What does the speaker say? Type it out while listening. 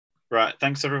Right,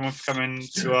 thanks everyone for coming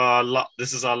to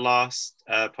this is our last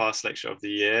past lecture of the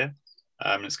year.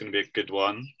 It's going to be a good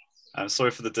one. I'm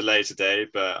sorry for the delay today,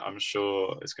 but I'm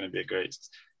sure it's going to be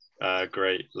a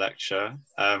great lecture.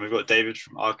 We've got David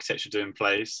from Architecture Doing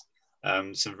Place,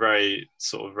 some very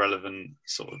sort of relevant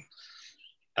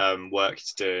work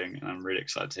he's doing, and I'm really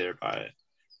excited to hear about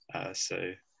it.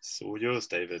 So it's all yours,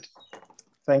 David.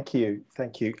 Thank you.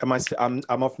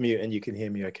 I'm off mute and you can hear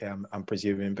me okay, I'm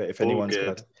presuming, but if anyone's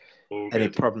got any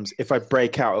problems, if I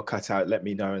break out or cut out, let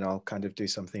me know and I'll kind of do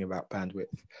something about bandwidth.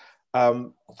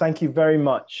 Thank you very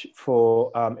much for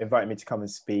inviting me to come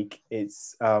and speak.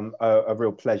 It's a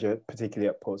real pleasure, particularly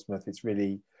at Portsmouth. It's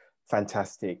really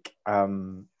fantastic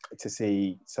to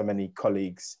see so many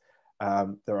colleagues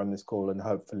that are on this call, and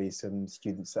hopefully some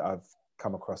students that I've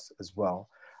come across as well.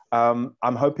 I'm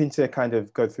hoping to kind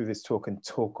of go through this talk and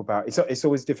talk about, it's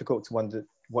always difficult to wonder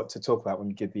what to talk about when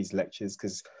we give these lectures,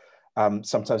 because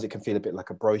sometimes it can feel a bit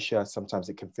like a brochure, sometimes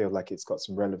it can feel like it's got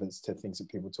some relevance to things that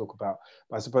people talk about.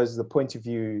 But I suppose the point of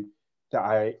view that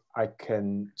I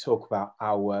can talk about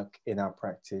our work in our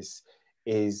practice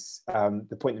is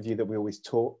the point of view that we always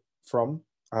taught from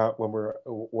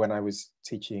when I was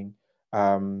teaching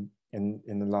in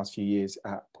the last few years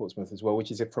at Portsmouth as well,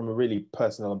 which is from a really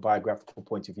personal and biographical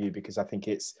point of view, because I think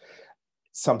it's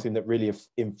something that really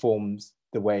informs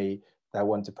the way that I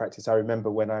want to practice. I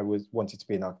remember when I wanted to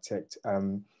be an architect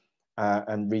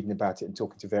and reading about it and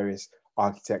talking to various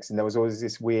architects, and there was always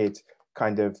this weird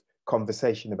kind of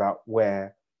conversation about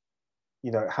where,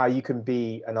 you know, how you can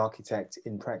be an architect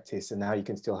in practice and how you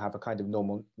can still have a kind of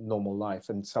normal life.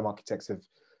 And some architects have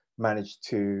managed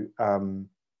to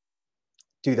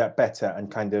do that better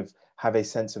and kind of have a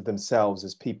sense of themselves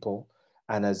as people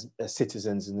and as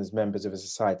citizens and as members of a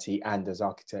society and as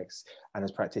architects and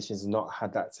as practitioners, and not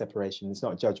had that separation. It's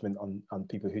not a judgment on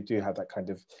people who do have that kind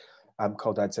of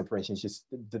cold-eyed separation. It's just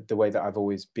the way that I've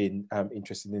always been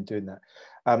interested in doing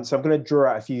that. So I'm going to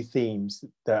draw out a few themes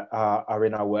that are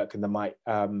in our work and that might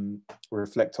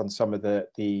reflect on some of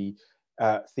the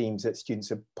themes that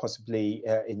students are possibly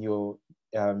in your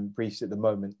briefs at the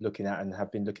moment looking at and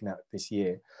have been looking at this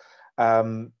year.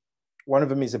 One of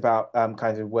them is about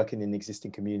kind of working in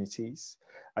existing communities.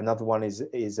 Another one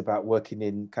is about working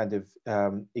in kind of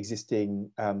existing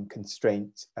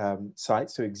constraint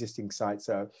sites. So existing sites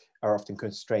are often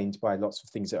constrained by lots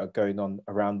of things that are going on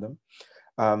around them.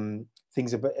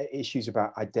 Issues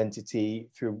about identity,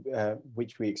 through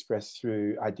which we express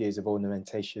through ideas of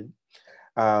ornamentation.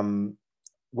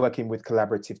 Working with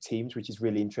collaborative teams, which is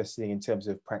really interesting in terms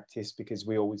of practice, because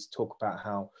we always talk about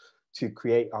how to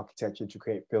create architecture, to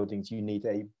create buildings, you need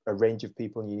a range of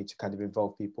people, and you need to kind of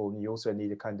involve people, and you also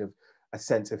need a kind of a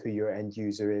sense of who your end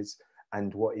user is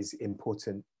and what is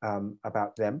important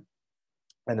about them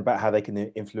and about how they can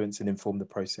influence and inform the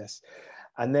process.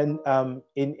 And then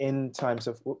in times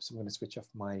of, whoops, I'm going to switch off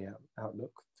my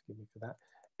Outlook, forgive me for that.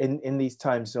 In these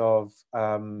times of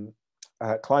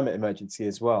climate emergency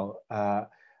as well,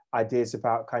 ideas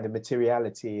about kind of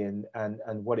materiality and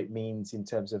what it means in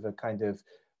terms of a kind of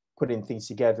putting things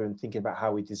together and thinking about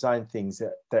how we design things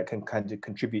that can kind of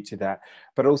contribute to that,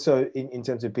 but also in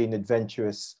terms of being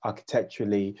adventurous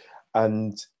architecturally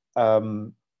and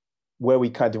where we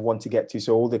kind of want to get to.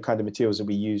 So all the kind of materials that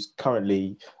we use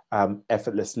currently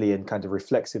effortlessly and kind of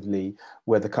reflexively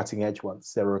were the cutting edge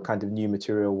ones. There are kind of new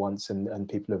material ones, and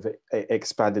people have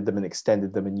expanded them and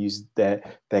extended them and used their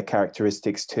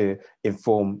characteristics to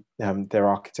inform their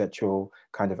architectural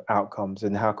kind of outcomes.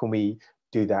 And how can we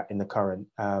do that in the current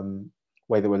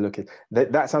way that we're looking?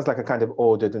 That sounds like a kind of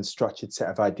ordered and structured set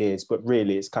of ideas, but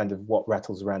really it's kind of what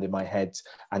rattles around in my head,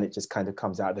 and it just kind of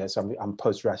comes out there. So I'm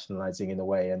post-rationalizing in a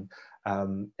way, and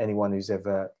anyone who's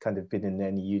ever kind of been in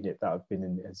any unit that I've been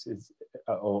in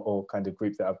or kind of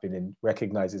group that I've been in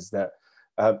recognizes that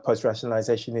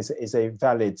post-rationalization is a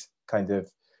valid kind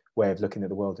of way of looking at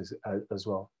the world as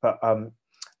well. But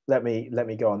let me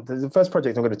go on. The first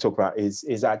project I'm going to talk about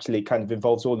is actually kind of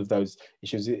involves all of those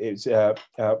issues. It's a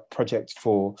project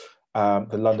for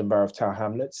the London Borough of Tower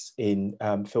Hamlets in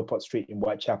Philpott Street in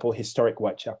Whitechapel, historic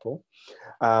Whitechapel.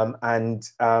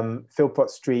 Philpott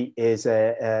Street is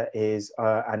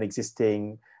an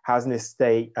existing housing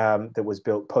estate that was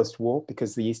built post-war,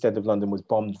 because the East End of London was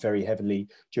bombed very heavily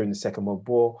during the Second World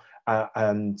War.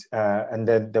 And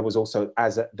then there was also,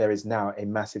 as there is now, a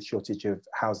massive shortage of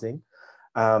housing.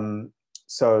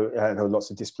 So there were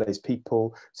lots of displaced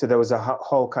people. So there was a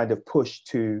whole kind of push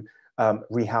to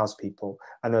rehouse people.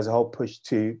 And there was a whole push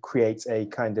to create a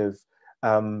kind of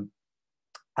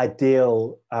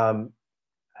ideal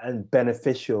and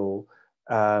beneficial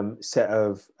set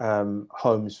of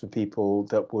homes for people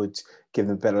that would give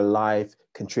them a better life,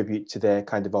 contribute to their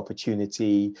kind of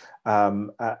opportunity.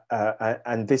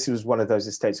 And this was one of those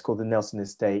estates called the Nelson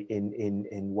Estate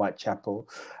in Whitechapel.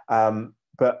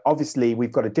 But obviously,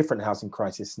 we've got a different housing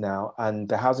crisis now, and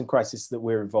the housing crisis that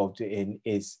we're involved in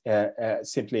is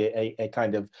simply a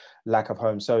kind of lack of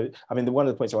homes. So, I mean, one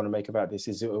of the points I want to make about this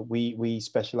is we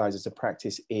specialize as a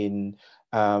practice in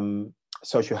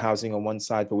social housing on one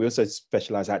side, but we also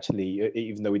specialize, actually,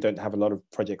 even though we don't have a lot of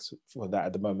projects for that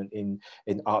at the moment, in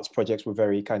arts projects. We're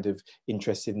very kind of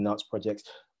interested in arts projects.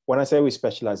 When I say we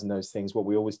specialize in those things, what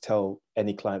we always tell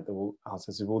any client that will ask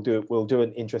us is we'll do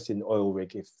an interesting oil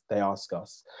rig if they ask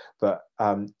us. But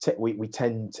we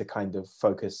tend to kind of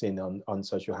focus in on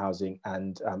social housing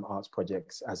and arts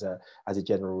projects as a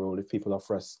general rule. If people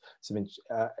offer us some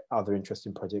other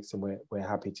interesting projects, then we're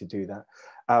happy to do that.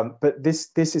 But this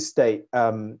estate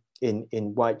in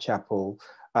Whitechapel,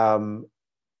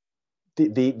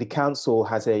 the council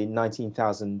has a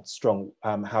 19,000 strong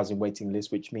housing waiting list,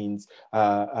 which means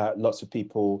lots of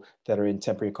people that are in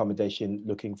temporary accommodation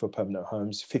looking for permanent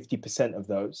homes. 50% of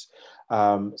those,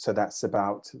 so that's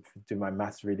about, do my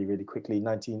maths really, really quickly,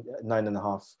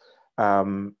 9.5. I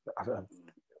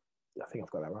think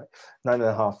I've got that right.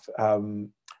 9.5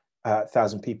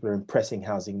 thousand people are in pressing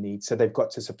housing needs, so they've got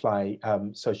to supply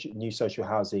new social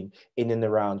housing in and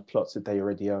around plots that they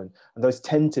already own, and those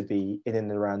tend to be in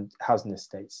and around housing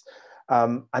estates,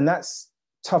 and that's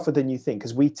tougher than you think,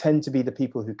 because we tend to be the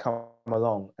people who come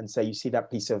along and say, you see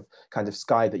that piece of kind of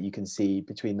sky that you can see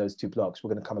between those two blocks, we're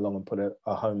going to come along and put a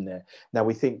home there. Now,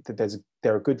 we think that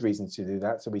there are good reasons to do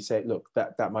that, so we say, look,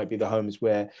 that might be the homes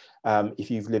where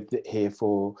if you've lived here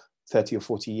for 30 or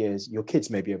 40 years, your kids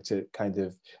may be able to kind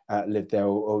of live there,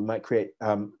 or might create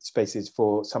spaces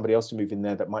for somebody else to move in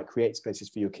there that might create spaces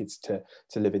for your kids to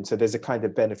live in. So there's a kind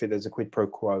of benefit, there's a quid pro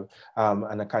quo,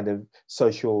 and a kind of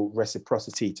social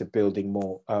reciprocity to building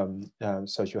more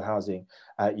social housing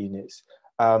units.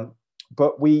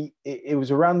 But it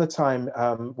was around the time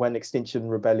when Extinction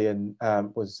Rebellion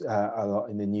was a lot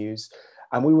in the news.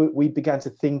 And we began to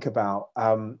think about,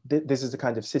 this is a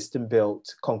kind of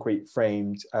system-built,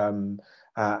 concrete-framed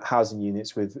housing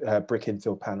units with brick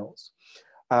infill panels.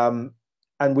 And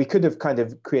we could have kind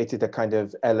of created a kind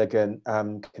of elegant,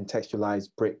 contextualized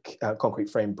concrete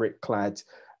frame, brick-clad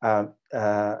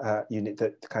unit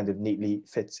that kind of neatly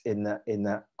fits in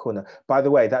that corner. By the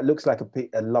way, that looks like a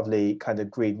lovely kind of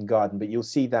green garden, but you'll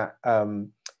see that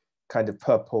kind of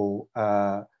purple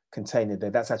container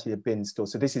there. That's actually a bin store.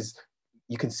 So this is,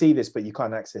 you can see this, but you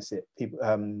can't access it. People,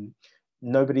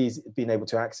 nobody's been able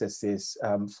to access this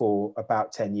for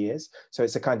about 10 years. So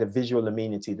it's a kind of visual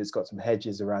amenity that's got some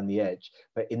hedges around the edge.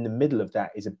 But in the middle of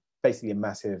that is basically a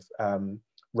massive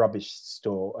rubbish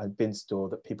store, a bin store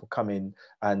that people come in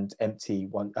and empty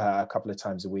a couple of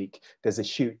times a week. There's a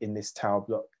chute in this tower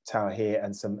here,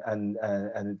 and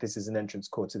this is an entrance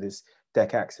court to this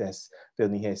deck access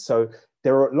building here. So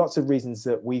there are lots of reasons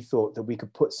that we thought that we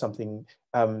could put something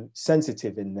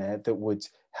sensitive in there that would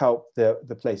help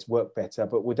the place work better,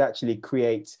 but would actually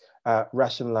create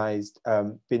rationalized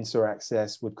bin store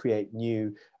access, would create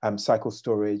new cycle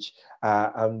storage,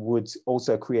 and would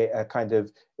also create a kind of,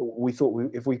 we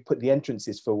thought if we put the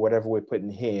entrances for whatever we're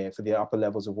putting here, for the upper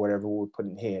levels of whatever we're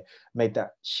putting here, made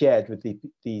that shared with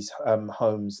these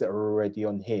homes that are already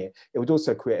on here, it would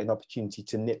also create an opportunity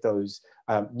to knit those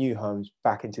new homes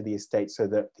back into the estate, so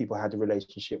that people had a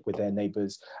relationship with their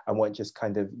neighbors and weren't just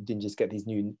didn't just get these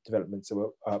new developments that were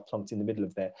plonked in the middle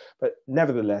of there. But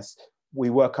nevertheless,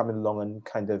 we were coming along and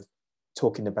kind of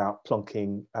talking about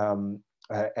plonking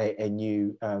a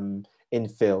new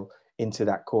infill into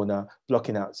that corner,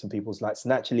 blocking out some people's lights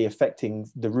and actually affecting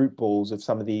the root balls of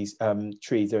some of these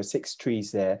trees. There are 6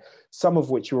 trees there, some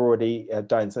of which are already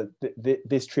dying. So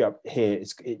this tree up here,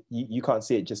 you can't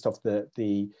see it just off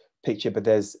the picture, but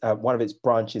there's one of its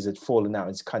branches had fallen out.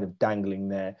 It's kind of dangling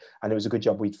there, and it was a good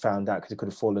job we'd found out, because it could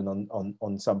have fallen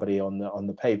on somebody on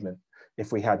the pavement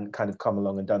if we hadn't kind of come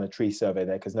along and done a tree survey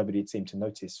there, because nobody had seemed to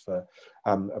notice for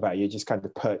about a year, just kind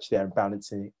of perched there and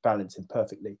balancing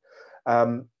perfectly.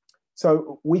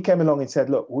 So we came along and said,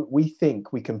 look, we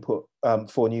think we can put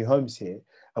 4 new homes here,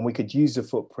 and we could use the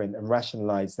footprint and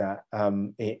rationalize that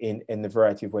in the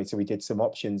variety of ways. So we did some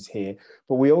options here,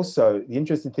 but we also, the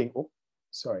interesting thing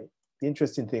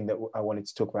that I wanted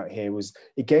to talk about here was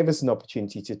it gave us an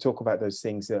opportunity to talk about those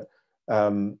things that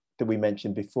that we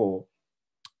mentioned before,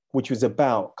 which was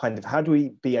about kind of how do we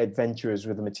be adventurous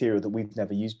with a material that we've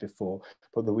never used before,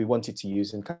 but that we wanted to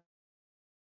use, and kind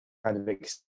of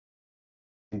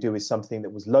do with something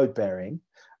that was load bearing.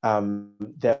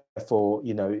 Therefore,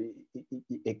 you know,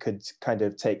 it could kind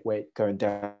of take weight going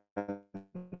down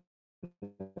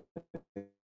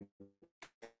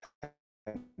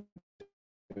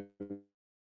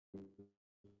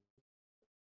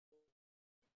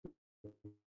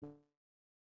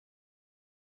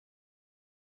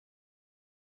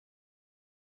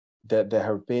that there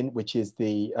have been, which is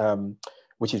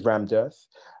rammed earth.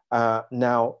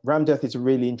 Now, rammed earth is a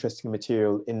really interesting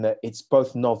material in that it's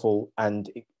both novel and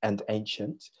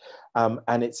ancient,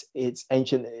 and it's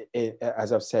ancient,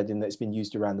 as I've said, in that it's been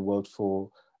used around the world for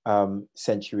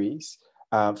centuries,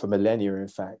 for millennia, in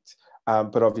fact.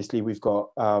 But obviously, we've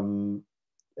got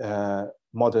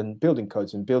modern building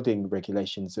codes and building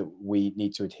regulations that we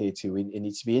need to adhere to. It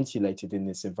needs to be insulated in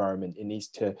this environment. It needs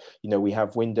to, we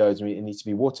have windows, and it needs to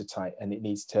be watertight, and it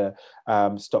needs to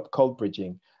stop cold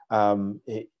bridging.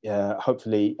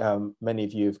 Hopefully, many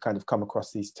of you have kind of come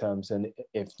across these terms, and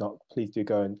if not, please do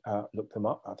go and look them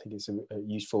up. I think it's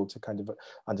useful to kind of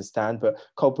understand. But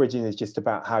cold bridging is just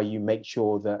about how you make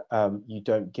sure that you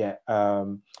don't get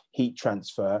heat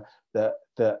transfer that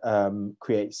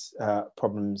creates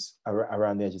problems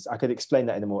around the edges. I could explain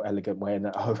that in a more elegant way, and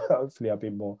hopefully I'll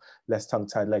be less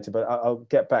tongue-tied later. But I'll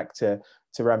get back to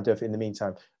rammed earth in the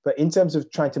meantime. But in terms of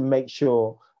trying to make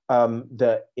sure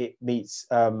that it meets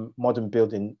modern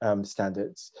building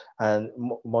standards and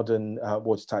modern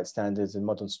watertight standards and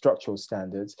modern structural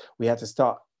standards, we had to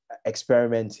start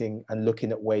experimenting and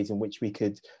looking at ways in which we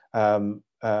could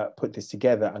put this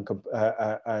together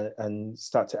and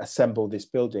start to assemble this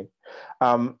building.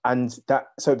 So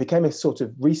it became a sort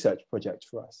of research project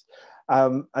for us.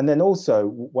 And then also,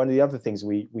 one of the other things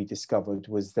we discovered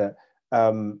was that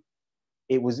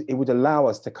it would allow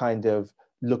us to kind of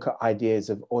look at ideas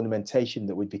of ornamentation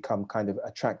that would become kind of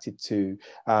attracted to,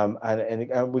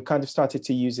 and we kind of started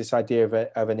to use this idea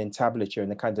of an entablature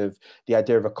and the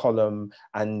idea of a column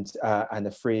and a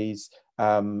frieze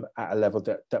at a level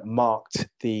that marked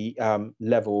the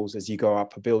levels as you go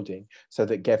up a building, so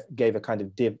that gave a kind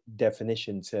of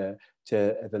definition to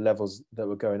the levels that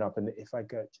were going up. And if I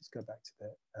just go back to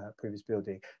the previous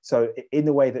building, so in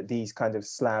the way that these kind of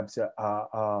slabs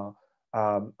are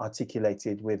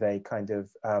articulated with a kind of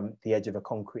the edge of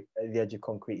concrete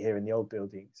here in the old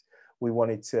buildings, we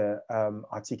wanted to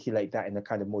articulate that in a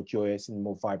kind of more joyous and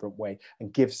more vibrant way,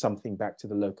 and give something back to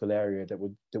the local area that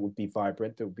would be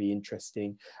vibrant, that would be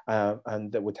interesting,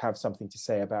 and that would have something to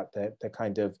say about the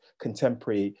kind of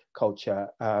contemporary culture.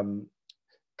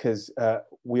 Because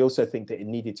we also think that it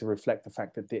needed to reflect the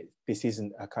fact that this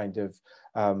isn't a kind of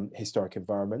historic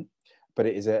environment, but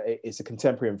it's a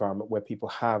contemporary environment where people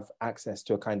have access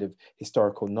to a kind of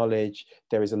historical knowledge.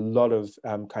 There is a lot of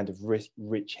kind of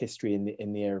rich history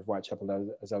in the area of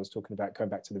Whitechapel, as I was talking about, going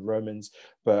back to the Romans,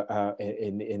 but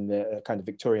in the kind of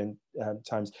Victorian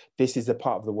times. This is a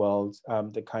part of the world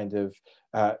that kind of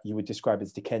you would describe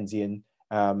as Dickensian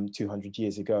 200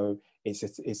 years ago.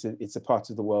 It's a part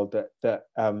of the world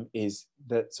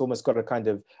that's almost got a kind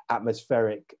of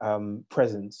atmospheric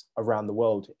presence around the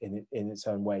world in its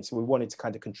own way. So we wanted to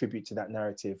kind of contribute to that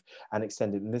narrative and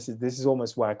extend it. And this is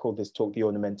almost why I call this talk the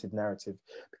ornamented narrative,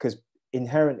 because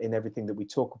inherent in everything that we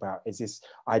talk about is this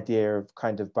idea of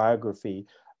kind of biography,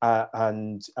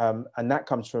 and that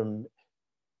comes from,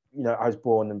 I was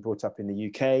born and brought up in the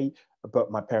UK, but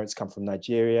my parents come from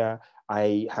Nigeria.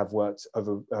 I have worked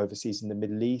overseas in the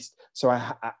Middle East. So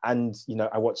I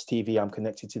watch TV, I'm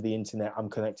connected to the internet, I'm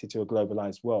connected to a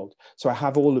globalized world. So I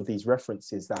have all of these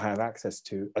references that I have access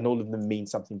to, and all of them mean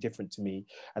something different to me.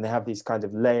 And they have this kind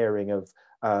of layering of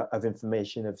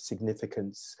information, of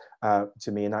significance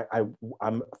to me. And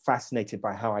I'm fascinated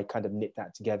by how I kind of knit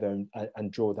that together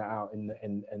and draw that out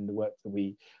in the work that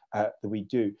we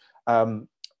do.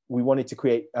 We wanted to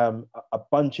create a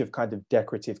bunch of kind of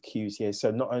decorative cues here.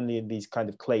 So not only in these kind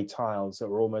of clay tiles that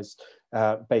were almost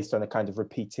based on a kind of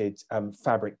repeated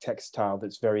fabric textile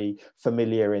that's very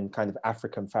familiar in kind of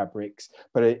African fabrics,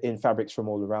 but in fabrics from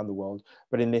all around the world.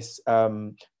 But in this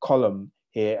column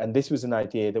here, and this was an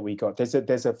idea that we got,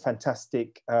 there's a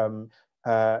fantastic,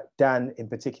 Dan in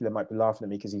particular might be laughing at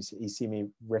me because he's seen me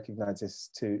reference this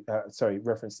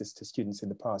to students in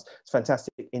the past. It's a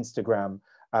fantastic Instagram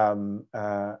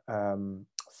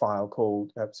file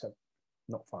called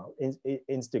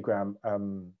Instagram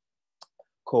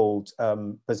called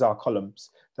Bizarre Columns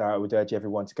that I would urge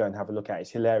everyone to go and have a look at.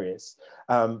 It's hilarious,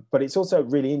 but it's also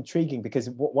really intriguing because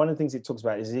one of the things it talks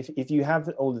about is if you have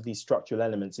all of these structural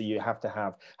elements that you have to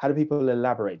have, how do people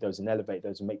elaborate those and elevate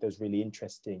those and make those really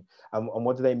interesting? And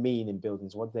what do they mean in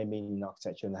buildings? What do they mean in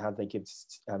architecture? And how do they give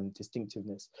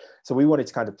distinctiveness? So we wanted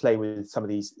to kind of play with some of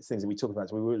these things that we talk about.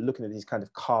 So we were looking at these kind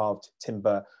of carved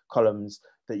timber columns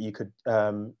that you could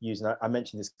use. And I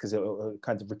mentioned this because it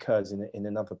kind of recurs in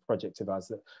another project of ours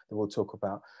that we'll talk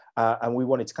about. And we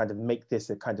wanted to kind of make this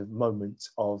a kind of moment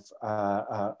of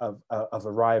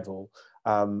arrival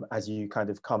as you kind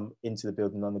of come into the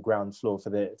building on the ground floor for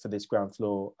this ground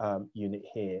floor unit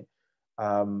here.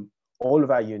 All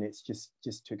of our units,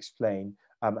 just to explain,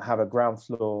 have a ground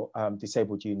floor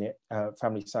disabled unit,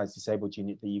 family size disabled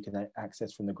unit that you can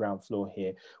access from the ground floor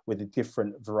here, with the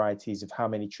different varieties of how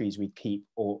many trees we keep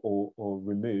or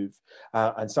remove.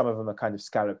 And some of them are kind of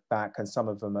scalloped back, and some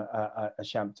of them are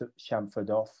chamfered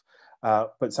off,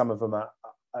 but some of them are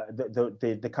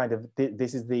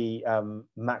this is the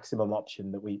maximum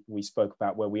option that we spoke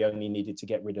about, where we only needed to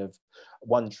get rid of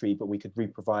one tree, but we could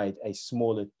reprovide a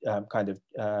smaller kind of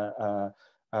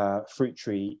fruit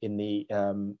tree in the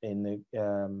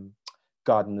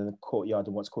garden and the courtyard,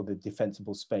 and what's called the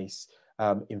defensible space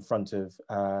in front of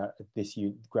this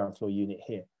ground floor unit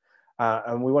here.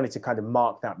 And we wanted to kind of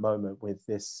mark that moment with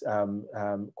this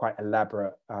quite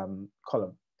elaborate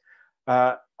column.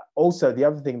 Also, the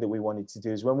other thing that we wanted to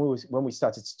do is when we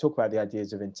started to talk about the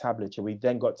ideas of entablature, we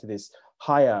then got to this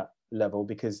higher level,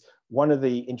 because one of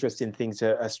the interesting things,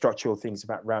 structural things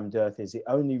about rammed earth, is it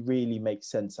only really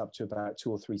makes sense up to about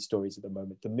 2 or 3 stories at the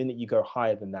moment. The minute you go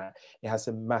higher than that, it has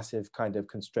some massive kind of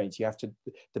constraints. You have to,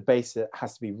 the base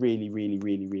has to be really, really,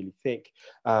 really, really thick.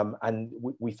 And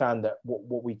we found that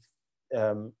what we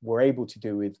were able to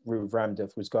do with rammed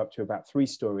earth was go up to about 3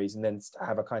 stories, and then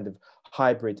have a kind of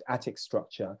hybrid attic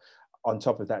structure on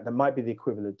top of that. That might be the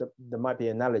equivalent, that might be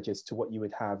analogous to what you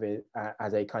would have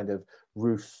as a kind of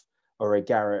roof or a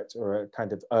garret or a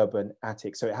kind of urban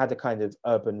attic. So it had a kind of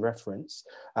urban reference,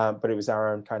 but it was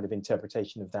our own kind of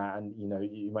interpretation of that. And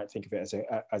you might think of it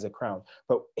as a crown,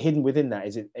 but hidden within that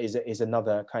is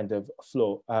another kind of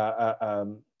floor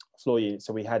unit.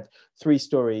 So we had 3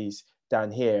 stories down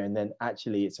here, and then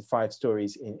actually it's a 5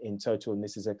 stories in total, and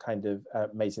this is a kind of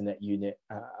maisonette unit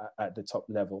at the top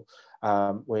level,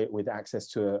 with access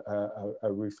to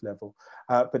a roof level.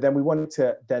 But then we wanted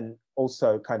to then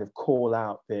also kind of call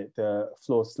out the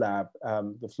floor slab,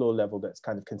 the floor level that's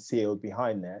kind of concealed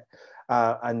behind there.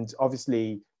 And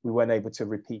obviously we weren't able to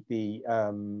repeat the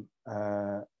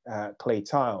clay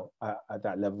tile at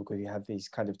that level, because you have these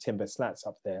kind of timber slats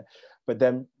up there. But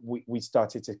then we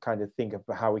started to kind of think of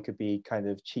how we could be kind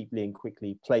of cheaply and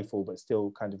quickly playful, but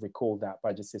still kind of recall that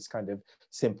by just this kind of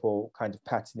simple kind of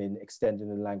patterning, extending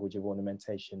the language of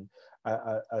ornamentation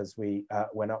as we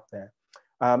went up there.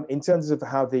 In terms of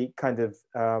how the kind of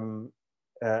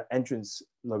entrance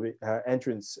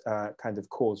kind of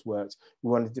cores worked,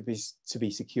 we wanted to be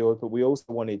secured, but we also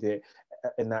wanted it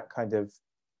in that kind of,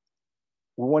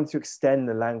 we wanted to extend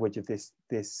the language of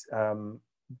this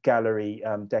gallery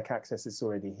deck access that's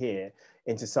already here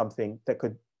into something that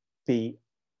could be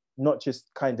not just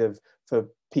kind of for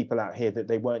people out here that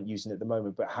they weren't using at the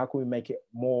moment, but how can we make it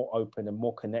more open and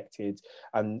more connected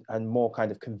and more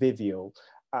kind of convivial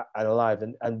and alive.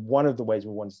 And one of the ways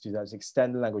we wanted to do that is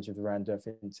extend the language of the rammed earth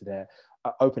into there,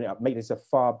 open it up, make this a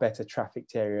far better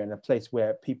trafficked area, and a place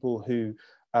where people who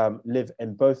live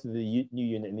in both the new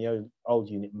unit and the old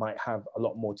unit might have a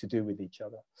lot more to do with each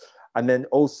other. And then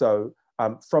also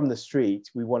from the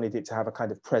street, we wanted it to have a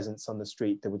kind of presence on the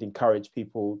street that would encourage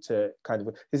people to kind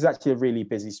of, this is actually a really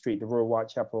busy street. The Royal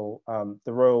Whitechapel,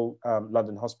 the Royal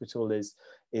London Hospital is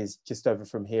just over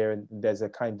from here, and there's a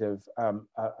kind of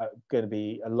going to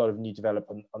be a lot of new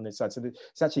development on this side. So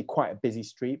it's actually quite a busy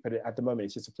street, but at the moment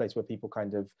it's just a place where people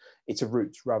kind of, it's a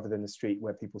route rather than a street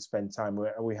where people spend time.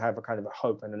 Where we have a kind of a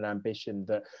hope and an ambition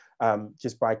that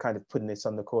just by kind of putting this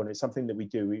on the corner, it's something that we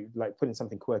do. We like putting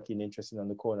something quirky and interesting on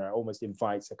the corner. It almost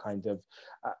invites a kind of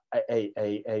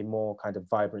a more kind of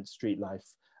vibrant street life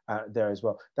there as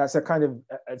well. That's a kind of,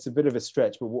 it's a bit of a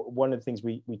stretch, but one of the things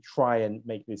we try and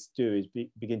make this do is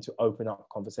begin to open up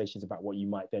conversations about what you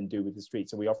might then do with the street.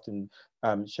 So we often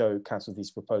show council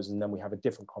these proposals, and then we have a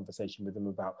different conversation with them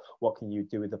about what can you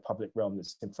do with the public realm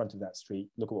that's in front of that street.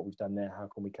 Look at what we've done there. How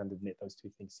can we kind of knit those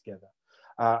two things together?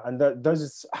 And those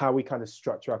is how we kind of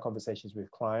structure our conversations with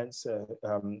clients,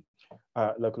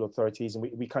 local authorities, and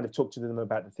we kind of talk to them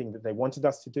about the thing that they wanted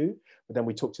us to do, but then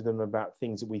we talk to them about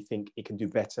things that we think it can do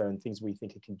better and things we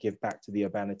think it can give back to the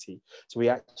urbanity. So we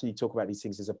actually talk about these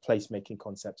things as a placemaking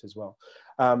concept as well.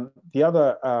 The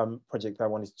other project that I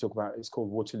wanted to talk about is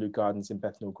called Waterloo Gardens in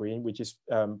Bethnal Green. We're just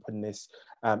putting this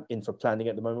in for planning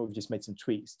at the moment. We've just made some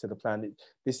tweaks to the plan.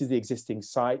 This is the existing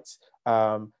site.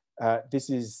 This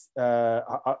is,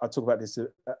 I'll talk about this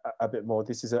a bit more.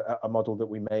 This is a model that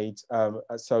we made.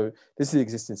 So this is the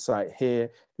existing site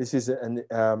here. This is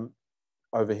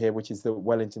over here, which is the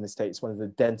Wellington estate. It's one of the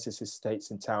densest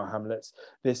estates in Tower Hamlets.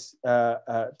 This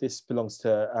this belongs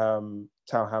to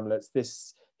Tower Hamlets.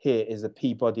 This here is a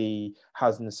Peabody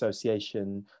Housing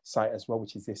Association site as well,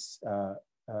 which is this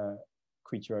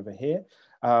creature over here.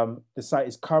 The site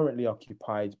is currently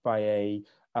occupied by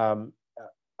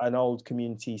an old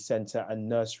community centre and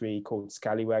nursery called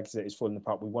Scallywags that is falling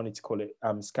apart. We wanted to call it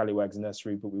Scallywags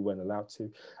Nursery, but we weren't allowed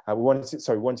to. We wanted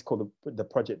to call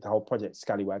the whole project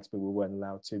Scallywags, but we weren't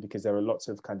allowed to because there are lots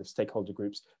of kind of stakeholder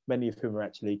groups, many of whom are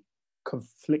actually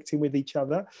conflicting with each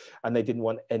other, and they didn't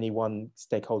want any one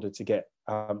stakeholder to get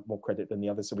more credit than the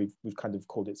other. So we've kind of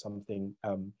called it something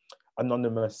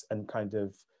anonymous and kind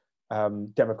of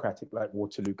democratic, like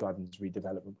Waterloo Gardens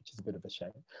redevelopment, which is a bit of a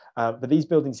shame. But these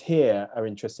buildings here are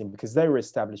interesting because they were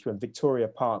established when Victoria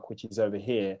Park, which is over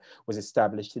here, was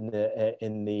established in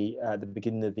the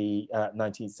beginning of the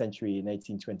 19th century in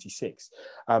 1826.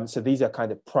 So these are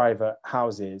kind of private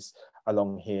houses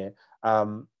along here.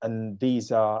 And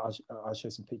these are, I'll show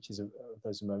some pictures of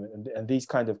those in a moment, and these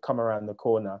kind of come around the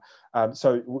corner.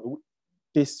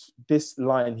 This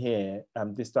line here,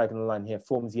 this diagonal line here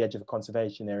forms the edge of a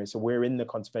conservation area. So we're in the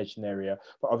conservation area,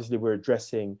 but obviously we're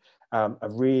addressing a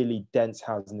really dense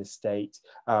housing estate,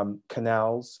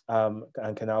 canals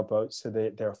and canal boats. So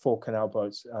there are 4 canal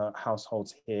boats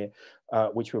households here,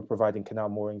 which we're providing canal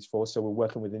moorings for. So we're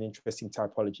working with an interesting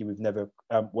typology. We've never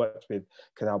worked with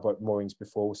canal boat moorings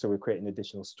before. So we're creating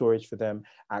additional storage for them,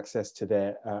 access to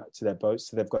their boats.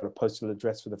 So they've got a postal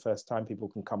address for the first time. People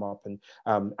can come up and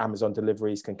Amazon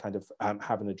deliveries can kind of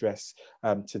have an address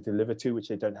to deliver to, which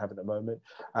they don't have at the moment.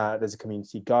 There's a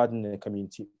community garden and a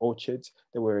community orchard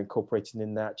that we're incorporating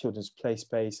in that, children's play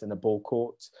space and a ball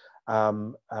court.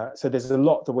 So there's a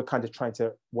lot that we're kind of trying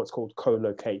to what's called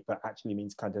co-locate, but actually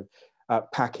means kind of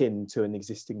pack into an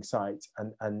existing site,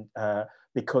 and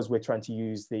because we're trying to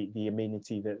use the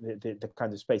amenity, the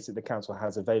kind of space that the council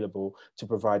has available to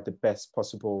provide the best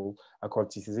possible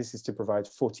quality. So this is to provide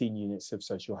 14 units of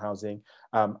social housing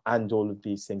and all of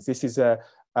these things. This is the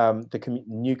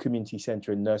new community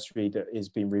centre and nursery that is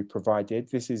being re-provided.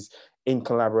 This is in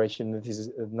collaboration, this is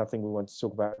nothing we want to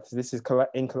talk about. So this is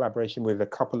in collaboration with a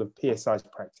couple of PSI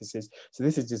practices. So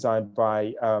this is designed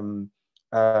by 2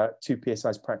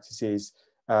 PSI practices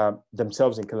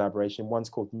themselves in collaboration. One's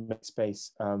called Make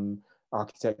Space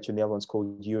Architecture and the other one's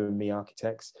called You and Me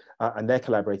Architects, and they're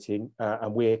collaborating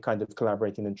and we're kind of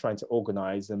collaborating and trying to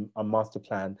organize and master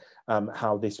plan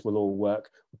how this will all work,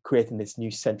 creating this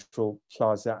new central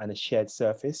plaza and a shared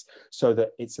surface so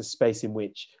that it's a space in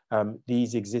which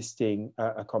these existing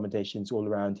accommodations all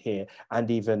around here,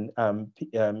 and even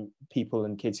people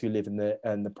and kids who live in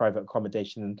the private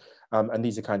accommodation, and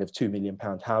these are kind of £2 million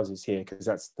houses here, because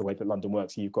that's the way that London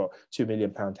works. So you've got £2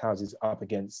 million houses up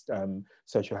against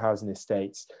social housing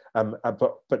estates,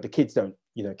 but the kids don't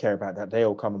care about that. They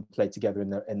all come and play together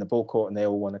in the ball court, and they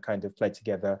all want to kind of play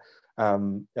together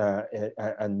and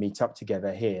meet up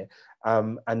together here.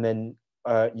 And then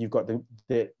you've got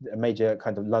the major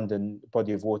kind of London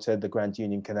body of water, the Grand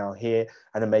Union Canal here,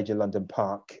 and a major London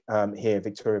park here,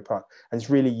 Victoria Park. And it's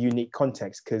really unique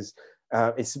context because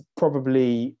it's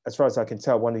probably, as far as I can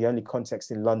tell, one of the only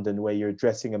contexts in London where you're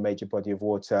addressing a major body of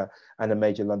water and a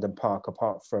major London park,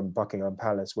 apart from Buckingham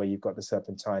Palace, where you've got the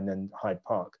Serpentine and Hyde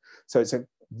Park. So it's a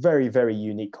very, very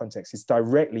unique context. It's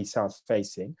directly south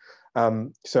facing.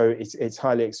 So it's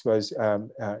highly exposed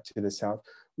to the south.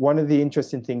 One of the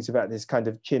interesting things about this kind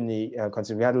of chimney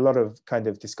concept, we had a lot of kind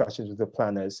of discussions with the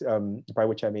planners, by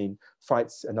which I mean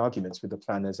fights and arguments with the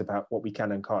planners about what we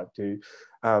can and can't do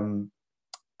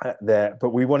there.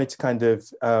 But we wanted to kind of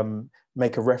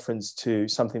make a reference to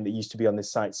something that used to be on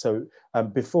this site. So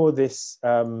before this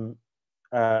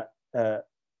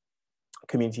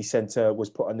community centre was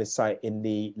put on this site in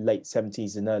the late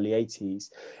 70s and early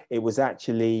 80s, it was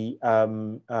actually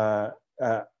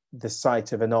the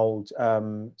site of an old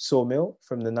sawmill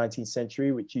from the 19th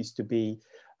century, which used to be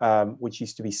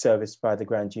serviced by the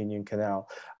Grand Union Canal.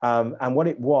 And what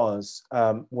it was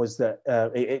that,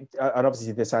 and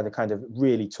obviously this had a kind of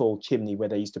really tall chimney where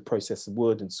they used to process the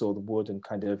wood and saw the wood and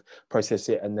kind of process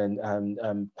it and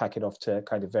then pack it off to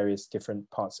kind of various different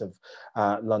parts of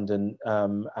London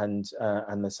and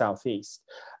the southeast.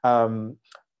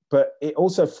 But it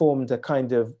also formed a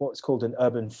kind of what's called an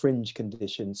urban fringe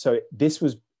condition. So this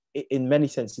was, in many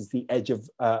senses, the edge of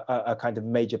a kind of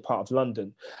major part of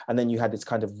London. And then you had this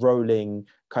kind of rolling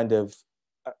kind of,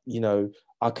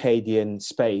 Arcadian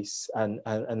space and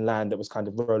land that was kind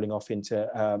of rolling off into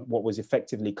what was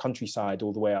effectively countryside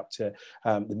all the way up to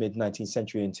the mid-19th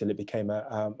century until it became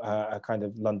a kind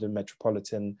of London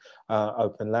metropolitan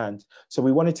open land. So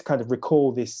we wanted to kind of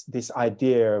recall this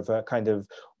idea of a kind of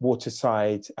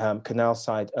waterside, canal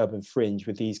side urban fringe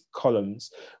with these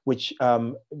columns, which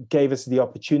gave us the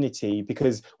opportunity,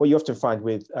 because what you often find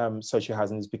with social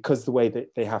housing is because the way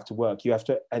that they have to work, you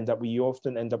often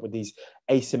end up with these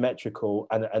asymmetrical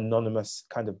and anonymous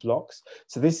kind of blocks.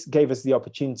 So this gave us the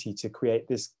opportunity to create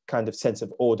this kind of sense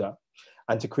of order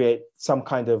and to create some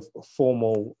kind of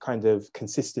formal kind of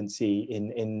consistency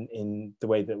in the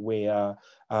way that we are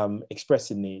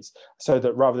expressing these, so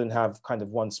that rather than have kind of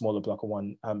one smaller block or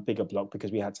one bigger block,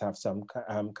 because we had to have some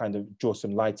kind of draw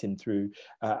some light in through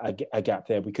a gap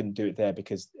there, we couldn't do it there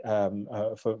because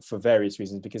for various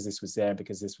reasons, because this was there,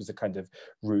 because this was a kind of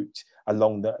route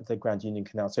along the Grand Union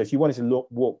Canal. So if you wanted to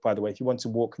walk, by the way, if you want to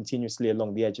walk continuously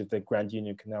along the edge of the Grand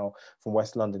Union Canal from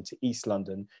West London to East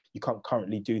London, you can't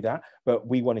currently do that, but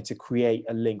we wanted to create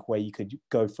a link where you could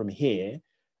go from here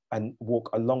and walk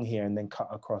along here and then cut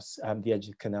across the edge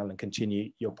of the canal and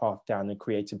continue your path down and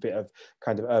create a bit of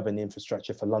kind of urban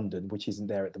infrastructure for London, which isn't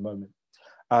there at the moment.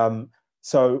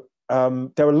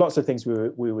 There were lots of things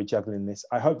we were juggling this.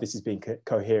 I hope this is being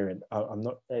coherent. I'm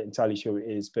not entirely sure it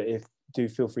is, but do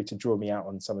feel free to draw me out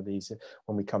on some of these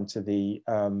when we come to the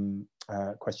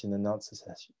question and answer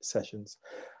sessions.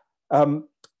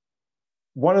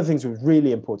 One of the things that was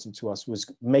really important to us was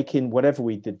making whatever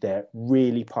we did there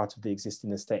really part of the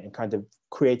existing estate and kind of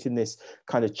creating this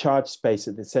kind of charged space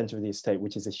at the center of the estate,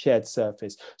 which is a shared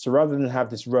surface. So rather than have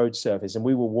this road surface, and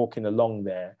we were walking along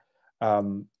there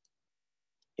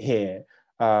here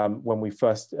when we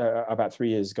first, about 3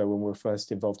 years ago, when we were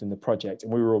first involved in the project,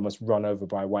 and we were almost run over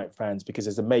by white vans because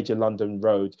there's a major London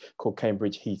road called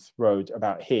Cambridge Heath Road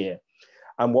about here.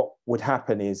 And what would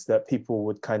happen is that people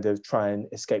would kind of try and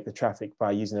escape the traffic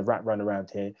by using a rat run around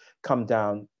here, come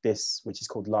down this, which is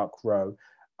called Lark Row,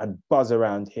 and buzz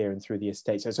around here and through the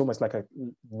estate. So it's almost like a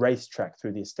racetrack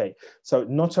through the estate. So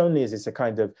not only is this a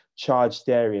kind of charged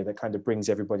area that kind of brings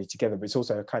everybody together, but it's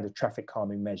also a kind of traffic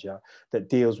calming measure that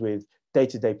deals with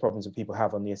day-to-day problems that people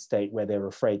have on the estate, where they're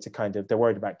afraid to they're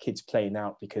worried about kids playing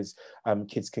out because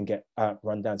kids can get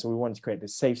run down. So we wanted to create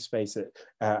this safe space that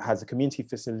has the community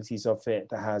facilities of it,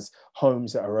 that has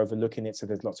homes that are overlooking it, so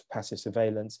there's lots of passive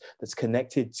surveillance, that's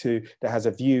connected to, that has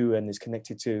a view and is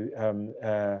connected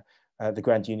to the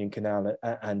Grand Union Canal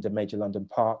and a major London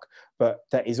park, but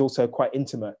that is also quite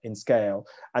intimate in scale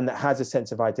and that has a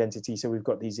sense of identity. So we've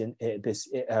got these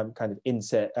kind of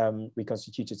inset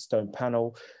reconstituted stone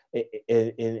panel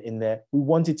in there. We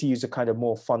wanted to use a kind of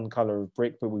more fun color of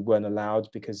brick, but we weren't allowed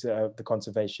because of the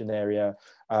conservation area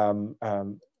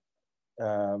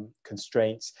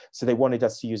constraints. So they wanted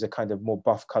us to use a kind of more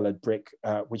buff colored brick,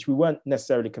 which we weren't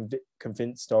necessarily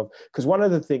convinced of, because one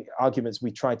of the arguments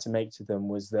we tried to make to them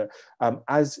was that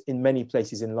as in many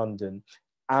places in London,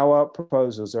 our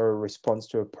proposals are a response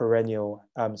to a perennial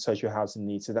social housing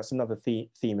need. So that's another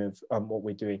theme of what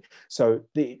we're doing. So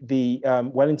the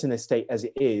Wellington estate as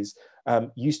it is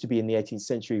used to be in the 18th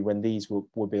century, when these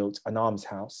were built, an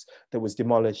almshouse that was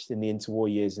demolished in the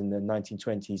interwar years in the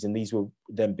 1920s. And these were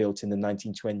then built in the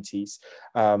 1920s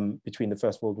between the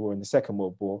First World War and the Second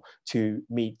World War to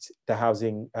meet the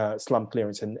housing slum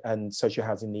clearance and social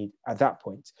housing need at that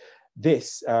point.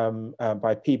 This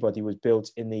by Peabody was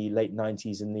built in the late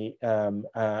 90s and the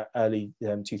early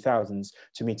 2000s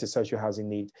to meet a social housing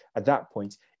need at that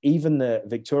point. Even the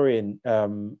Victorian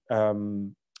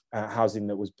housing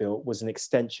that was built was an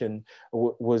extension,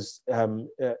 was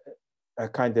a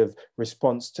kind of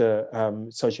response to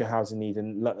social housing need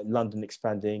and London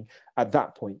expanding at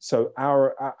that point. So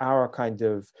our kind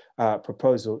of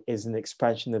proposal is an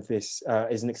expansion of this,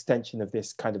 is an extension of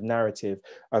this kind of narrative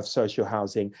of social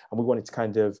housing. And we wanted to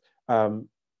kind of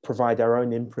provide our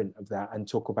own imprint of that and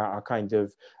talk about our kind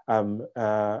of,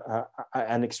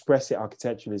 and express it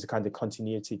architecturally as a kind of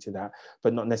continuity to that,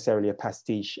 but not necessarily a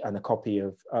pastiche and a copy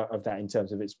of that in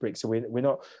terms of its bricks. So we're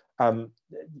not,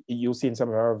 you'll see in some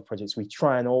of our other projects, we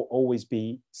try and always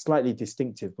be slightly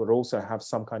distinctive, but also have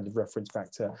some kind of reference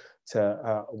back to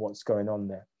what's going on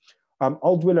there.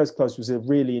 Old Willows Close was a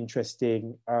really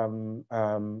interesting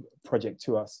project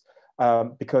to us.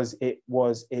 Because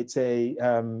it's a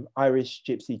Irish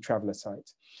gypsy traveller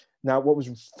site. Now, what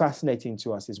was fascinating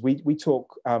to us is we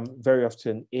talk very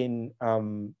often in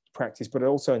practice, but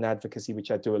also in advocacy, which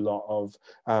I do a lot of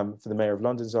for the Mayor of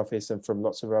London's office and from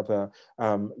lots of other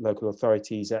local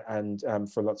authorities and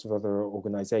for lots of other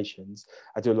organisations.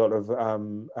 I do a lot of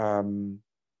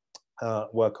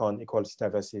work on equality,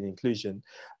 diversity, and inclusion.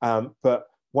 But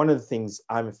one of the things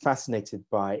I'm fascinated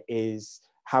by is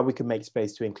how we can make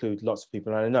space to include lots of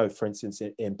people. And I know, for instance,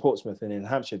 in Portsmouth and in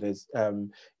Hampshire, there's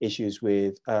issues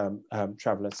with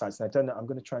traveller sites. And I don't know, I'm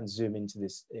going to try and zoom into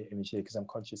this image here because I'm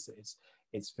conscious that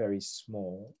it's very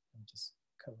small. I'm just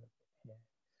coming up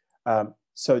here.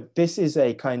 So this is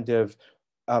a kind of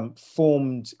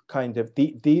formed kind of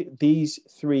these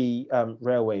three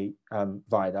railway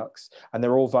viaducts, and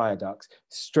they're all viaducts,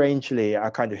 strangely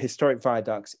are kind of historic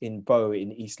viaducts in Bow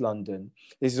in East London.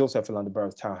 This is also for London Borough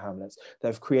of Tower Hamlets.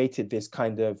 They've created this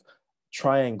kind of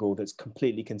triangle that's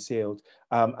completely concealed,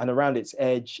 and around its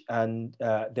edge, and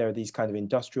there are these kind of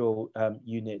industrial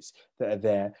units that are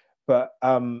there. But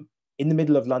in the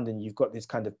middle of London, you've got this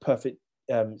kind of perfect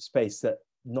space that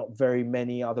not very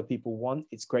many other people want.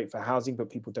 It's great for housing, but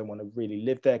people don't want to really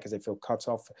live there because they feel cut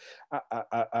off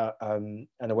and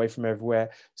away from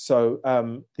everywhere. So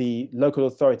the local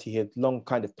authority had long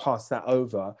kind of passed that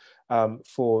over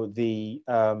for the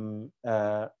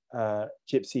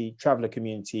gypsy traveller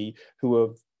community, who were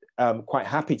quite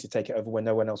happy to take it over when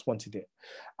no one else wanted it.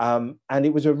 And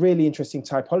it was a really interesting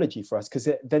typology for us, because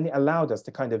then it allowed us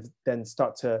to kind of then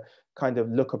start to kind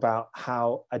of look about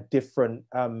how a different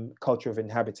culture of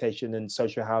inhabitation and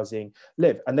social housing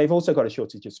live. And they've also got a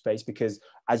shortage of space because,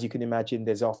 as you can imagine,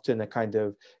 there's often a kind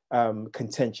of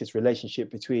contentious relationship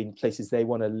between places they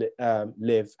want to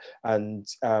live and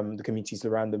the communities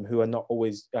around them, who are not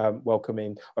always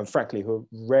welcoming, and frankly, who are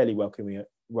rarely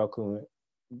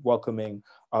welcoming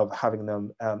of having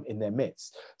them in their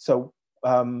midst. So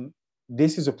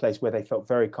this is a place where they felt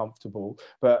very comfortable,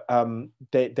 but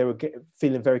they were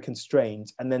feeling very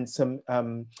constrained. And then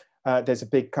there's a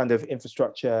big kind of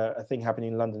infrastructure thing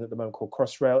happening in London at the moment called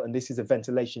Crossrail, and this is a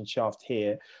ventilation shaft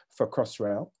here for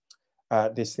Crossrail,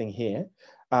 this thing here.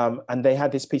 And they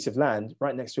had this piece of land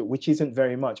right next to it, which isn't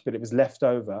very much, but it was left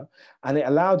over. And it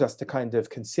allowed us to kind of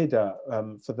consider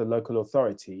for the local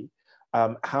authority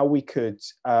how we could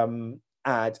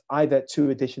add either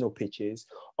 2 additional pitches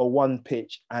or 1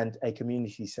 pitch and a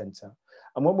community centre.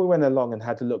 And when we went along and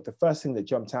had a look, the first thing that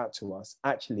jumped out to us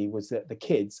actually was that the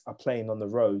kids are playing on the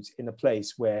roads in a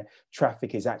place where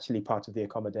traffic is actually part of the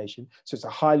accommodation. So it's a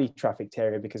highly trafficked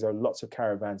area because there are lots of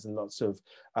caravans and lots of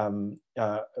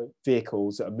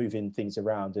vehicles that are moving things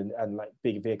around, and like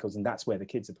big vehicles, and that's where the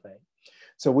kids are playing.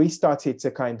 So we started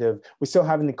to we're still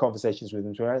having the conversations with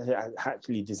them, so we haven't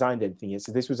actually designed anything yet.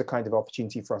 So this was a kind of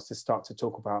opportunity for us to start to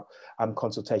talk about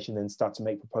consultation and start to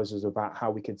make proposals about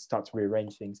how we could start to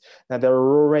rearrange things. Now, there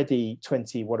are already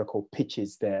 20 what are called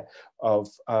pitches there of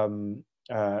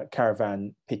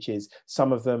caravan pitches.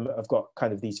 Some of them have got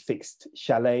kind of these fixed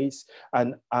chalets,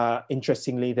 and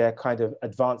interestingly, they're kind of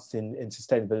advanced in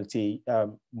sustainability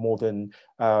more than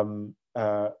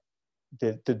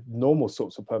the normal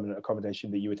sorts of permanent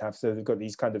accommodation that you would have. So they've got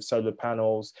these kind of solar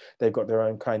panels, they've got their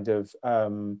own kind of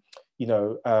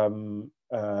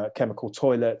chemical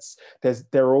toilets.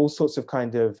 There are all sorts of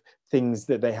kind of things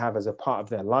that they have as a part of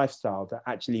their lifestyle that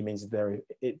actually means that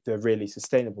they're really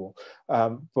sustainable.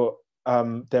 But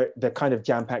they're kind of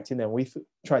jam-packed in there. We've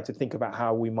tried to think about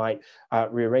how we might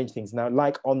rearrange things. Now,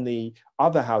 like on the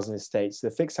other housing estates,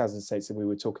 the fixed housing estates that we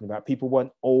were talking about, people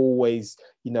weren't always,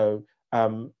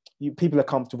 people are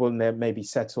comfortable and they're maybe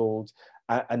settled,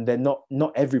 and they're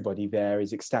not everybody there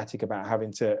is ecstatic about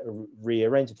having to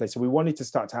rearrange the place. So we wanted to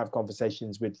start to have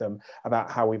conversations with them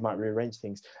about how we might rearrange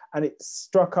things. And it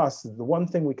struck us that the one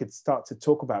thing we could start to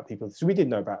talk about people, so we didn't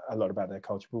know a lot about their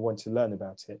culture, we wanted to learn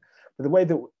about it. But the way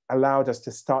that allowed us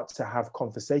to start to have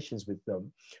conversations with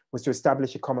them was to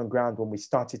establish a common ground when we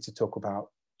started to talk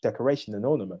about decoration and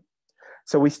ornament.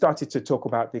 So we started to talk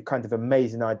about the kind of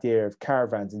amazing idea of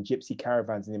caravans and gypsy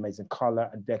caravans and the amazing color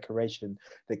and decoration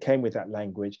that came with that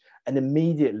language. And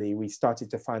immediately we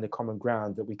started to find a common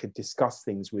ground that we could discuss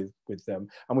things with them.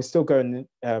 And we're still going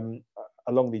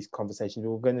along these conversations.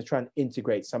 We're going to try and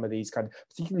integrate some of these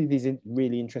particularly these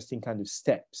really interesting kind of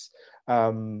steps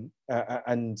and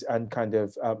kind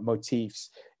of motifs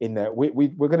in there. We're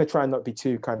going to try and not be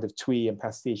too kind of twee and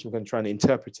pastiche. We're going to try and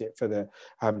interpret it for the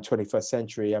 21st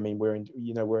century. I mean, we're in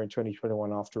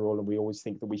 2021 after all, and we always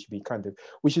think that we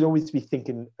should always be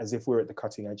thinking as if we're at the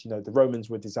cutting edge. The Romans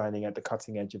were designing at the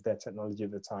cutting edge of their technology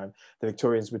at the time. The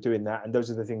Victorians were doing that, and those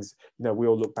are the things we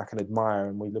all look back and admire,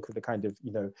 and we look at the kind of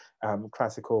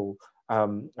classical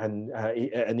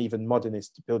and even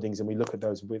modernist buildings, and we look at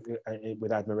those with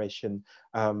admiration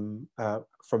from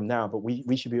now. But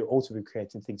we should be also be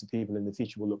creating things that people in the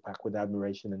future will look back with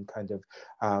admiration and kind of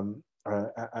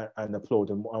and applaud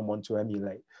and want to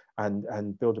emulate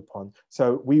and build upon.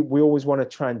 So we always want to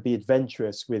try and be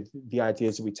adventurous with the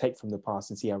ideas that we take from the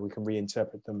past and see how we can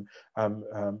reinterpret them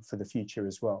for the future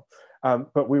as well.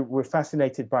 But we're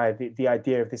fascinated by the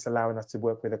idea of this allowing us to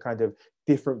work with a kind of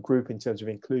different group in terms of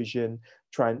inclusion,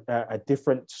 trying a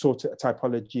different sort of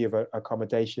typology of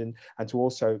accommodation, and to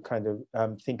also kind of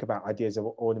think about ideas of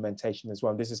ornamentation as well.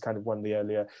 And this is kind of one of the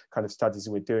earlier kind of studies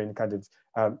that we're doing, kind of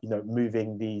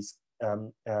moving these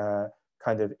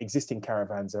kind of existing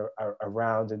caravans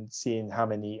around and seeing how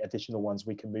many additional ones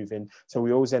we can move in. So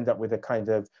we always end up with a kind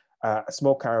of a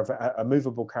small caravan, a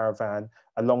movable caravan,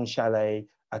 a long chalet,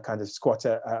 a kind of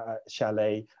squatter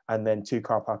chalet, and then 2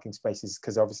 car parking spaces,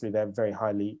 because obviously they're very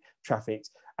highly trafficked.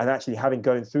 And actually having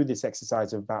going through this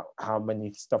exercise of about how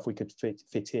many stuff we could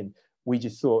fit in, we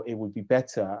just thought it would be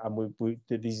better, and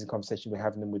these are the conversations we're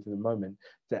having them with at the moment,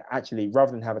 that actually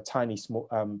rather than have a tiny small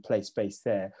play space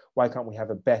there, why can't we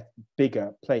have a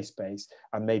bigger play space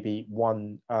and maybe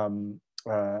one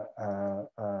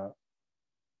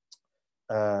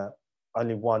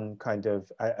only one kind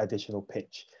of additional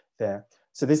pitch there.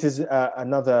 So this is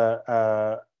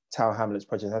another Tower Hamlets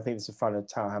project. I think this is a final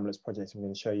Tower Hamlets project I'm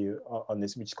going to show you on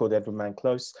this, which is called Edwardman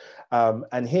Close.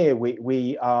 And here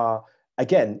we are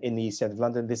again in the East End of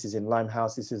London. This is in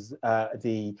Limehouse. This is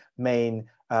the main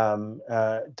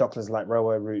Docklands Light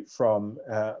Railway route from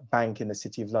Bank in the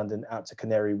City of London out to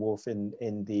Canary Wharf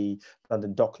in the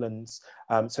London Docklands.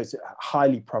 So it's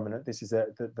highly prominent. This is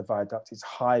the viaduct. It's a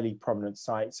highly prominent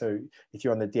site. So if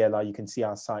you're on the DLR, you can see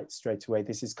our site straight away.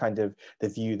 This is kind of the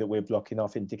view that we're blocking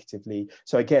off indicatively.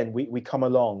 So again, we come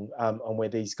along on where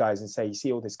these guys and say, you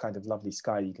see all this kind of lovely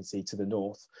sky you can see to the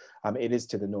north. It is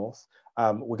to the north.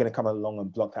 We're going to come along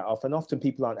and block that off. And often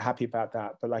people aren't happy about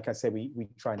that. But like I say, we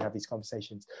try and have these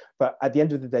conversations. But at the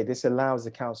end of the day, this allows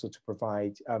the council to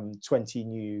provide 20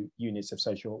 new units of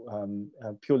social,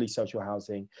 purely social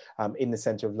housing in the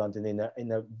centre of London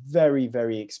in a very,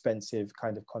 very expensive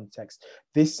kind of context.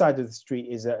 This side of the street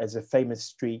is a famous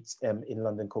street in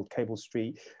London called Cable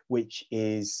Street, which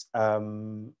is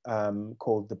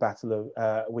called the Battle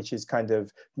of, which is kind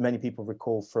of, many people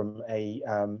recall from a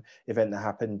event that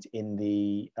happened in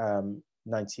the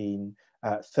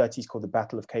 1930s called the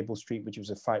Battle of Cable Street, which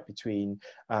was a fight between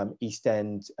East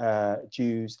End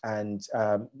Jews and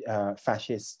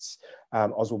fascists,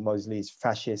 Oswald Mosley's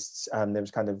fascists. There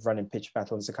was kind of running pitch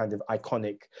battle. It's a kind of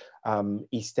iconic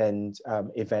East End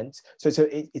event. So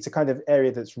it's a kind of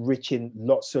area that's rich in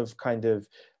lots of kind of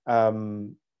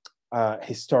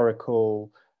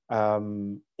historical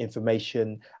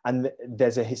information, and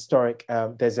there's a historic,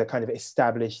 there's a kind of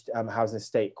established housing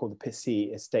estate called the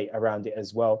Pissy estate around it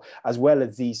as well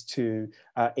as these two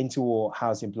interwar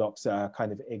housing blocks that are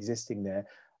kind of existing there.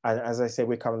 And as I say,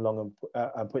 we're coming along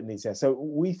and putting these there. So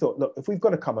we thought, look, if we've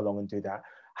got to come along and do that,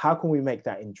 how can we make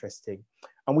that interesting?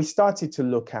 And we started to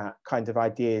look at kind of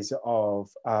ideas of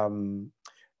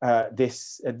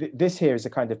this here is a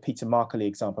kind of Peter Markley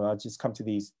example. I'll just come to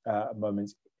these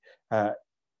moments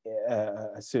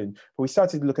soon. But we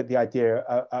started to look at the idea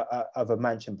of a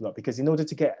mansion block, because in order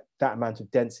to get that amount of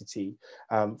density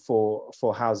for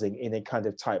housing in a kind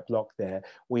of tight block there,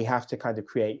 we have to kind of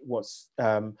create what's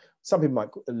some people might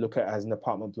look at as an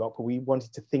apartment block, but we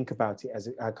wanted to think about it as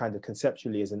a kind of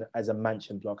conceptually as a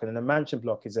mansion block. And a mansion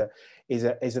block is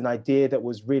an idea that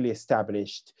was really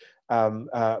established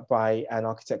by an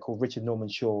architect called Richard Norman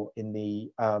Shaw in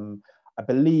the I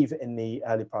believe in the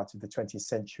early part of the 20th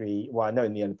century. Well, I know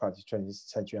in the early part of the 20th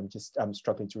century, I'm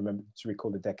struggling to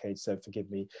recall the decade, so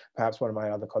forgive me. Perhaps one of my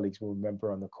other colleagues will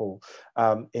remember on the call.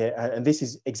 And this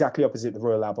is exactly opposite the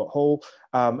Royal Albert Hall.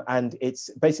 And it's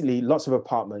basically lots of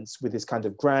apartments with this kind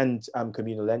of grand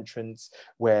communal entrance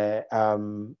where,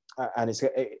 and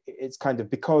it's kind of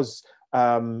because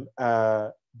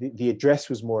the address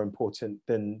was more important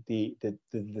than the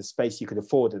space you could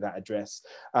afford at that address.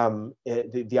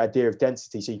 The idea of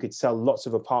density, so you could sell lots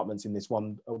of apartments in this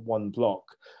one block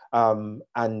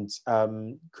and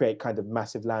create kind of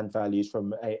massive land values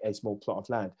from a small plot of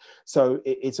land. So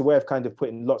it's a way of kind of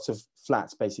putting lots of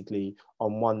flats basically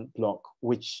on one block,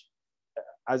 which,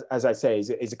 as I say,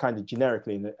 is a kind of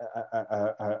generically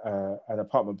an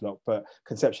apartment block, but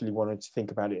conceptually wanted to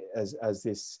think about it as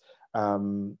this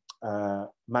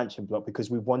mansion block,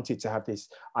 because we wanted to have this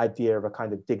idea of a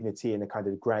kind of dignity and a kind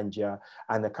of grandeur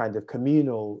and a kind of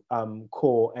communal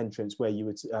core entrance where you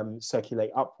would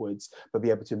circulate upwards, but be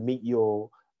able to meet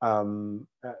your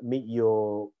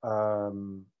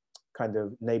kind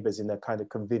of neighbors in a kind of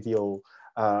convivial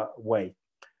way.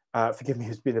 Forgive me,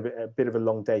 it's been a bit of a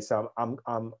long day, so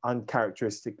I'm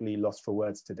uncharacteristically lost for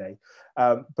words today.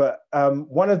 But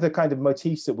one of the kind of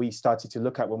motifs that we started to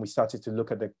look at when we started to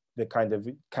look at the kind of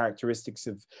characteristics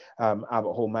of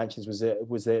Albert Hall mansions was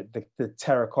the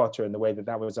terracotta and the way that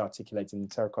that was articulated in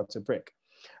the terracotta brick.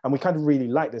 And we kind of really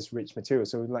like this rich material.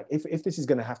 So we're like, if this is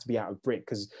going to have to be out of brick,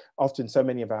 because often so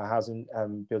many of our housing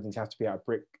buildings have to be out of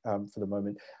brick for the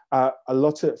moment,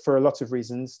 for a lot of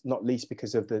reasons, not least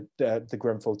because of the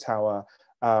Grenfell Tower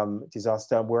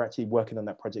disaster. We're actually working on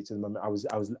that project at the moment. I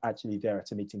was actually there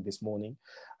at a meeting this morning,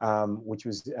 which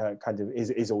was kind of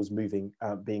is always moving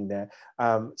being there.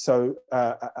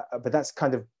 But that's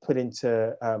kind of put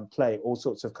into play all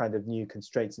sorts of kind of new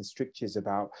constraints and strictures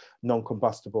about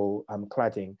non-combustible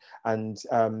cladding, and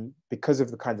because of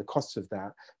the kind of costs of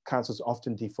that, councils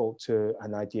often default to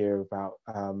an idea about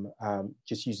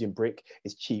just using brick.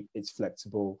 It's cheap, it's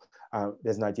flexible.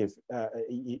 There's an idea of,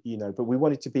 you know, but we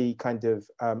wanted to be kind of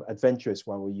adventurous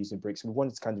while we're using bricks. We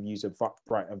wanted to kind of use a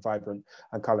bright and vibrant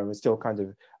and color, and we're still kind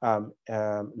of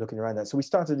looking around that. So we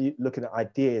started looking at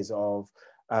ideas of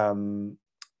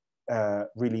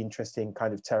really interesting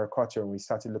kind of terracotta, and we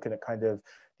started looking at kind of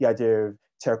the idea of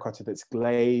terracotta that's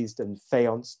glazed and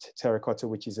faïenced terracotta,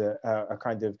 which is a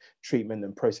kind of treatment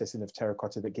and processing of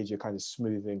terracotta that gives you a kind of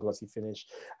smooth and glossy finish.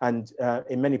 And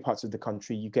in many parts of the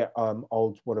country, you get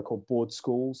old, what are called board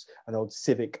schools and old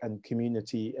civic and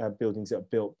community buildings that are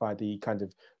built by the kind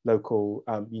of local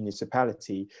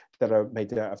municipality that are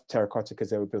made out of terracotta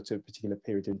because they were built at a particular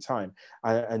period in time.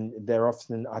 And they're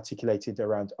often articulated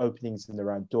around openings and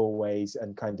around doorways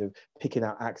and kind of picking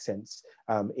out accents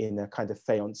in a kind of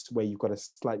faïence where you've got a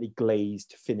slightly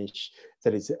glazed finish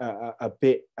that is a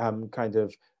bit kind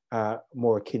of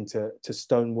more akin to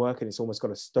stonework, and it's almost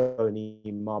got a stony,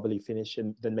 marbly finish,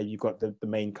 and then maybe you've got the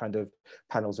main kind of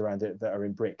panels around it that are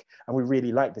in brick. And we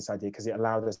really like this idea because it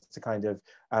allowed us to kind of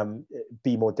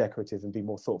be more decorative and be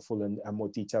more thoughtful and more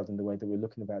detailed in the way that we're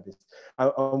looking about this.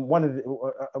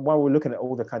 While we're looking at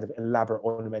all the kind of elaborate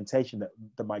ornamentation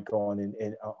that might go on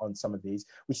on some of these,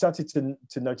 we started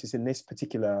to notice in this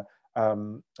particular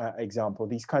example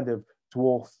these kind of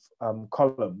dwarf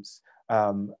columns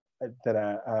that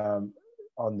are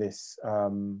on this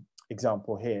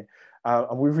example here.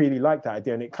 And we really like that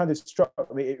idea, and it kind of struck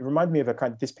me, it reminded me of a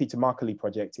kind of this Peter Markley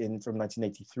project from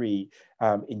 1983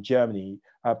 in Germany.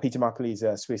 Peter Markley is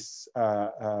a Swiss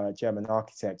German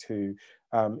architect who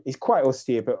is quite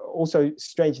austere, but also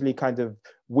strangely kind of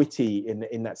witty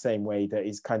in that same way that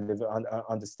is kind of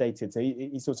understated. So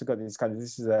he's also got this kind of,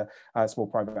 this is a small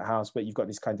private house, but you've got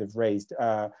this kind of raised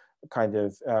kind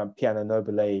of piano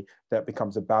nobile that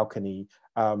becomes a balcony,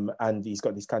 and he's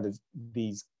got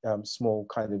these small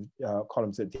kind of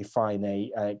columns that define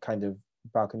a kind of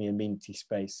balcony amenity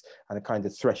space and a kind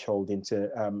of threshold into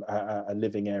a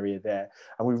living area there.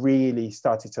 And we really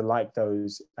started to like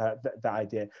those that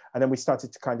idea, and then we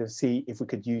started to kind of see if we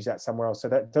could use that somewhere else. So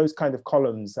that those kind of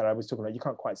columns that I was talking about, you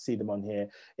can't quite see them on here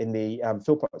in the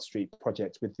Philpott Street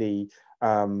project with the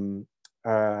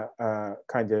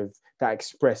kind of that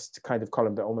expressed kind of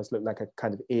column that almost looked like a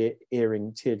kind of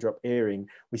earring, teardrop earring.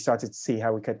 We started to see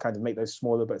how we could kind of make those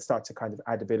smaller, but start to kind of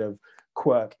add a bit of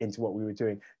quirk into what we were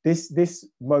doing. This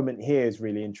moment here is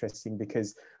really interesting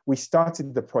because we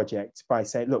started the project by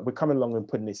saying, look, we're coming along and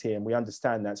putting this here, and we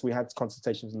understand that. So we had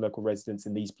consultations with local residents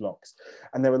in these blocks,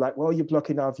 and they were like, well, you're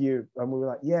blocking our view. And we were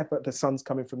like, yeah, but the sun's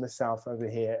coming from the south over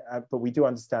here. But we do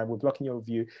understand we're blocking your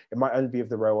view. It might only be of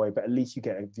the railway, but at least you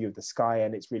get a view of the sky,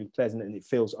 and it's really pleasant, and it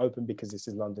feels open because this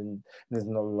is London. And there's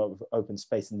not a lot of open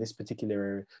space in this particular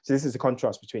area. So this is a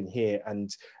contrast between here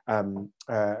and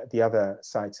the other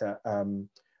site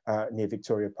near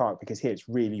Victoria Park, because here it's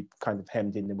really kind of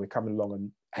hemmed in, and we're coming along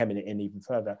and hemming it in even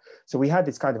further. So we had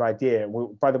this kind of idea.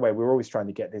 By the way, we're always trying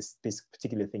to get this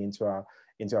particular thing into our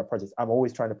projects. I'm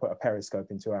always trying to put a periscope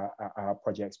into our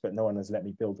projects, but no one has let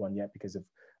me build one yet because of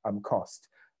cost.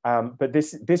 But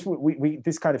this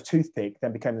kind of toothpick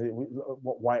then became,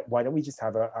 why don't we just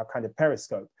have a kind of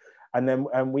periscope? And then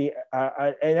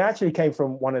it actually came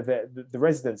from one of the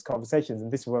residents' conversations,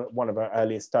 and this was one of our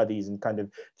earliest studies and kind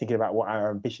of thinking about what our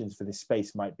ambitions for this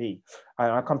space might be.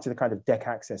 I'll come to the kind of deck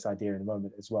access idea in a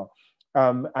moment as well.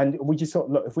 And we just thought,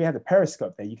 look, if we had a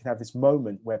periscope there, you can have this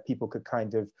moment where people could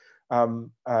kind of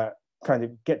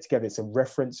get together. It's a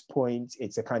reference point.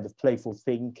 It's a kind of playful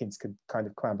thing. Kids could kind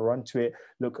of clamber onto it,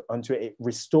 look onto it. It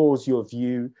restores your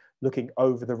view, looking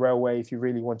over the railway if you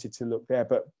really wanted to look there.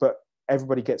 But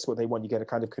everybody gets what they want. You get a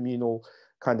kind of communal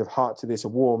kind of heart to this, a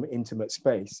warm, intimate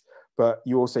space. But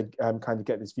you also kind of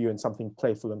get this view and something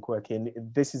playful and quirky. And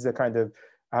this is a kind of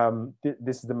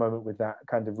this is the moment with that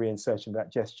kind of reinsertion,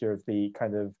 that gesture of the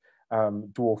kind of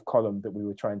dwarf column that we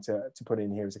were trying to put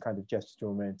in here as a kind of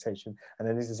gestural orientation. And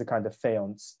then this is a kind of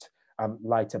fanced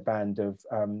lighter band of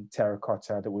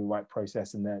terracotta that we might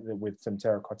process in there with some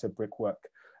terracotta brickwork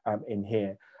in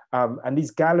here. And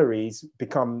these galleries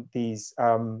become these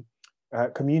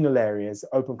communal areas,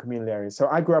 open communal areas. So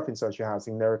I grew up in social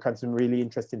housing. There are kind of some really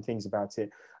interesting things about it.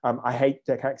 I hate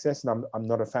deck access, and I'm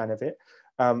not a fan of it.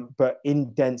 But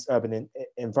in dense urban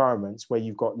environments where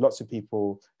you've got lots of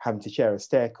people having to share a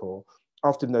staircase,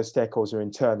 often those staircases are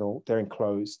internal, they're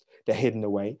enclosed, they're hidden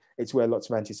away. It's where lots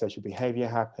of antisocial behavior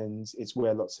happens. It's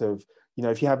where lots of,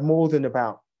 if you have more than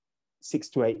about 6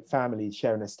 to 8 families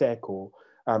sharing a staircase,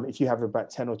 if you have about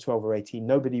 10 or 12 or 18,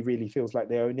 nobody really feels like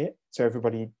they own it. So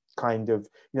everybody kind of,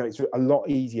 it's a lot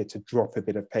easier to drop a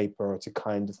bit of paper or to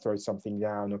kind of throw something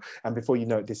down, and before you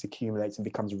know it, this accumulates and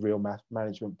becomes a real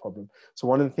management problem. So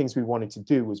one of the things we wanted to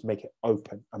do was make it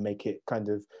open and make it kind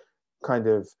of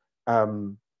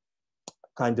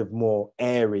more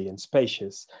airy and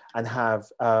spacious, and have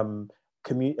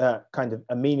kind of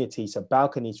amenities. So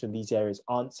balconies from these areas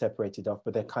aren't separated off,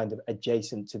 but they're kind of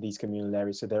adjacent to these communal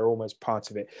areas, so they're almost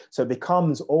part of it. So it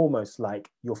becomes almost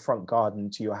like your front garden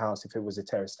to your house if it was a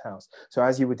terraced house. So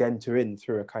as you would enter in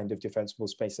through a kind of defensible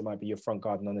space that might be your front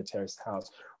garden on a terraced house,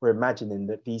 we're imagining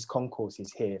that these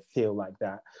concourses here feel like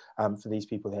that for these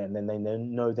people here, and then they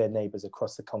know their neighbors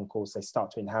across the concourse. They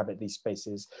start to inhabit these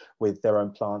spaces with their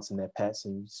own plants and their pets,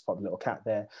 and you spot a little cat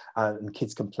there, and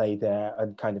kids can play there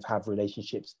and kind of have relationships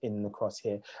in and across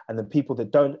here. And the people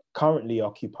that don't currently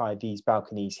occupy these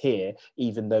balconies here,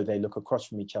 even though they look across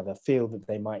from each other, feel that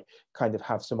they might kind of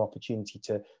have some opportunity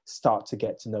to start to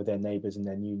get to know their neighbors and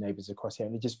their new neighbors across here.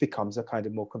 And it just becomes a kind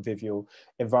of more convivial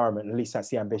environment. At least that's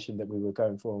the ambition that we were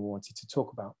going for and wanted to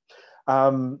talk about.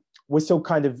 We're still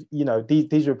kind of,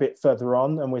 these are a bit further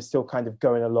on, and we're still kind of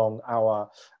going along our,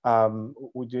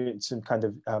 we're doing some kind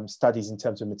of studies in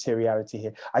terms of materiality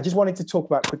here. I just wanted to talk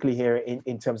about quickly here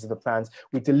in terms of the plans.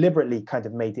 We deliberately kind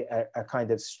of made it a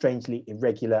kind of strangely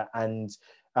irregular and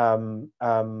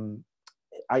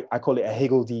I call it a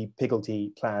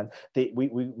higgledy-piggledy plan.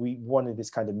 We wanted this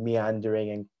kind of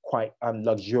meandering and quite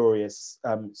luxurious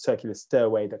circular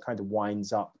stairway that kind of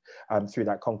winds up through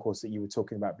that concourse that you were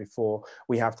talking about before.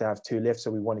 We have to have 2 lifts,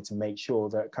 so we wanted to make sure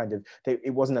that kind of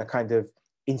it wasn't a kind of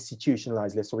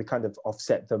institutionalized lift, so we kind of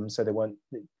offset them so they weren't.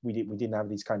 We didn't have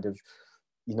these kind of,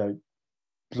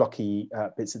 blocky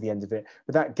bits at the end of it,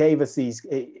 but that gave us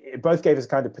it both gave us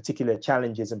kind of particular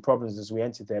challenges and problems as we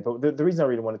entered there. But the reason I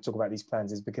really want to talk about these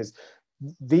plans is because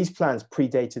these plans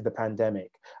predated the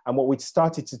pandemic, and what we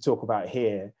started to talk about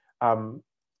here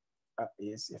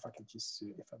is, if I can just,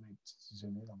 if I may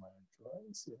zoom in on my own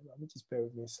drawings, let me just bear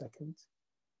with me a second.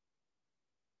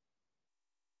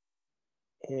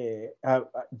 Here,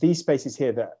 these spaces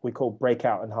here that we call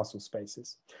breakout and hustle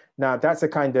spaces. Now that's a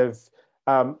kind of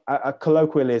a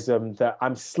colloquialism that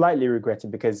I'm slightly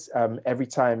regretting, because every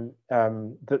time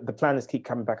the planners keep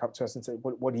coming back up to us and say,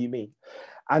 what do you mean?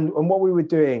 And what we were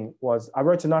doing was, I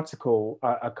wrote an article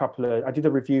I did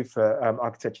a review for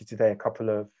Architecture Today a couple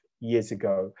of years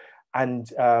ago,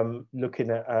 and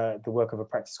looking at the work of a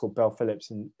practice called Bell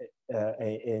Phillips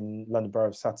in London Borough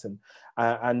of Sutton,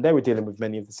 and they were dealing with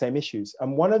many of the same issues.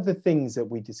 And one of the things that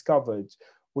we discovered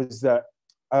was that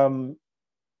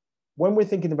when we're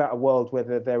thinking about a world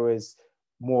where there is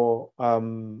more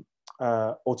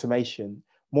automation,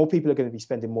 more people are going to be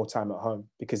spending more time at home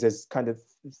because there's kind of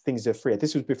things are freer.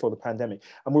 This was before the pandemic.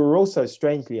 And we were also,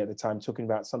 strangely at the time, talking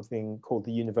about something called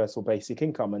the universal basic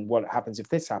income, and what happens if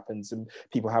this happens and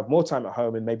people have more time at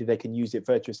home and maybe they can use it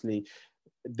virtuously.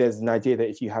 There's an idea that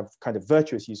if you have kind of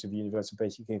virtuous use of universal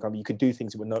basic income, you could do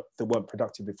things that weren't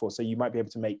productive before. So you might be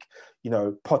able to make,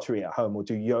 pottery at home, or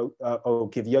do or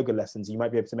give yoga lessons. You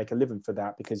might be able to make a living for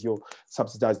that because you're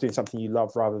subsidized doing something you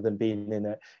love, rather than being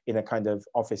in a kind of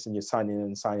office and you're signing in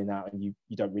and signing out, and you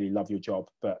don't really love your job,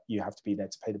 but you have to be there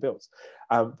to pay the bills.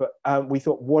 But we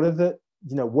thought, what are the,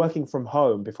 working from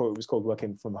home, before it was called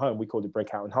working from home, we called it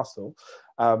breakout and hustle.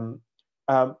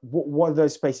 What are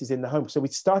those spaces in the home? So we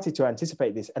started to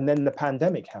anticipate this, and then the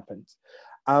pandemic happened.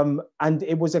 And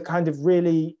it was a kind of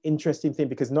really interesting thing,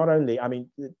 because not only,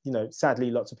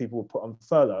 sadly, lots of people were put on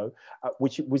furlough,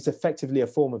 which was effectively a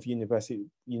form of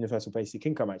universal basic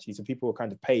income, actually. So people were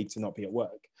kind of paid to not be at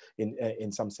work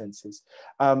in some senses.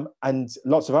 And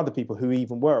lots of other people who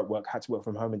even were at work had to work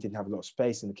from home and didn't have a lot of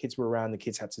space, and the kids were around, the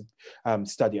kids had to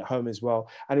study at home as well.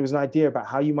 And it was an idea about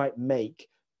how you might make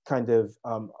kind of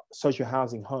social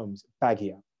housing homes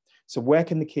baggier. So where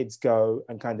can the kids go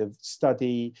and kind of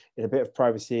study in a bit of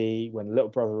privacy when a little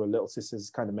brother or little sister's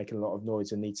kind of making a lot of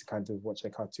noise and need to kind of watch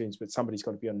their cartoons, but somebody's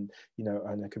got to be on, you know,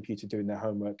 on a computer doing their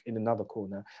homework in another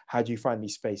corner? How do you find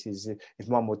these spaces? If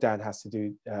mum or dad has to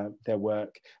do their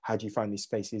work, how do you find these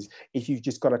spaces? If you've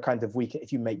just got a kind of weekend,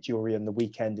 if you make jewelry on the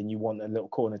weekend and you want a little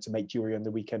corner to make jewelry on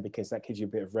the weekend because that gives you a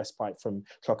bit of respite from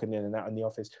clocking in and out in the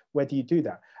office, where do you do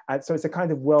that? And so it's a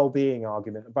kind of well-being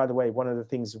argument. And by the way, one of the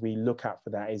things we look at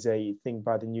for that is a thing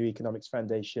by the New Economics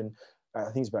Foundation, I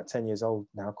think it's about 10 years old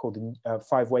now, called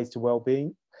 5 Ways to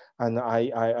Wellbeing. And I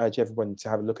urge everyone to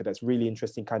have a look at that. It's really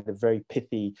interesting, kind of very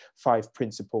pithy 5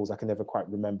 principles. I can never quite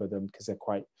remember them because they're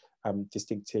quite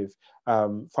distinctive.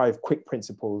 5 quick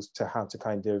principles to how to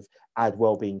kind of add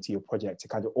well-being to your project, to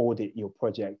kind of audit your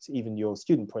project, even your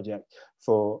student project,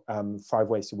 for 5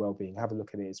 ways to well-being. Have a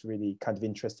look at it. It's really kind of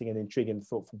interesting and intriguing,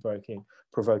 thought-provoking,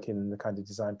 in the kind of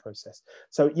design process.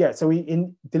 So yeah, so we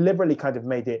deliberately kind of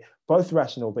made it both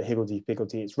rational but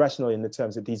higgledy-piggledy. It's rational in the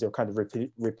terms that these are kind of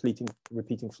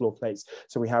repeating floor plates.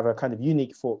 So we have a kind of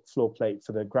unique floor plate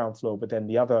for the ground floor, but then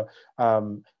the other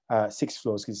 6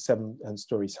 floors, because it's 7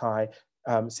 stories high,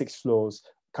 6 floors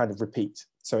kind of repeat.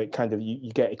 So it kind of,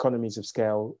 you get economies of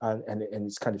scale, and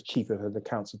it's kind of cheaper for the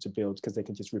council to build because they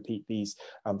can just repeat these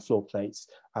floor plates,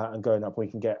 and going up, we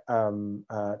can get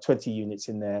 20 units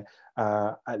in there,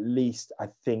 at least I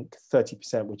think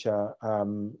 30% which are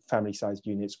family sized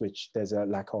units, which there's a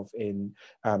lack of in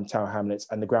Tower Hamlets.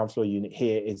 And the ground floor unit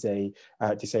here is a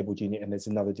disabled unit, and there's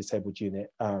another disabled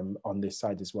unit on this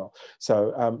side as well.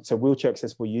 So so wheelchair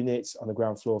accessible units on the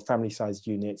ground floor, family sized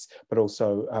units, but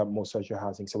also more social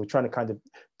housing. So we're trying to kind of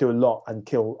do a lot and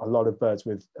kill a lot of birds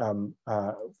with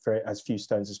as few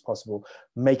stones as possible,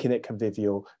 making it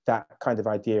convivial, that kind of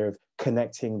idea of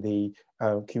connecting the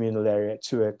communal area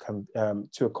to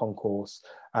a concourse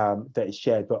that is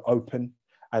shared but open,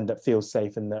 and that feels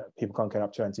safe, and that people can't get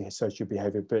up to antisocial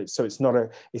behavior. But so it's not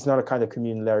a kind of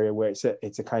communal area where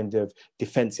it's a kind of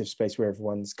defensive space where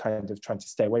everyone's kind of trying to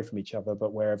stay away from each other,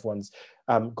 but where everyone's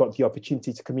got the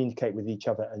opportunity to communicate with each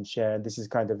other and share. And this is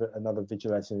kind of another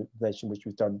visualization which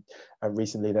we've done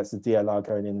recently. That's the DLR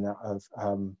going in and out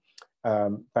of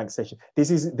Bank Station. This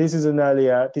is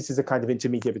a kind of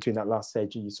intermediate between that last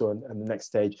stage you saw and the next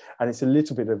stage, and it's a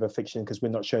little bit of a fiction because we're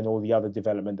not showing all the other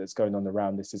development that's going on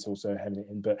around this. Is also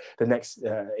in, but the next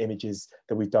images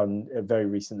that we've done very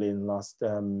recently in the last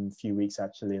few weeks,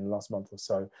 actually in the last month or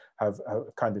so, have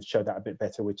kind of showed that a bit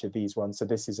better, which are these ones. So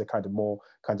this is a kind of more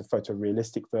kind of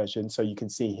photorealistic version. So you can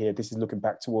see here, this is looking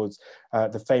back towards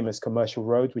the famous Commercial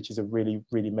Road, which is a really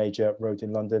major road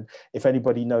in London. If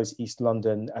anybody knows East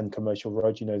London and Commercial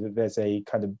Road, you know that there's a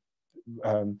kind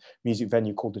of music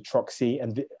venue called the Troxy,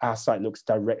 and our site looks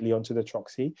directly onto the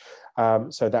Troxy.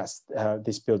 So that's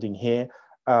this building here.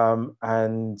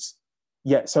 And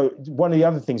yeah, so one of the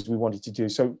other things we wanted to do,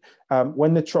 so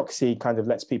when the Troxy kind of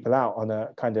lets people out on a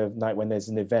kind of night when there's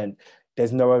an event,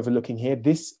 there's no overlooking here.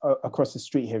 This across the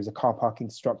street here is a car parking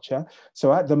structure.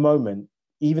 So at the moment,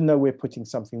 even though we're putting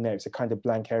something there, it's a kind of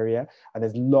blank area, and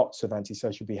there's lots of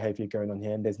antisocial behavior going on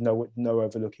here, and there's no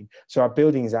overlooking. So our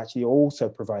building is actually also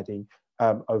providing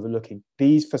overlooking.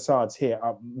 These facades here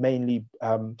are mainly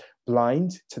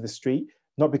blind to the street,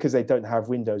 not because they don't have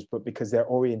windows, but because they're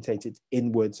orientated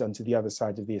inwards onto the other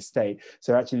side of the estate.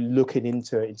 So actually looking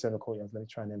into internal courtyards. Let me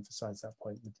try and emphasize that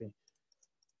point with the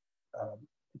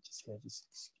just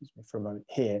excuse me for a moment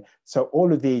here. So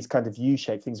all of these kind of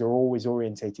U-shaped things are always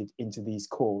orientated into these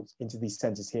cores, into these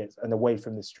centers here, and away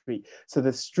from the street. So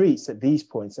the streets at these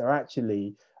points are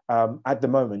actually at the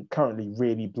moment currently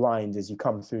really blind as you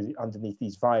come through underneath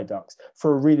these viaducts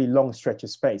for a really long stretch of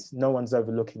space. No one's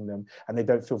overlooking them, and they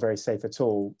don't feel very safe at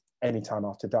all anytime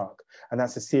after dark. And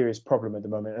that's a serious problem at the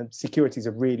moment. And security is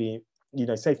a really, you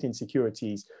know, safety and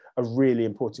security is a really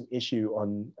important issue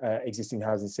on existing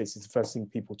housing estates. It's the first thing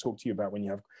people talk to you about when you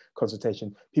have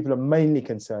consultation. People are mainly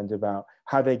concerned about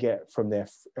how they get from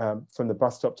from the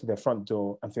bus stop to their front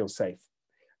door and feel safe.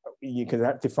 Because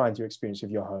that defines your experience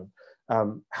of your home.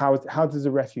 How does is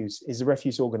the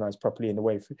refuse organized properly in a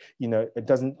way, you know, it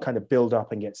doesn't kind of build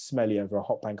up and get smelly over a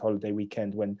hot bank holiday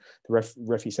weekend when the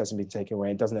refuse hasn't been taken away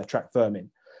and doesn't attract vermin?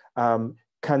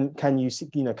 Can you see,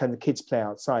 you know, can the kids play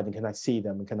outside, and can I see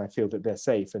them, and can I feel that they're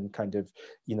safe and kind of,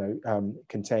 you know,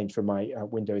 contained from my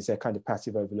window? Is there kind of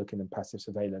passive overlooking and passive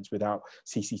surveillance without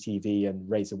CCTV and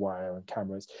razor wire and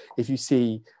cameras? If you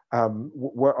see,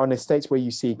 we're on estates where you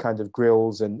see kind of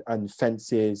grills and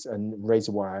fences and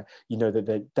razor wire, you know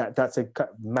that's a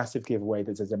massive giveaway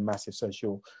that there's a massive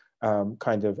social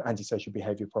kind of antisocial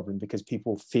behavior problem, because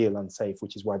people feel unsafe,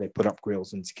 which is why they put up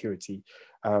grills and security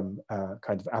kind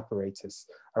of apparatus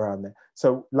around there.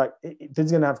 So like this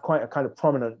is going to have quite a kind of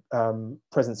prominent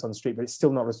presence on the street, but it's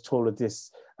still not as tall as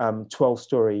this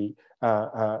 12-story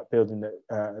building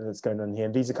that's going on here.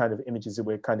 And these are kind of images that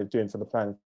we're kind of doing for the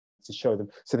plan to show them.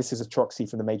 So this is a Troxy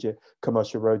from the major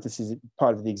commercial road. This is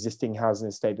part of the existing housing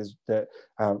estate that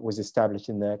was established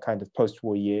in the kind of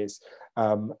post-war years.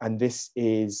 And this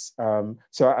is,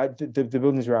 the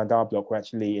buildings around our block were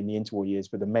actually in the interwar years,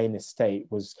 but the main estate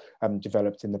was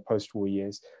developed in the post-war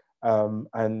years.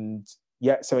 And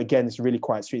yeah, so again, it's really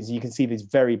quiet streets. You can see these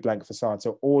very blank facades.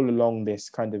 So all along this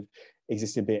kind of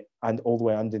existing bit and all the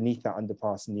way underneath that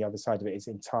underpass and the other side of it is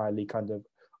entirely kind of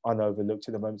unoverlooked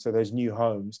at the moment. So those new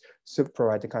homes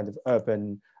provide a kind of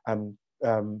urban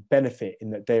benefit in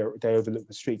that they overlook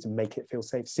the streets and make it feel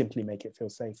safe, simply make it feel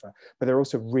safer. But they're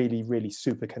also really, really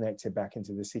super connected back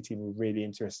into the city. And we're really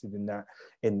interested in that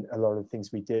in a lot of the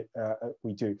things we do.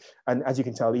 And as you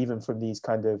can tell, even from these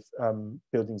kind of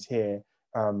buildings here,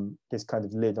 this kind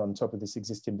of lid on top of this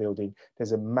existing building,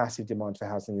 there's a massive demand for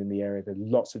housing in the area. There's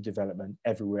lots of development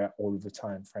everywhere, all of the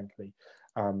time, frankly,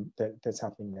 that's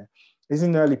happening there. This is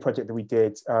an early project that we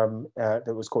did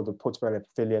that was called the Portobello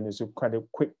Pavilion. It was a kind of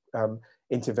quick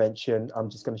intervention. I'm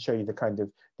just going to show you the kind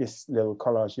of this little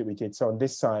collage that we did. So on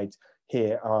this side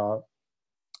here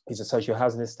is a social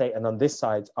housing estate, and on this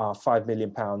side are £5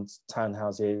 million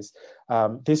townhouses.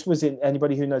 This was in,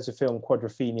 anybody who knows the film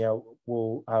Quadrophenia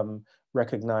will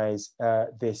recognize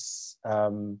this.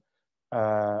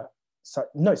 So,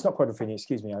 no, it's not Quadrophenia,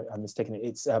 excuse me, I'm mistaken.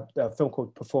 It's a film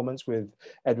called Performance with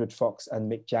Edward Fox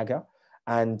and Mick Jagger.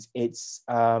 And it's,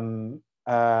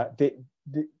 it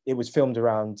was filmed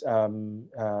around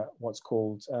what's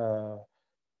called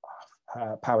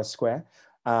Power Square.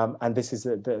 And this is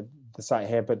the site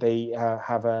here, but they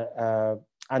have a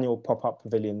annual pop-up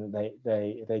pavilion that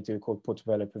they do called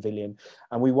Portobello Pavilion.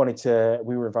 And we were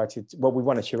invited, well, we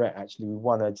won a charrette actually. We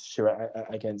won a charrette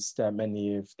against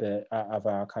many of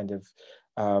our kind of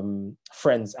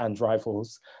friends and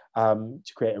rivals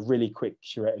to create a really quick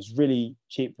charrette. It was really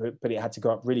cheap, but it had to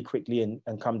go up really quickly and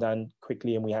come down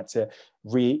quickly. And we had to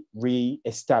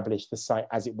re-establish the site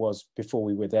as it was before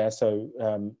we were there. So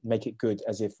make it good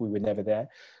as if we were never there.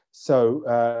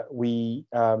 So we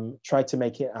tried to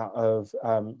make it out of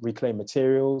reclaimed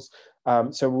materials.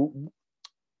 So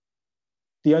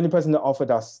the only person that offered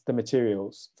us the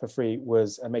materials for free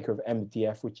was a maker of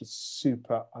MDF, which is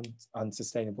super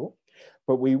unsustainable.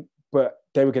 But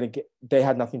they were going to they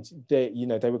had nothing to,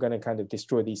 they were going to kind of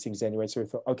destroy these things anyway. So we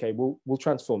thought, okay, we'll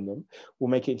transform them. We'll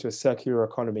make it into a circular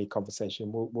economy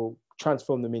conversation. We'll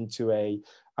transform them into a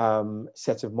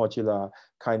set of modular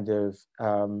kind of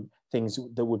things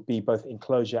that would be both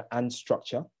enclosure and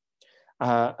structure.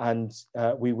 And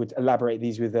we would elaborate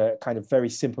these with a kind of very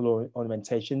simple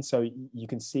ornamentation. So you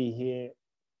can see here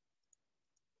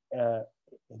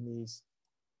in these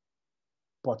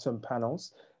bottom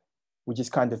panels, we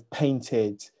just kind of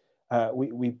painted,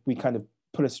 we kind of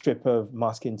put a strip of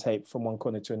masking tape from one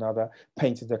corner to another,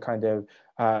 painted a kind of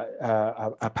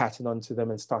a pattern onto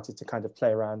them and started to kind of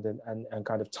play around and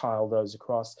kind of tile those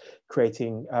across,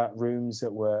 creating rooms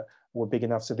that were big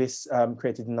enough. So this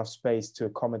created enough space to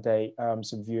accommodate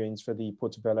some viewings for the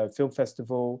Portobello Film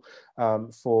Festival,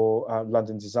 for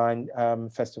London Design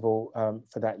Festival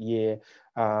for that year,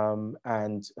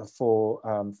 and for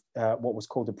what was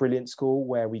called a Brilliant School,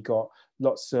 where we got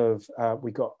lots of,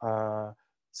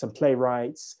 some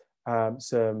playwrights,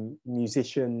 some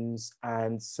musicians,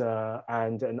 and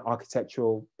an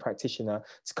architectural practitioner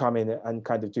to come in and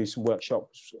kind of do some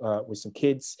workshops with some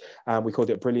kids. We called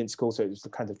it a Brilliant School, so it was the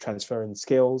kind of transferring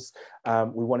skills.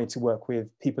 We wanted to work with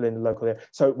people in the local area.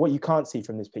 So what you can't see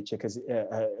from this picture, because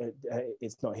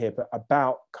it's not here, but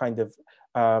about kind of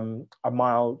a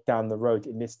mile down the road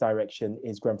in this direction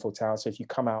is Grenfell Tower. So if you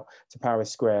come out to Paris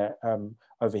Square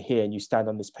over here and you stand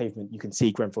on this pavement, you can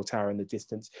see Grenfell Tower in the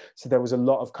distance. So there was a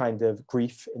lot of kind of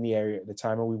grief in the area at the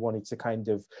time, and we wanted to kind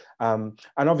of, and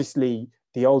obviously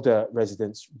the older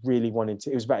residents really wanted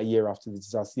to, it was about a year after the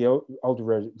disaster, the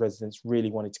older residents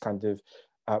really wanted to kind of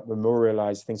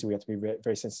memorialize things, so we had to be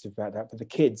very sensitive about that. But the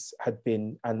kids had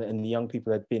been, and the young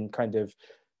people had been kind of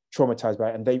traumatized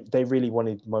by it, and they really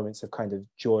wanted moments of kind of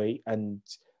joy and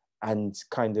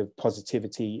kind of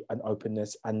positivity and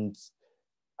openness, and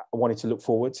I wanted to look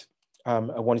forward. I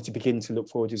wanted to begin to look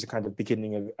forward as a kind of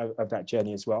beginning of that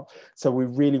journey as well. So we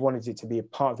really wanted it to be a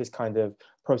part of this kind of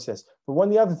process. But one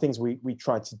of the other things we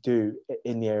tried to do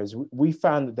in the area is we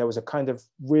found that there was a kind of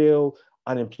real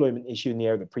unemployment issue in the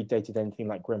area that predated anything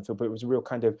like Grenfell, but it was a real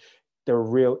kind of There are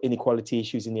real inequality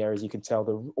issues in the areas. You can tell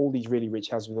there are all these really rich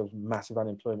houses with massive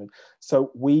unemployment.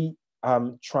 So we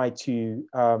try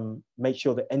to make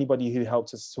sure that anybody who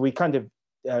helps us, so we kind of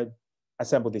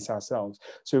assembled this ourselves.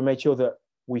 So we made sure that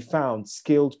we found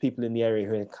skilled people in the area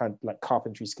who had kind of like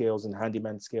carpentry skills and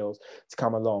handyman skills to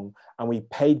come along, and we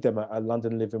paid them a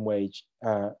London living wage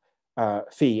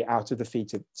fee out of the fee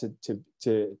to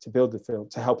build the film,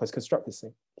 to help us construct this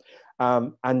thing.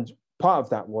 And part of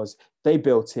that was they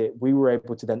built it. We were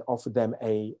able to then offer them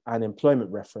an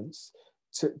employment reference,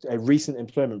 a recent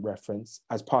employment reference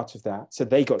as part of that. So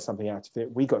they got something out of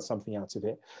it. We got something out of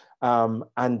it.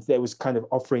 And there was kind of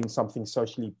offering something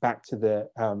socially back to the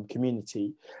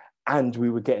community. And we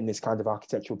were getting this kind of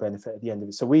architectural benefit at the end of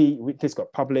it. So this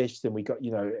got published, and we got,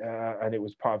 and it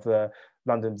was part of the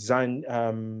London Design.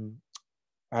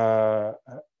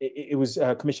 It was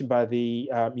commissioned by the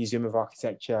Museum of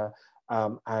Architecture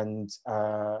and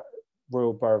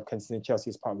Royal Borough of Kensington and Chelsea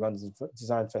as part of London's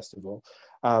Design Festival.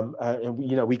 And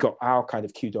we got our kind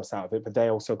of kudos out of it, but they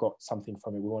also got something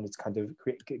from it. We wanted to kind of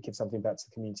give something back to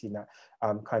the community in that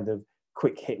kind of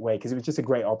quick hit way, because it was just a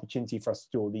great opportunity for us to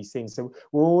do all these things. So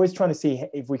we're always trying to see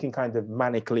if we can kind of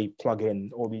manically plug in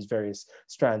all these various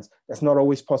strands. That's not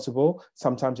always possible.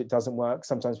 Sometimes it doesn't work.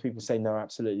 Sometimes people say no,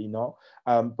 absolutely not.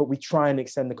 But we try and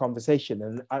extend the conversation,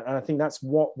 and I think that's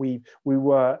what we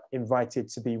were invited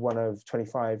to be one of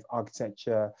 25 Architects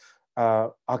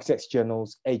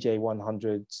Journal's AJ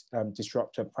 100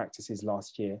 disruptor practices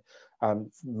last year.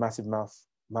 Massive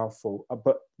mouthful.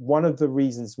 But one of the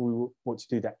reasons we want to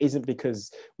do that isn't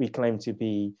because we claim to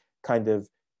be kind of,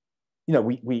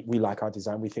 we like our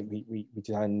design. We think we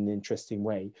design in an interesting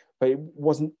way, but it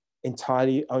wasn't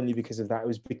entirely only because of that. It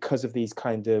was because of these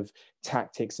kind of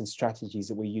tactics and strategies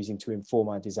that we're using to inform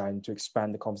our design, to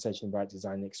expand the conversation about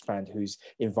design, and expand who's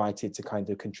invited to kind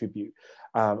of contribute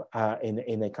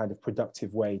in a kind of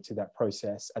productive way to that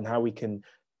process, and how we can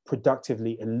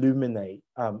productively illuminate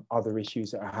other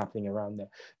issues that are happening around there.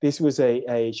 This was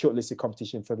a shortlisted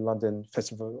competition for the London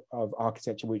Festival of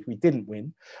Architecture, which we didn't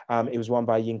win. It was won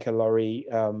by Yinka Laurie.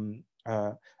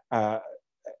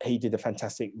 He did a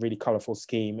fantastic, really colourful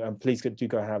scheme. Please do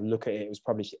go and have a look at it. It was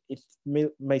published. It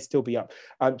may still be up.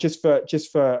 Just for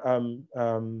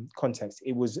context,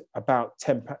 it was about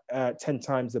 10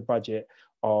 times the budget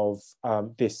of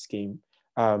this scheme.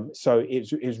 So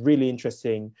it was really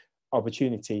interesting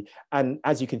opportunity. And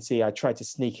as you can see, I tried to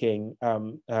sneak in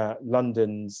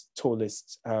London's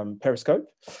tallest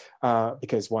periscope,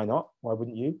 because why not? Why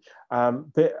wouldn't you?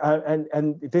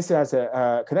 And this has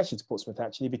a connection to Portsmouth,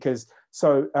 actually, because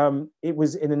it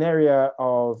was in an area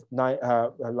of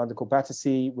London called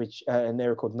Battersea, which an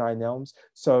area called Nine Elms.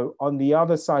 So on the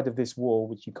other side of this wall,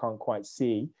 which you can't quite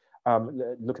see,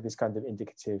 look at this kind of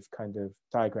indicative kind of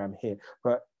diagram here,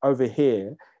 but over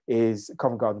here is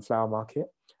Covent Garden Flower Market.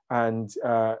 And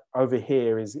over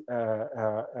here is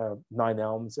Nine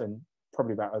Elms, and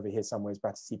probably about over here somewhere is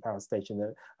Battersea Power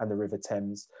Station and the River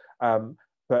Thames.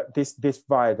 But this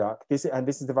viaduct, this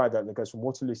is the viaduct that goes from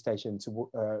Waterloo Station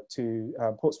to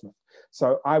Portsmouth.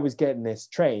 So I was getting this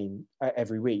train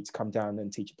every week to come down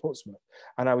and teach at Portsmouth,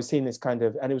 and I was seeing this kind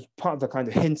of, and it was part of the kind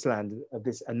of hinterland of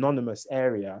this anonymous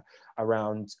area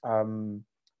around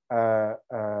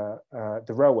the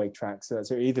railway tracks.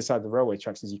 So either side of the railway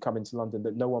tracks as you come into London,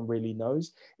 that no one really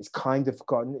knows. It's kind of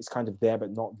forgotten. It's kind of there,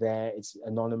 but not there. It's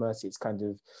anonymous. It's kind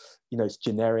of, it's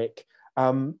generic.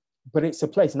 But it's a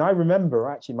place. And I remember,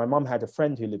 actually, my mum had a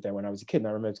friend who lived there when I was a kid, and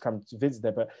I remember to come to visit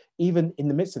there. But even in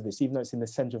the midst of this, even though it's in the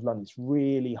centre of London, it's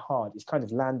really hard. It's kind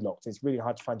of landlocked. It's really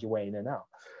hard to find your way in and out.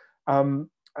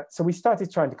 So we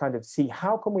started trying to kind of see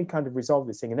how can we kind of resolve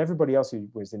this thing, and everybody else who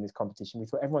was in this competition, we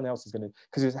thought everyone else is going to,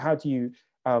 because it was how do you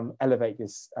elevate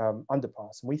this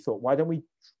underpass, and we thought, why don't we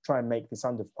try and make this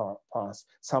underpass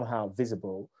somehow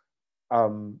visible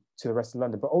to the rest of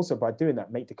London, but also by doing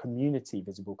that make the community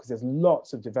visible, because there's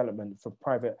lots of development for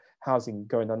private housing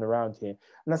going on around here,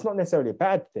 and that's not necessarily a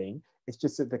bad thing. It's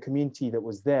just that the community that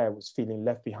was there was feeling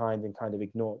left behind and kind of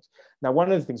ignored. Now,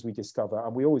 one of the things we discover,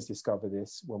 and we always discover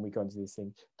this when we go into this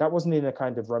thing, that wasn't in a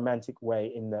kind of romantic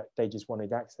way in that they just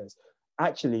wanted access.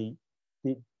 Actually,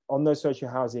 on those social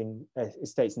housing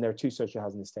estates, and there are 2 social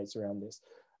housing estates around this,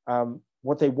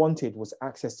 what they wanted was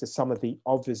access to some of the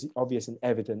obvious and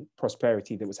evident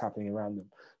prosperity that was happening around them.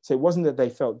 So it wasn't that they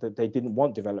felt that they didn't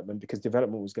want development, because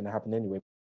development was going to happen anyway,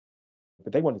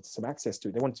 but they wanted some access to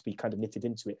it. They wanted to be kind of knitted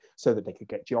into it so that they could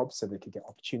get jobs, so they could get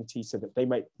opportunities, so that they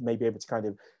may be able to kind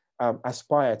of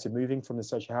aspire to moving from the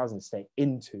social housing estate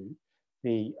into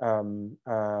the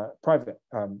private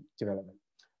development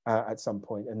at some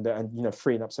point, and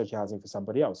freeing up social housing for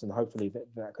somebody else, and hopefully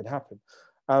that could happen.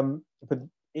 But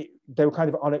they were kind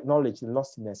of unacknowledged and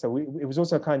lost in there. So it was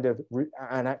also kind of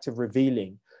an act of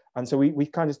revealing. And so we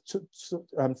kind of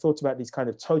thought about these kind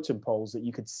of totem poles that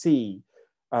you could see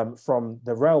from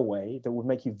the railway that would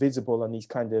make you visible on these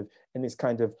kind of, in this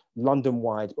kind of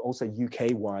London-wide, but also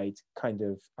UK-wide kind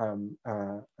of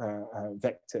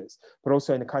vectors, but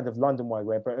also in a kind of London-wide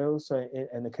way, but also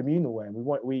in a communal way. And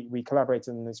we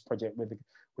collaborated on this project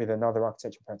with another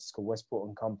architectural practice called Westport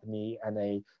and Company, and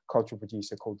a cultural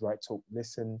producer called Right Talk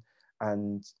Listen,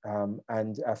 and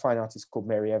a fine artist called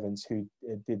Mary Evans, who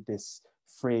did this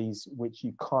frieze, which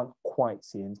you can't quite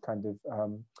see, and kind of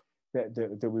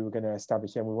that we were going to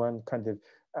establish. And we weren't kind of,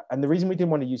 and the reason we didn't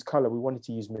want to use color, we wanted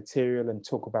to use material and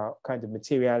talk about kind of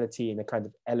materiality in a kind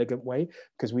of elegant way,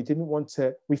 because we didn't want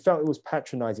to, we felt it was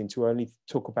patronizing to only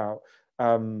talk about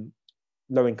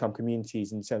low-income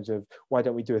communities in terms of why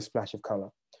don't we do a splash of color.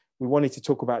 We wanted to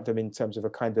talk about them in terms of a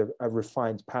kind of a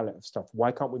refined palette of stuff.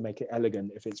 Why can't we make it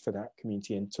elegant if it's for that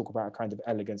community, and talk about a kind of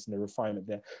elegance and the refinement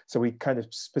there? So we kind of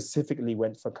specifically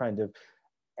went for kind of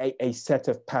a set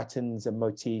of patterns and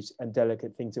motifs and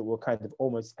delicate things that were kind of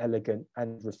almost elegant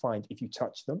and refined if you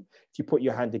touch them, if you put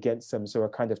your hand against them. So a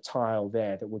kind of tile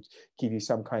there that would give you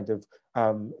some kind of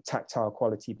tactile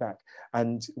quality back.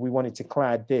 And we wanted to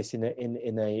clad this in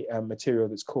a material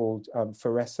that's called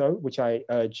Ferresso, which I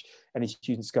urge any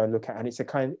students to go and look at. And it's a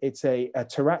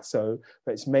terrazzo,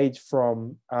 but it's made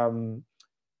from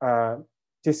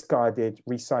discarded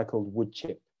recycled wood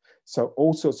chip. So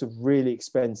all sorts of really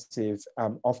expensive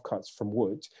offcuts from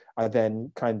wood are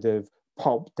then kind of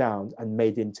pulped down and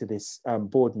made into this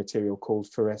board material called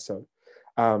Ferresso.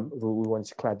 We wanted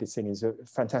to clad this thing as a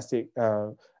fantastic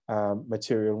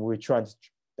material. We were trying to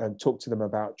talk to them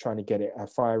about trying to get it a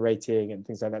fire rating and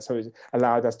things like that. So it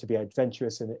allowed us to be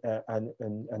adventurous and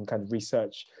kind of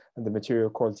research and the material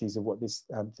qualities of what this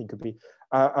thing could be.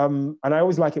 And I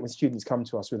always like it when students come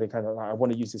to us with a kind of like, I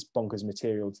want to use this bonkers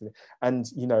material. And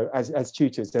you know, as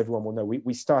tutors, everyone will know,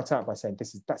 we start out by saying,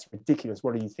 that's ridiculous.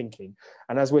 What are you thinking?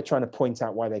 And as we're trying to point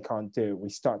out why they can't do it, we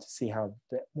start to see how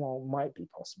that, well, might be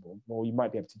possible, or you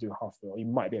might be able to do half of it, or you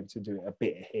might be able to do it a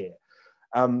bit here.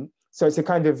 So it's a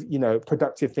kind of, you know,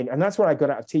 productive thing. And that's what I got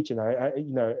out of teaching. I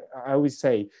always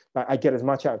say, like, I get as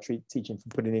much out of teaching from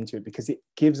putting into it, because it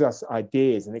gives us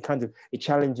ideas, and it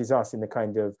challenges us in the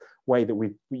kind of way that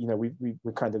we're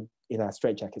kind of in our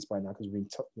straitjackets by now, because we've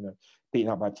been, beaten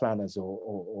up by planners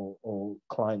or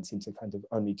clients into kind of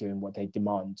only doing what they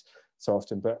demand so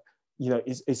often. But, you know,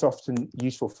 it's often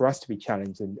useful for us to be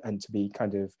challenged and to be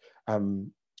kind of,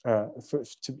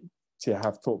 to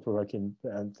have thought-provoking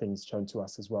things shown to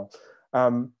us as well.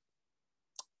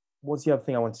 What's the other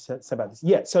thing I want to say about this?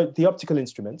 Yeah, so the optical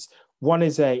instruments, one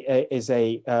is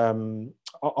on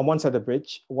one side of the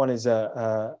bridge, one is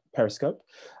a periscope.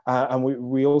 And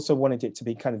we also wanted it to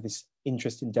be kind of this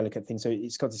interesting, delicate thing. So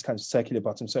it's got this kind of circular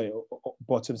bottom, so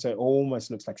it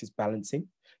almost looks like it's balancing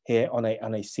here on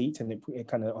a seat, and it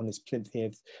kind of on this plinth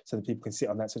here, so that people can sit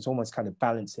on that. So it's almost kind of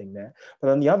balancing there. But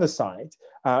on the other side,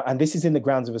 and this is in the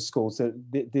grounds of a school. So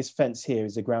this fence here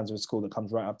is the grounds of a school that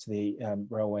comes right up to the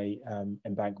railway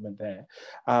embankment there.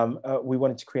 We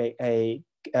wanted to create a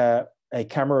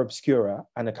camera obscura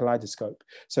and a kaleidoscope.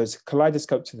 So it's a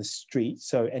kaleidoscope to the street,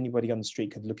 so anybody on the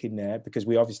street could look in there, because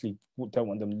we obviously don't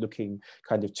want them looking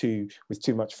kind of with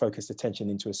too much focused attention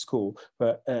into a school.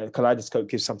 But kaleidoscope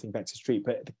gives something back to the street.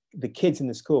 But the kids in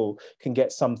the school can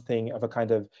get something of a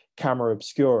kind of camera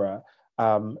obscura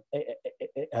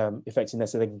effect in there,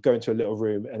 so they can go into a little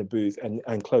room and a booth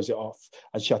and close it off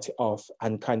and shut it off,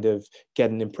 and kind of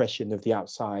get an impression of the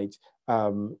outside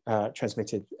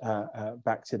transmitted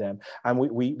back to them. And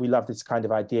we love this kind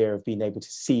of idea of being able to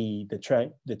see the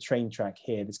train track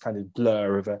here, this kind of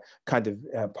blur of a kind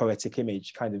of poetic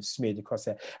image kind of smeared across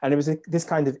there. And it was this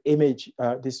kind of image,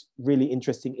 this really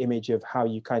interesting image of how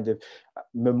you kind of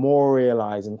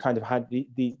memorialize and kind of had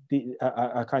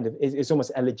a kind of, it's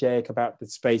almost elegiac about the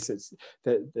space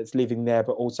that's living there,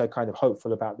 but also kind of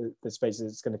hopeful about the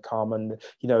spaces that's going to come, and,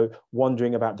 you know,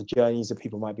 wondering about the journeys that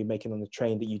people might be making on the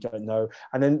train that you don't know.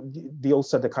 And then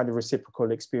also the kind of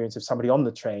reciprocal experience of somebody on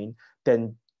the train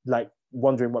then like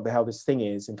wondering what the hell this thing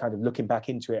is, and kind of looking back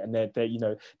into it, and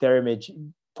their image,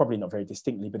 probably not very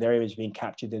distinctly, but their image being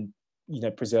captured and, you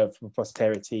know, preserved for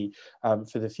posterity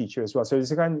for the future as well. So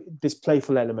there's a kind of this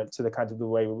playful element to the kind of the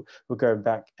way we're going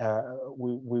back.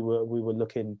 We were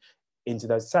looking into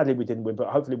those. Sadly, we didn't win, but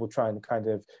hopefully we'll try and kind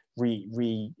of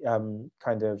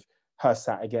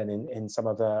HERSAT again in some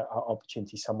other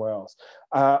opportunity somewhere else.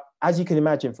 As you can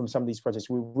imagine from some of these projects,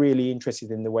 we're really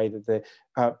interested in the way that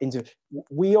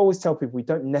we always tell people we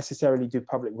don't necessarily do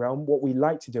public realm. What we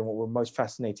like to do and what we're most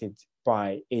fascinated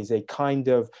by is a kind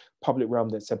of public realm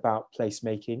that's about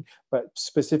placemaking, but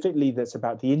specifically that's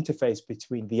about the interface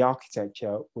between the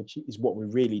architecture, which is what we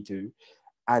really do,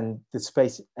 and the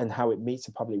space and how it meets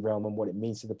the public realm and what it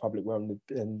means to the public realm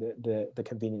and the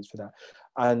convenience for that.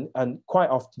 And quite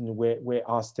often we're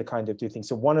asked to kind of do things.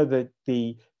 So one of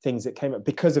the things that came up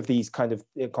because of these kind of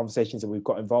conversations that we've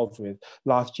got involved with,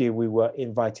 last year we were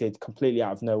invited completely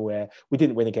out of nowhere. We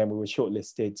didn't win again, we were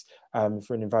shortlisted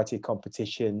for an invited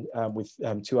competition with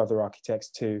 2 other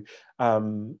architects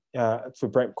for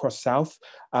Brent Cross South.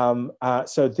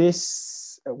 So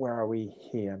this, where are we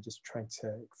here? I'm just trying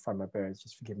to find my bearings,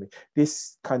 just forgive me.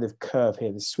 This kind of curve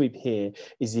here, the sweep here,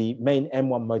 is the main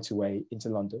M1 motorway into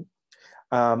London.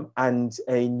 And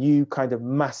a new kind of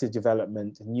massive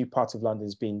development, a new part of London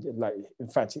has been, like, in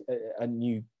fact, a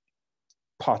new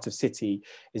part of city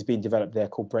is being developed there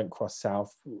called Brent Cross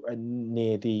South,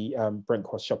 near the Brent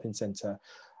Cross Shopping Centre,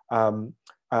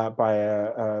 by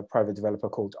a private developer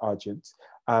called Argent.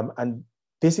 And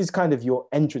this is kind of your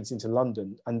entrance into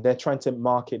London, and they're trying to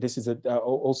market. This is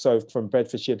also from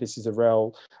Bedfordshire. This is a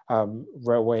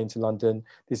railway into London.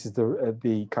 This is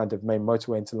the kind of main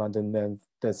motorway into London. Then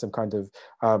there's some kind of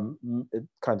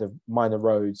minor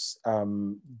roads,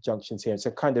 junctions here.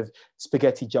 So kind of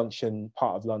spaghetti junction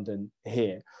part of London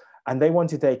here. And they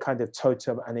wanted a kind of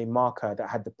totem and a marker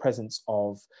that had the presence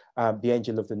of the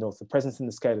Angel of the North, the presence and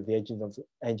the scale of the Angel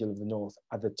of the North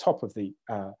at the top of the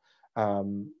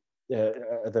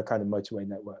kind of motorway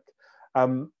network.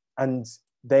 And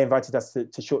they invited us to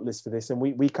shortlist for this, and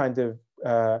we kind of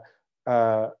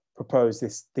proposed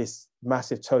this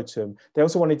massive totem. They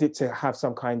also wanted it to have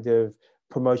some kind of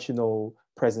promotional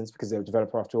presence, because they're a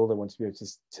developer after all. They wanted to be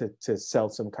able to sell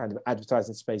some kind of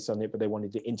advertising space on it, but they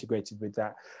wanted it integrated with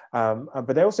that.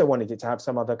 But they also wanted it to have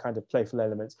some other kind of playful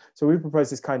elements. So we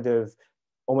proposed this kind of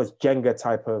almost Jenga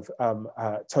type of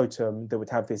totem that would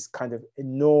have this kind of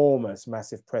enormous,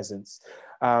 massive presence.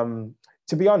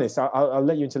 To be honest, I'll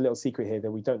let you into a little secret here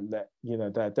that we don't let, you know,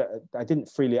 that I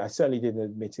certainly didn't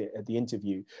admit it at the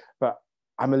interview, but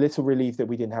I'm a little relieved that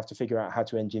we didn't have to figure out how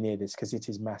to engineer this, because it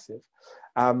is massive.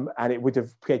 And it would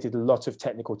have created a lot of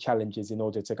technical challenges in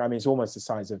order to, I mean, it's almost the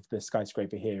size of the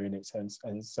skyscraper here in its own,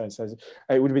 and so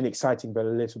it would have been exciting, but a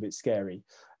little bit scary.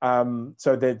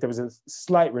 So there was a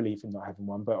slight relief in not having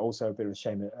one, but also a bit of a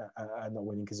shame at not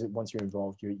winning, because once you're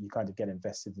involved, you kind of get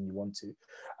invested and you want to.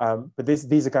 But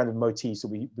these are kind of motifs that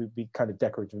we kind of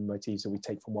decorative motifs that we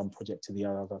take from one project to the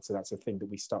other. So that's a thing that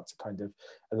we start to kind of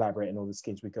elaborate in all the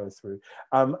schemes we go through.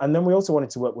 And then we also wanted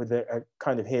to work with a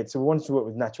kind of here. So we wanted to work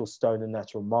with natural stone and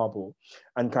natural marble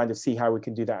and kind of see how we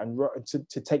can do that. And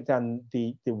to take down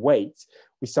the weight,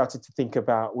 we started to think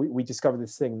about, we discovered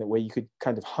this thing that where you could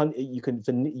kind of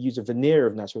use a veneer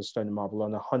of natural stone and marble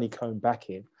on a honeycomb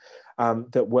backing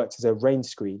that worked as a rain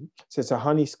screen. So it's a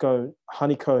honeycomb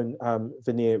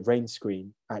veneer rain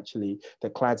screen, actually,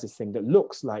 that clads this thing that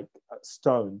looks like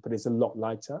stone, but it's a lot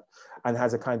lighter and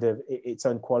has a kind of its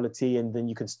own quality. And then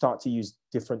you can start to use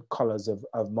different colors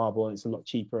of marble, and it's a lot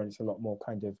cheaper and it's a lot more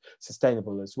kind of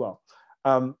sustainable as well.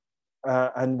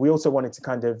 And we also wanted to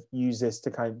kind of use this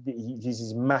to kind of use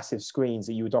these massive screens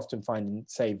that you would often find in,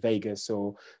 say, Vegas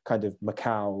or kind of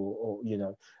Macau, or you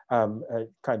know,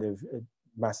 kind of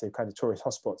massive kind of tourist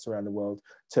hotspots around the world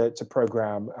to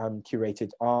program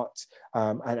curated art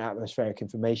and atmospheric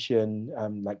information,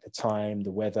 like the time,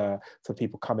 the weather, for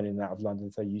people coming in and out of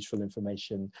London, so useful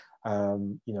information,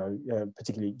 you know,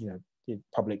 particularly, you know,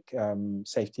 public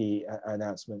safety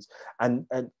announcements, and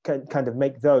kind of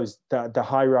make those the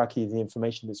hierarchy of the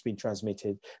information that's been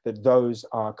transmitted, that those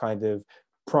are kind of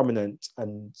prominent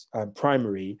and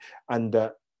primary, and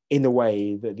in a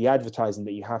way that the advertising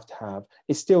that you have to have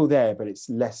is still there, but it's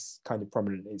less kind of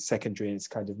prominent, it's secondary, and it's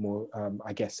kind of more,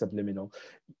 I guess, subliminal.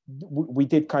 We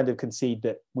did kind of concede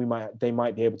that they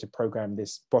might be able to program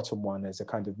this bottom one as a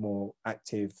kind of more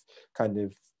active kind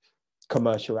of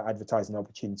commercial advertising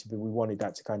opportunity, but we wanted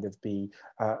that to kind of be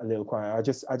a little quiet.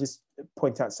 I just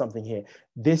point out something here.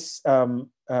 This kind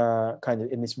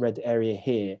of in this red area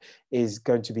here is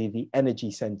going to be the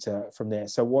energy center from there.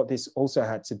 So what this also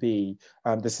had to be,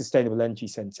 the sustainable energy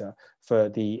center for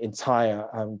the entire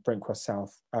Brent Cross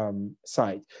South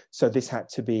site. So this had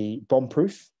to be bomb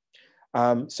proof.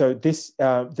 So this,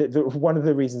 one of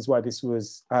the reasons why this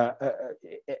was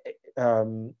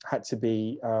had to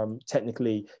be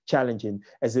technically challenging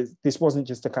is that this wasn't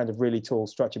just a kind of really tall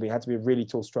structure, but it had to be a really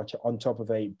tall structure on top of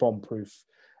a bomb-proof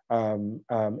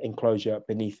enclosure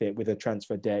beneath it with a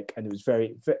transfer deck, and it was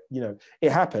very,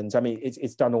 it happens. I mean,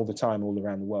 it's done all the time all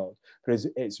around the world, but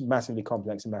it's massively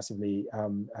complex and massively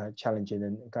challenging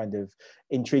and kind of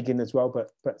intriguing as well,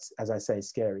 but as I say,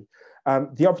 scary.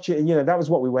 The opportunity, that was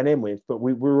what we went in with, but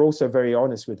we were also very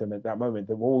honest with them at that moment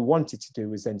that what we wanted to do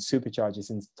was then supercharge this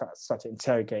and start to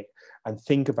interrogate and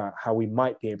think about how we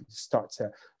might be able to start to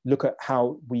look at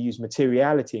how we use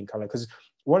materiality in color. Because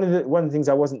one of the things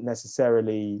I wasn't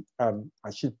necessarily,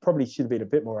 I should have been a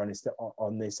bit more honest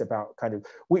on this about kind of,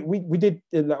 we did,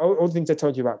 all the things I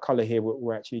told you about color here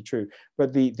were actually true,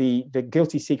 but the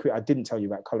guilty secret I didn't tell you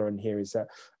about color in here is that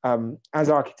as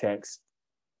architects,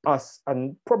 us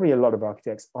and probably a lot of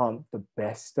architects aren't the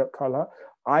best at color.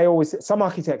 Some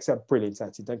architects are brilliant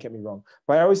at it, don't get me wrong,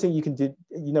 but I always think you can do,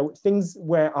 things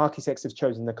where architects have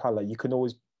chosen the color,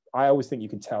 I always think you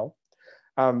can tell.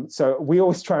 So we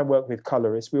always try and work with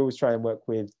colorists. We always try and work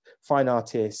with fine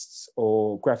artists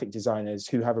or graphic designers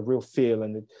who have a real feel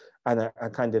and a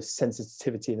kind of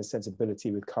sensitivity and a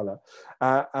sensibility with color.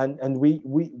 And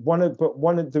one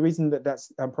of the reason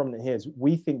that's prominent here is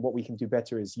we think what we can do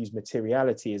better is use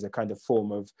materiality as a kind of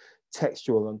form of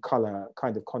textual and color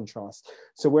kind of contrast.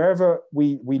 So wherever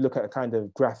we look at a kind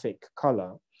of graphic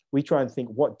color, we try and think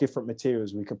what different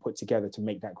materials we can put together to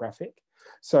make that graphic.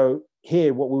 So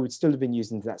here, what we would still have been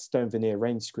using is that stone veneer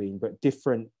range screen, but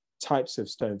different types of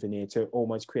stone veneer to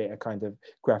almost create a kind of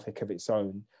graphic of its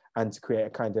own and to create a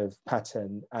kind of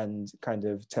pattern and kind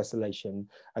of tessellation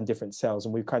and different cells.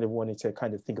 And we kind of wanted to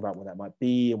kind of think about what that might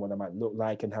be and what that might look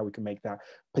like and how we can make that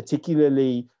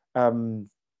particularly,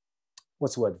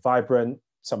 vibrant,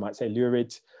 some might say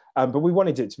lurid. But we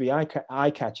wanted it to be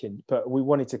eye-catching, but we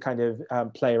wanted to kind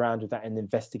of play around with that and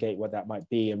investigate what that might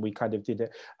be. And we kind of did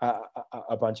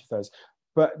a bunch of those.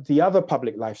 But the other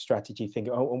public life strategy thing,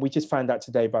 and we just found out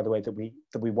today, by the way, that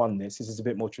we won this. This is a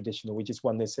bit more traditional. We just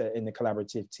won this in the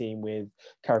collaborative team with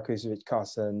Kara Kuzovich,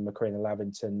 Carson, Macarena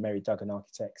Lavington, Mary Duggan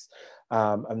Architects,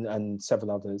 and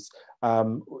several others,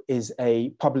 is a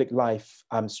public life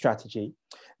strategy.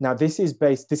 Now, this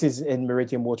is in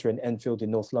Meridian Water in Enfield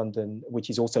in North London, which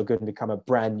is also going to become a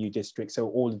brand new district. So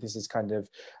all of this is kind of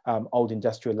old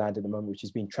industrial land at the moment, which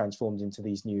is being transformed into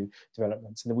these new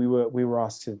developments. And we were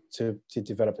asked to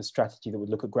develop a strategy that would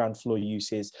look at ground floor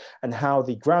uses and how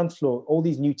the ground floor, all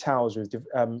these new towers with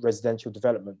residential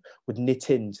development would knit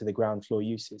into the ground floor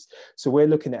uses. So we're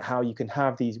looking at how you can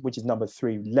have these, which is number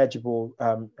 3, legible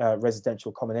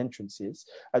residential common entrances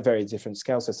at very different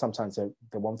scales. So sometimes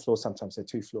they're 1 floor, sometimes they're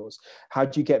 2 floors. How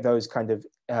do you get those kind of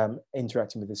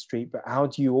interacting with the street, but how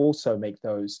do you also make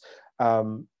those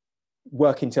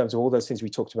work in terms of all those things we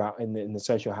talked about in the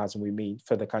social housing we mean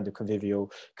for the kind of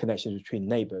convivial connections between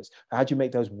neighbours? How do you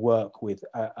make those work with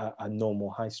a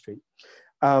normal high street?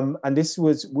 And this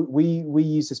was, we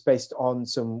used this based on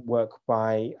some work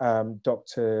by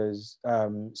doctors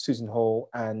Susan Hall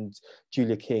and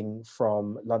Julia King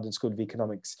from London School of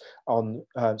Economics on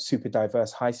super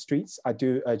diverse high streets. I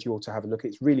do urge you all to have a look.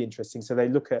 It's really interesting. So they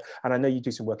look at, and I know you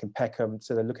do some work in Peckham,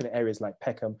 so they're looking at areas like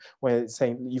Peckham, where it's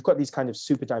saying you've got these kind of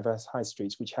super diverse high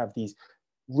streets, which have these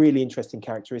really interesting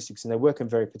characteristics, and they work in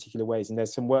very particular ways. And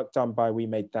there's some work done by We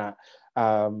Made That,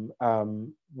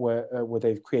 where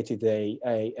they've created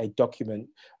a document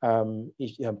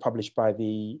published by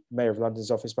the Mayor of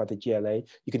London's office, by the GLA.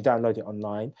 You can download it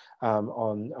online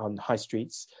on high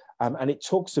streets. And it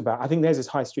talks about, I think there's this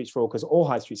high streets for all, because all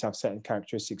high streets have certain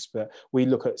characteristics, but we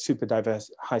look at super diverse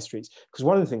high streets, because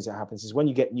one of the things that happens is when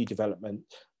you get new development,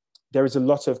 there is a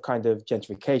lot of kind of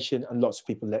gentrification and lots of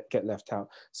people get left out.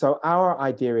 So our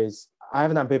idea is, I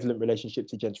have an ambivalent relationship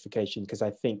to gentrification, because I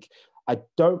think I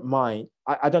don't mind,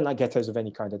 I don't like ghettos of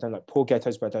any kind. I don't like poor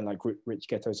ghettos, but I don't like rich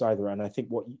ghettos either. And I think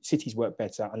what cities work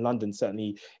better, and London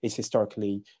certainly is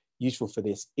historically useful for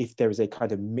this, if there is a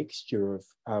kind of mixture of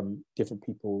different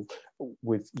people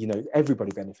with,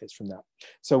 everybody benefits from that.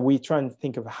 So we try and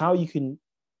think of how you can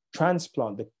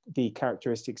transplant the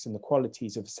characteristics and the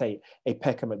qualities of, say, a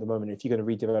Peckham at the moment, if you're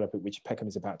going to redevelop it, which Peckham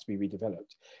is about to be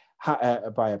redeveloped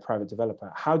by a private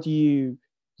developer. How do you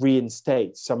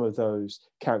reinstate some of those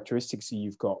characteristics that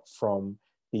you've got from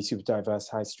the super diverse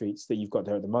high streets that you've got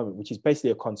there at the moment, which is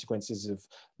basically a consequences of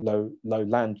low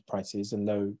land prices and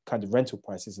low kind of rental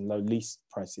prices and low lease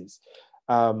prices,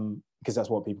 because that's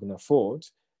what people can afford.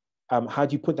 How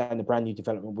do you put that in a brand new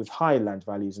development with high land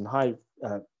values and high,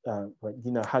 how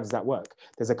does that work?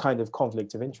 There's a kind of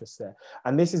conflict of interest there.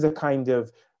 And this is a kind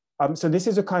of,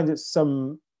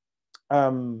 some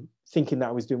thinking that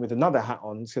I was doing with another hat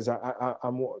on, because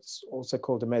I'm what's also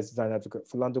called a Mayor's Design Advocate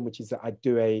for London, which is that I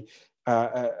do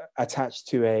attached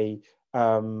to a,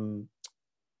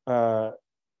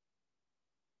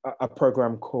 a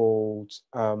program called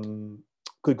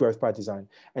Good Growth by Design.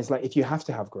 And it's like, if you have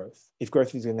to have growth, if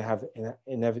growth is going to have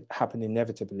happen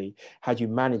inevitably, how do you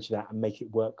manage that and make it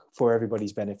work for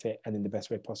everybody's benefit and in the best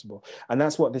way possible? And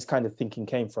that's what this kind of thinking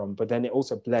came from. But then it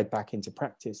also bled back into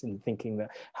practice and thinking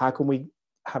that how can we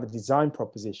have a design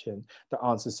proposition that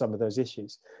answers some of those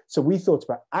issues. So we thought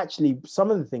about, actually, some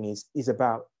of the thing is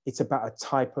about, it's about a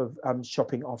type of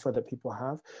shopping offer that people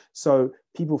have. So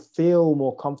people feel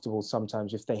more comfortable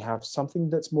sometimes if they have something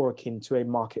that's more akin to a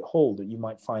market hall that you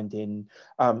might find in,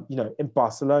 in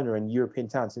Barcelona and European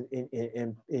towns,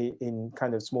 in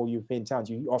kind of small European towns.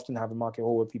 You often have a market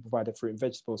hall where people buy their fruit and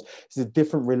vegetables. It's a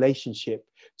different relationship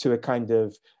to a kind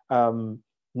of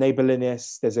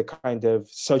neighborliness. There's a kind of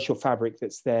social fabric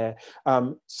that's there.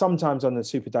 Sometimes on the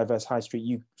super diverse high street,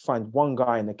 you find one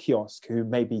guy in a kiosk who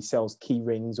maybe sells key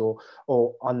rings or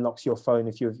unlocks your phone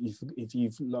if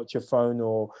you've locked your phone,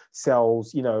 or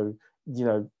sells,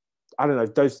 I don't know,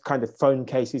 those kind of phone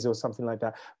cases or something like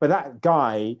that. But that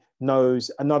guy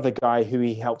knows another guy who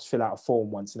he helps fill out a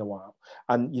form once in a while.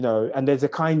 And, and there's a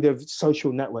kind of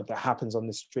social network that happens on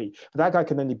the street. But that guy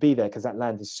can only be there because that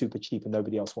land is super cheap and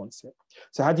nobody else wants it.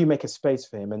 So how do you make a space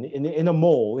for him? And in a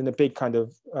mall, in a big kind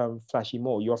of flashy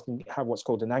mall, you often have what's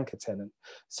called an anchor tenant.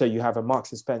 So you have a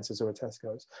Marks and Spencer's or a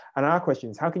Tesco's. And our question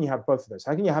is, how can you have both of those?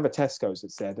 How can you have a Tesco's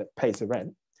that's there that pays the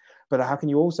rent? But how can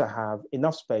you also have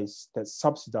enough space that's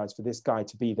subsidized for this guy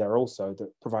to be there also, that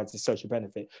provides the social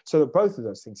benefit, so that both of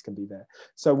those things can be there?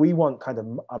 So we want kind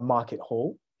of a market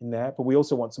hall in there, but we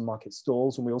also want some market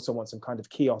stalls, and we also want some kind of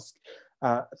kiosk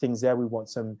things there. We want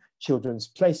some children's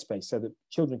play space so that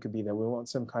children could be there. We want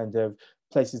some kind of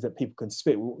places that people can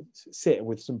sit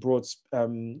with some broad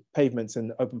pavements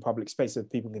and open public space so that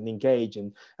people can engage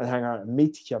and hang out and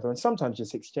meet each other, and sometimes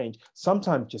just exchange,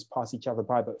 sometimes just pass each other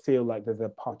by, but feel like they're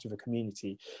part of a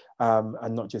community,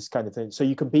 and not just kind of thing. So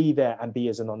you can be there and be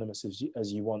as anonymous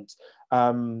as you want.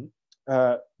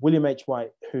 William H.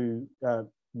 White, who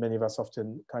many of us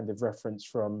often kind of reference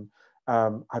from,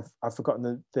 I've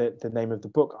forgotten the name of the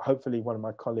book. Hopefully one of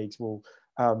my colleagues will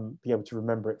be able to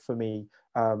remember it for me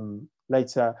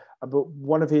later. But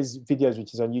one of his videos,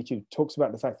 which is on YouTube, talks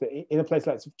about the fact that in a place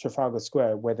like Trafalgar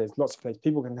Square, where there's lots of places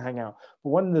people can hang out, but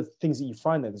one of the things that you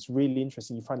find there that's really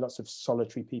interesting, you find lots of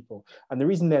solitary people. And the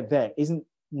reason they're there isn't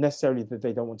necessarily that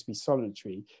they don't want to be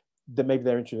solitary, that maybe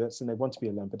they're introverts and they want to be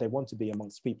alone, but they want to be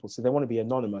amongst people. So they want to be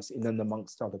anonymous in and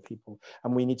amongst other people.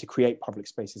 And we need to create public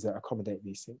spaces that accommodate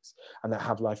these things and that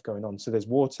have life going on. So there's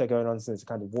water going on, so there's a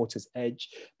kind of water's edge.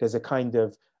 There's a kind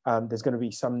of, there's going to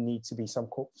be some need to be some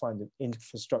kind of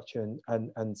infrastructure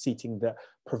and seating that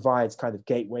provides kind of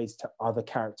gateways to other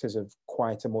characters of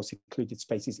quieter, more secluded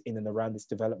spaces in and around this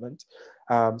development.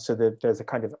 So there's a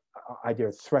kind of idea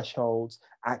of thresholds,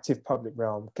 active public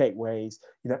realm, gateways,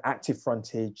 active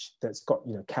frontage that's got,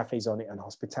 cafes on it and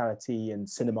hospitality and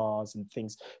cinemas and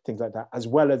things like that, as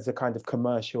well as the kind of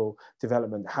commercial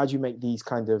development. How do you make these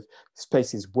kind of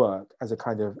spaces work as a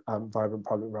kind of vibrant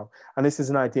public realm? And this is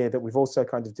an idea that we've also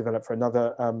kind of developed for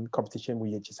another competition.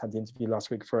 We just had the interview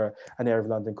last week for an area of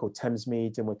London called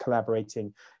Thamesmead, and we're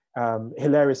collaborating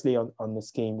hilariously on the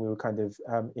scheme. We were kind of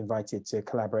invited to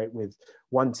collaborate with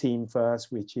one team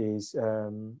first, which is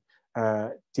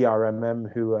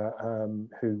DRMM,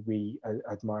 who we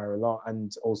admire a lot,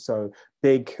 and also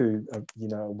Big, who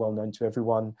are well known to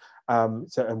everyone.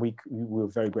 And we were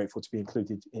very grateful to be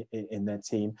included in their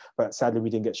team, but sadly we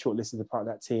didn't get shortlisted as part of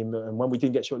that team. And when we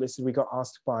didn't get shortlisted, we got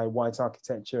asked by White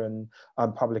Architecture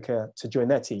and Publica to join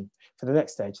their team for the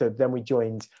next stage. So then we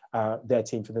joined their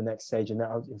team for the next stage, and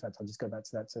now, in fact, I'll just go back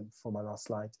to that for my last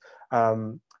slide,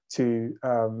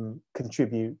 to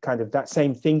contribute kind of that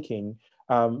same thinking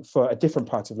for a different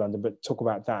part of London, but talk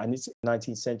about that. And it's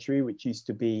 19th century, which used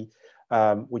to be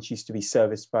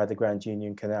serviced by the Grand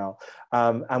Union Canal.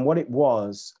 And what it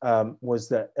was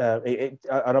that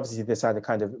and obviously this had a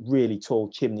kind of really tall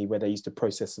chimney where they used to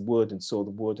process the wood and saw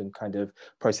the wood and kind of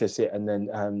process it and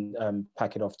then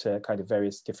pack it off to kind of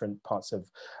various different parts of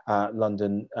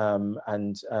London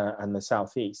and the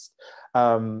southeast.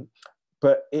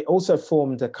 But it also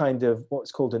formed a kind of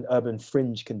what's called an urban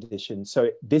fringe condition. So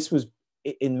this was,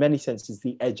 in many senses,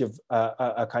 the edge of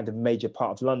a kind of major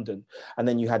part of London. And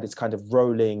then you had this kind of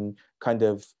rolling kind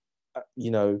of,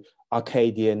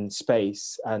 Arcadian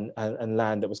space and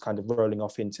land that was kind of rolling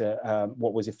off into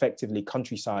what was effectively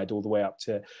countryside all the way up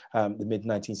to the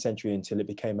mid-19th century, until it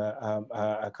became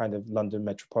a kind of London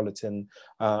metropolitan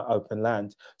open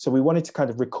land. So we wanted to kind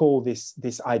of recall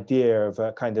this idea of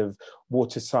a kind of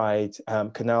waterside,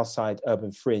 canal side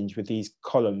urban fringe with these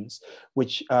columns,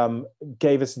 which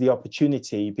gave us the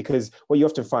opportunity, because what you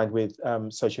often find with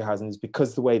social housing is,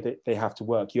 because the way that they have to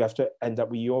work, you often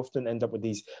end up with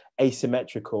these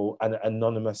asymmetrical and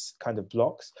anonymous kind of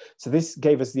blocks. So this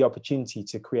gave us the opportunity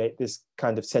to create this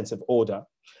kind of sense of order,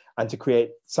 and to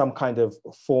create some kind of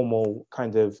formal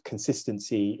kind of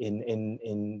consistency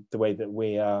in the way that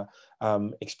we are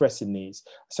expressing these,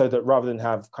 so that rather than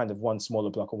have kind of one smaller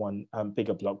block or one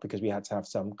bigger block, because we had to have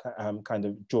some kind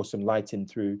of draw some light in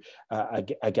through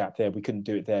a gap there, we couldn't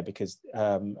do it there because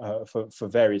for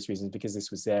various reasons, because this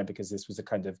was there, because this was a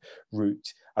kind of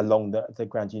route along the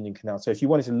Grand Union Canal. So if you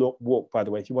wanted to walk, by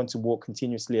the way, if you want to walk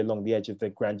continuously along the edge of the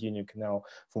Grand Union Canal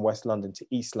from West London to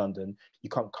East London, you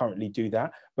can't currently do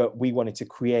that, but we wanted to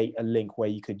create a link where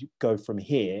you could go from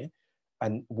here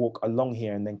and walk along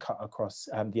here and then cut across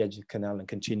the edge of the canal and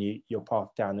continue your path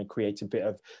down, and create a bit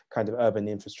of kind of urban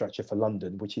infrastructure for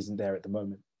London, which isn't there at the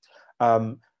moment.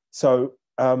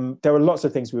 There were lots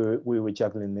of things we were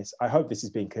juggling this. I hope this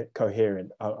is being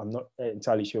coherent. I'm not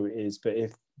entirely sure it is, but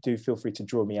do feel free to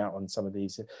draw me out on some of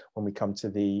these when we come to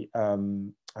the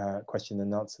question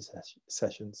and answer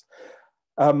sessions.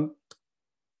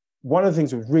 One of the things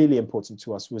that was really important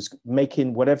to us was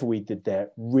making whatever we did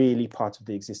there really part of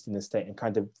the existing estate, and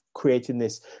kind of creating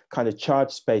this kind of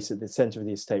charged space at the center of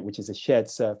the estate, which is a shared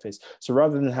surface. So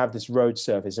rather than have this road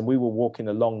surface, and we were walking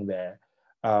along there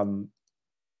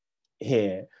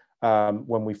here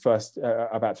when we first,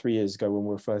 about 3 years ago, when we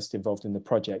were first involved in the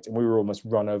project, and we were almost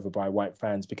run over by white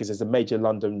vans, because there's a major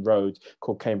London road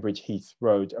called Cambridge Heath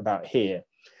Road about here.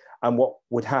 And what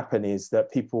would happen is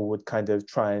that people would kind of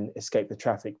try and escape the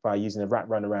traffic by using a rat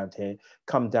run around here,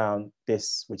 come down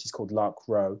this, which is called Lark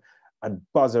Row, and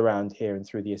buzz around here and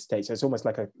through the estate. So it's almost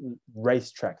like a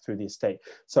racetrack through the estate.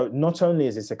 So not only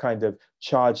is this a kind of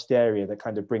charged area that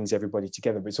kind of brings everybody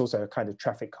together, but it's also a kind of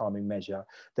traffic calming measure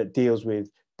that deals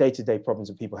with day-to-day problems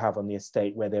that people have on the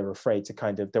estate, where they're afraid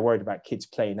to they're worried about kids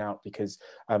playing out because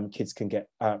kids can get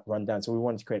run down. So we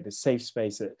wanted to create this safe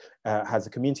space that has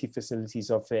the community facilities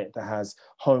of it, that has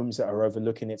homes that are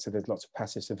overlooking it, so there's lots of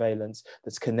passive surveillance,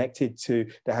 that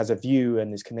has a view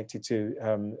and is connected to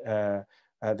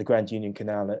the Grand Union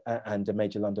Canal and a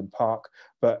major London park,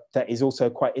 but that is also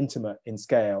quite intimate in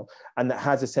scale, and that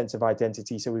has a sense of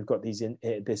identity. So we've got this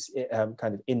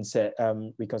kind of inset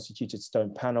reconstituted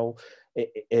stone panel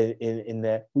in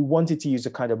there. We wanted to use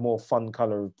a kind of more fun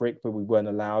color of brick, but we weren't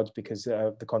allowed because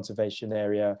of the conservation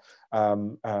area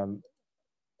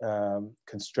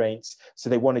constraints. So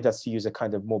they wanted us to use a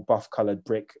kind of more buff colored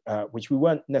brick, which we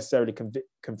weren't necessarily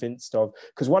convinced of,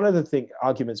 because one of the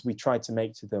arguments we tried to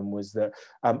make to them was that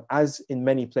as in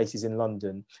many places in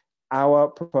London, our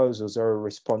proposals are a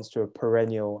response to a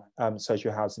perennial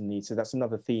social housing need. So that's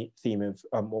another theme of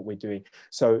what we're doing.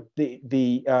 So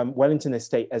the Wellington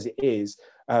estate as it is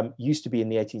used to be in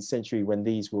the 18th century, when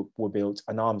these were built,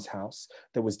 an almshouse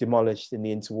that was demolished in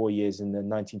the interwar years in the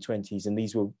 1920s. And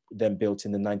these were then built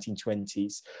in the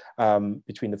 1920s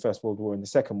between the First World War and the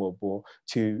Second World War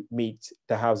to meet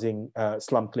the housing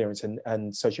slum clearance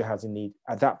and social housing need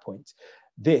at that point.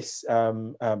 This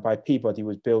by Peabody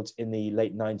was built in the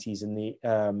late 90s and the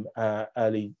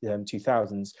early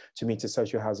 2000s to meet a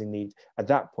social housing need at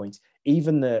that point.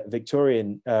 Even the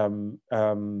Victorian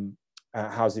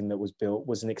housing that was built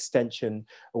was an extension,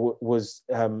 was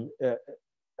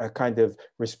a kind of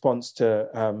response to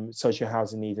social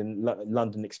housing need in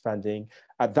London expanding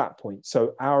at that point.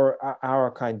 So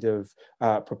our kind of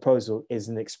proposal is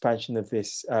an expansion of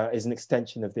this, is an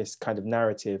extension of this kind of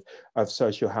narrative of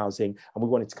social housing. And we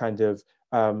wanted to kind of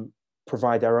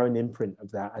provide our own imprint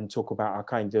of that and talk about our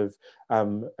kind of,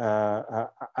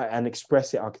 and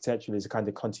express it architecturally as a kind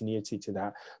of continuity to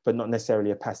that, but not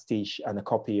necessarily a pastiche and a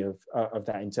copy of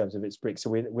that in terms of its bricks. So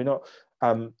we're not,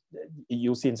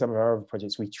 you'll see in some of our other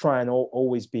projects, we try and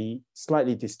always be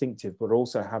slightly distinctive, but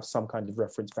also have some kind of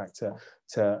reference back to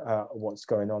what's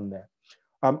going on there.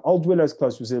 Old Willows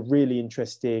Close was a really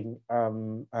interesting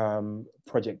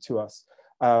project to us.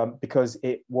 Because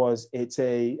it's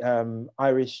a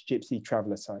Irish gypsy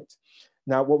traveller site.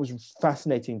 Now, what was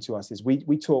fascinating to us is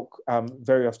we talk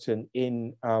very often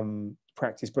in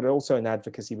practice, but also in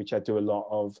advocacy, which I do a lot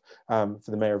of for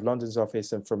the Mayor of London's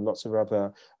office and from lots of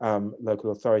other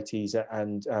local authorities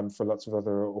and for lots of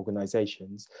other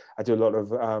organisations. I do a lot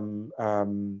of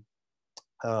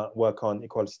work on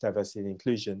equality, diversity and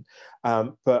inclusion.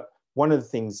 But one of the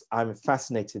things I'm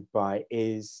fascinated by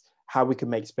is how we can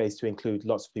make space to include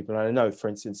lots of people. And I know, for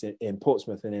instance, in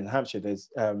Portsmouth and in Hampshire, there's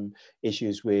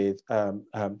issues with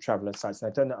traveller sites. And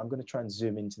I don't know, I'm going to try and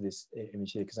zoom into this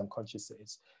image here because I'm conscious that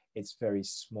it's very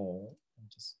small. I'm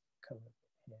just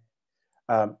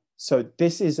So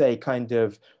this is a kind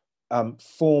of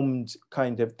formed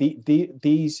kind of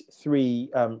these three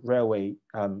railway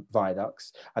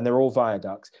viaducts, and they're all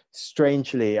viaducts,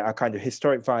 strangely are kind of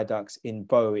historic viaducts in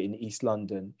Bow in East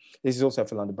London. This is also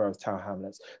for London Borough of Tower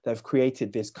Hamlets. They've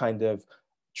created this kind of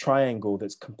triangle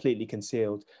that's completely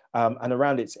concealed, and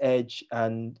around its edge,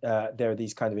 and there are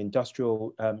these kind of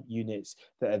industrial units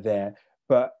that are there.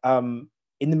 But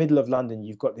in the middle of London,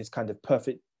 you've got this kind of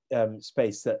perfect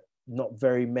space that not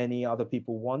very many other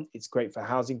people want. It's great for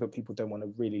housing, but people don't want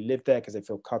to really live there because they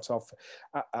feel cut off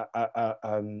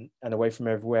and away from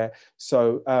everywhere.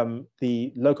 So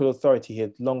the local authority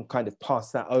had long kind of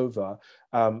passed that over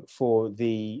for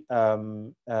the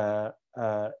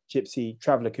gypsy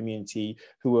traveller community,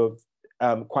 who were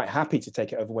quite happy to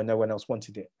take it over when no one else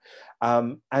wanted it.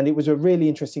 And it was a really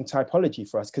interesting typology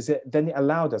for us, because then it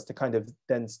allowed us to kind of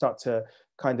then start to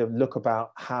kind of look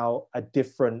about how a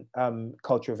different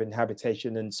culture of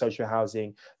inhabitation and social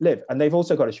housing live. And they've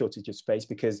also got a shortage of space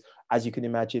because, as you can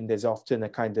imagine, there's often a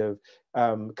kind of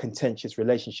contentious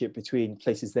relationship between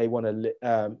places they want to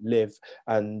live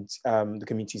and the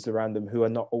communities around them, who are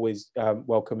not always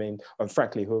welcoming, and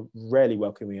frankly, who are rarely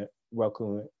welcoming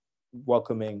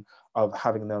of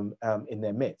having them in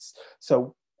their midst.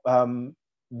 So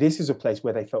this is a place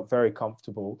where they felt very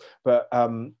comfortable, but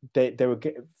they were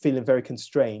feeling very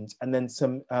constrained. And then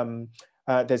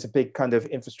there's a big kind of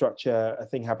infrastructure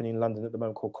thing happening in London at the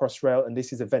moment called Crossrail, and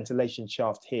this is a ventilation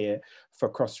shaft here for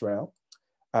Crossrail,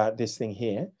 this thing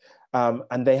here.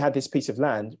 And they had this piece of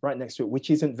land right next to it, which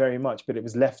isn't very much, but it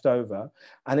was left over.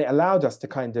 And it allowed us to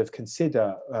kind of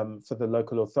consider for the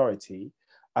local authority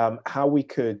how we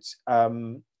could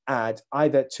add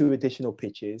either 2 additional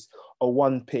pitches or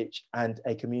 1 pitch and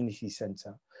a community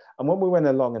centre. And when we went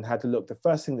along and had a look, the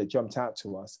first thing that jumped out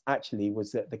to us actually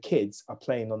was that the kids are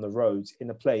playing on the roads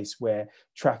in a place where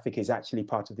traffic is actually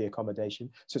part of the accommodation.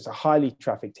 So it's a highly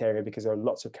trafficked area because there are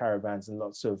lots of caravans and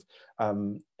lots of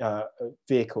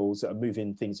vehicles that are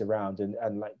moving things around,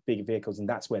 and like big vehicles, and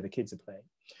that's where the kids are playing.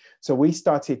 So we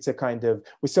started to kind of,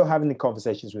 we're still having the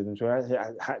conversations with them, so we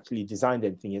haven't actually designed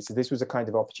anything yet. So this was a kind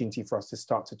of opportunity for us to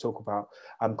start to talk about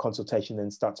consultation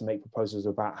and start to make proposals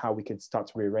about how we could start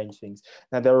to rearrange things.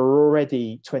 Now, there are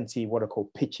already 20 what are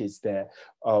called pitches there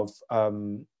of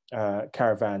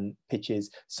caravan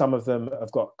pitches. Some of them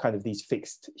have got kind of these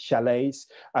fixed chalets,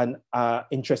 and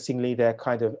interestingly, they're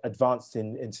kind of advanced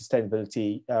in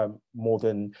sustainability more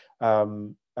than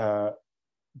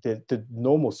the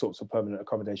normal sorts of permanent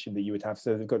accommodation that you would have.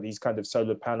 So they've got these kind of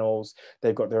solar panels,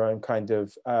 they've got their own kind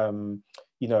of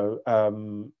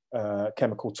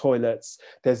chemical toilets.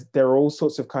 There are all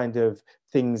sorts of kind of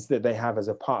things that they have as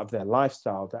a part of their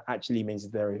lifestyle that actually means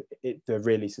that they're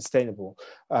really sustainable.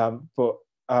 But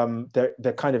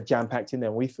they're kind of jam-packed in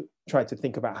there. We've tried to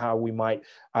think about how we might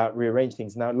rearrange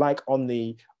things. Now, like on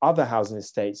the other housing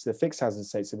estates, the fixed housing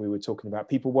estates that we were talking about,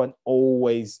 people weren't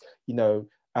always,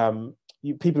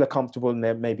 people are comfortable and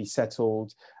they're maybe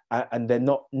settled, and they're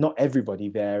not everybody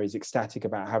there is ecstatic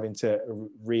about having to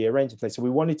rearrange the place. So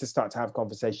we wanted to start to have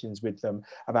conversations with them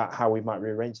about how we might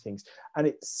rearrange things. And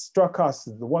it struck us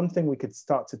that the one thing we could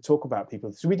start to talk about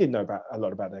people, so we didn't know a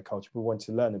lot about their culture, we wanted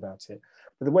to learn about it.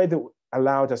 But the way that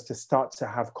allowed us to start to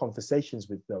have conversations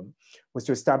with them was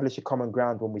to establish a common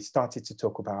ground when we started to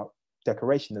talk about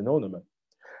decoration and ornament.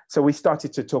 So we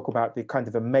started to talk about the kind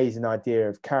of amazing idea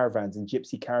of caravans and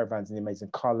gypsy caravans and the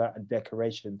amazing color and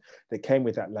decoration that came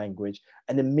with that language.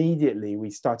 And immediately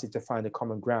we started to find a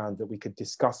common ground that we could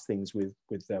discuss things with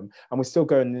them. And we're still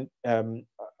going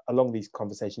along these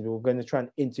conversations. We're going to try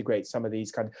and integrate some of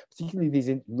these particularly these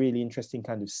really interesting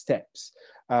kind of steps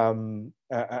and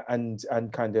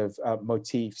kind of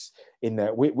motifs in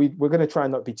there. We're going to try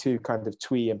and not be too kind of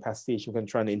twee and pastiche. We're going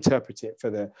to try and interpret it for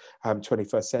the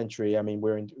 21st century. I mean,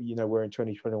 we're in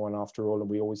 2021 after all, and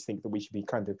we always think that we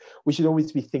should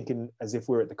always be thinking as if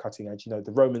we're at the cutting edge.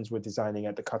 The Romans were designing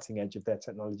at the cutting edge of their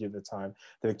technology at the time.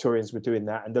 The Victorians were doing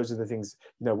that, and those are the things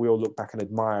we all look back and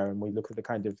admire, and we look at the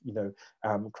kind of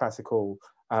classical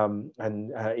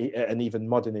and even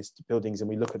modernist buildings, and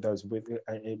we look at those with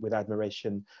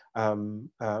admiration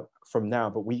from now.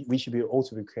 But we should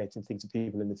also be creating things that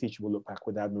people in the future will look back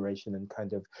with admiration and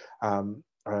kind of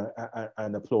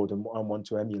and applaud and want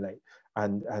to emulate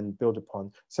and build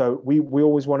upon. So we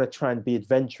always want to try and be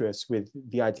adventurous with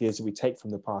the ideas that we take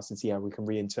from the past and see how we can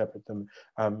reinterpret them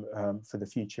for the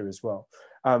future as well.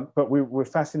 But we're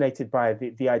fascinated by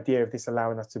the idea of this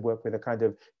allowing us to work with a kind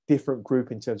of different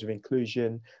group in terms of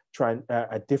inclusion, try and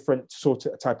a different sort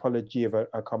of typology of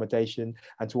accommodation,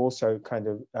 and to also kind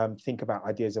of think about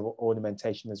ideas of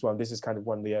ornamentation as well. And this is kind of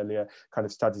one of the earlier kind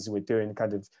of studies we're doing,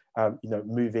 kind of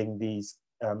moving these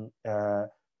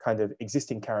kind of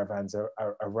existing caravans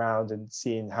are around and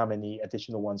seeing how many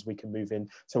additional ones we can move in.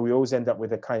 So we always end up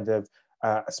with a kind of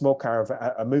a small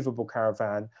caravan, a movable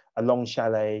caravan, a long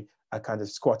chalet, a kind of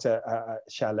squatter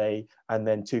chalet, and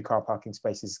then 2 car parking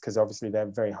spaces, because obviously they're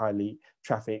very highly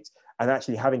trafficked. And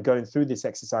actually, having gone through this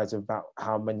exercise of about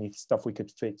how many stuff we could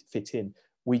fit in,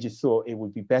 we just thought it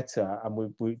would be better, and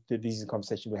these are the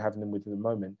conversations we're having them with at the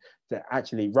moment, that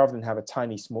actually, rather than have a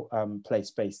tiny small play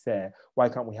space there, why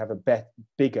can't we have a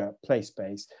bigger play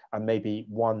space and maybe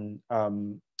one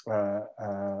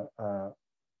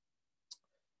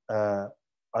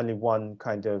only one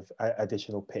kind of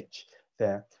additional pitch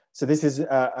there. So this is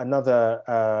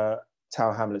another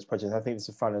Tower Hamlets project. I think this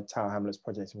is a final Tower Hamlets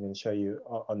project I'm going to show you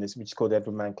on this, which is called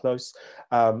Edwardman Close.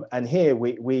 And here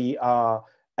we are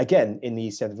again in the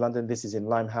East End of London. This is in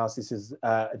Limehouse. This is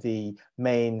the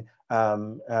main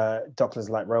Docklands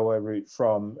Light Railway route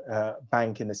from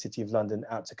Bank in the City of London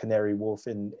out to Canary Wharf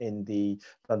in the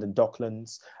London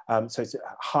Docklands. So it's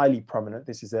highly prominent.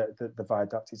 This is the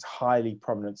viaduct. It's highly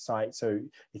prominent site. So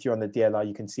if you're on the DLR,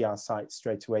 you can see our site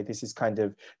straight away. This is kind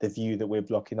of the view that we're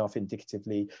blocking off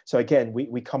indicatively. So again,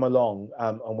 we come along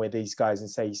and we're these guys and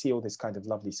say, you see all this kind of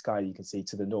lovely sky you can see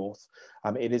to the north.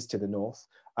 It is to the north.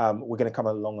 We're going to come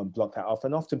along and block that off.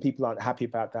 And often people aren't happy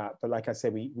about that. But like I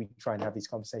said, we try and have these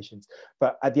conversations.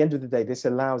 But at the end of the day, this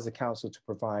allows the council to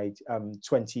provide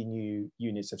 20 new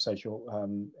units of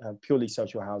purely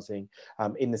social housing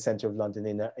in the centre of London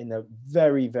in a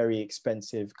very, very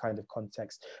expensive kind of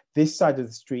context. This side of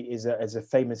the street is a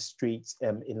famous street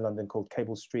in London called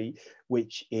Cable Street,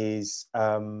 which is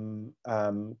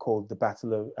called the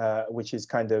Battle of, which is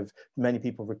kind of, many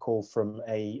people recall from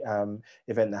a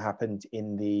event that happened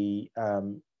in the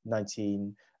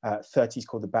 1930s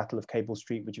called the Battle of Cable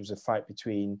Street, which was a fight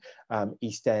between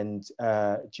East End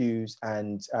Jews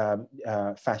and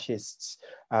fascists,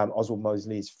 Oswald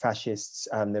Mosley's fascists.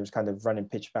 There was kind of running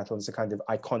pitch battle. It's a kind of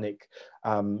iconic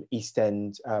East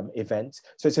End event.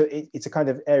 So it's a kind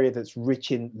of area that's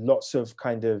rich in lots of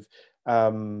kind of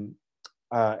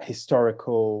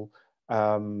historical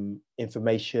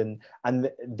information, and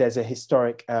there's a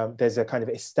historic, there's a kind of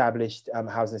established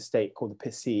housing estate called the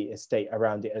Pissy estate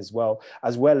around it, as well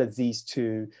as these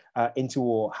two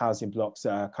interwar housing blocks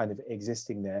that are kind of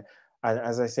existing there. And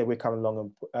as I say, we're coming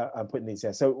along and putting these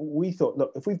there. So we thought,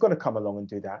 look, if we've got to come along and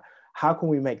do that, how can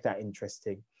we make that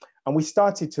interesting? And we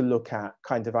started to look at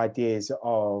kind of ideas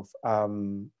of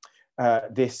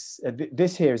this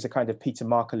here is a kind of Peter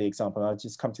Markley example. I'll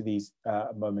just come to these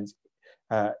moments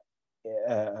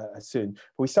soon.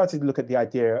 But we started to look at the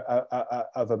idea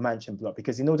of a mansion block,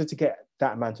 because in order to get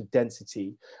that amount of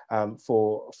density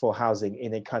for housing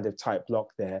in a kind of tight block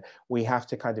there, we have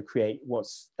to kind of create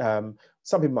what's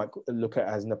some people might look at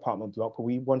as an apartment block, but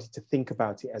we wanted to think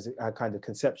about it as a kind of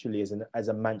conceptually as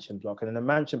a mansion block. And a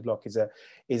mansion block is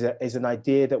an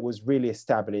idea that was really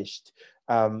established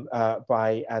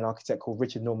by an architect called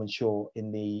Richard Norman Shaw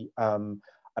in the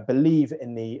I believe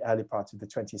in the early part of the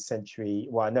 20th century.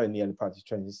 Well, I know in the early part of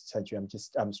the 20th century.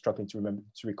 I'm struggling to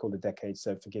recall the decade,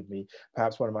 so forgive me.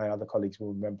 Perhaps one of my other colleagues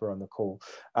will remember on the call.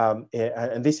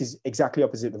 And this is exactly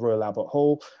opposite the Royal Albert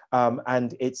Hall.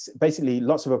 And it's basically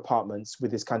lots of apartments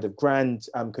with this kind of grand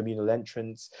communal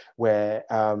entrance where,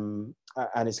 and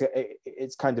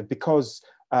it's kind of because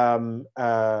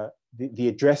the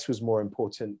address was more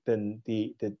important than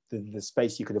the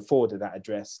space you could afford at that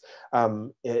address.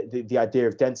 The idea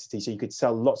of density, so you could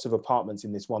sell lots of apartments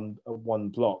in this one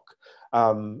block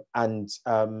and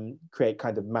create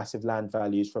kind of massive land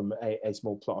values from a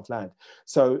small plot of land.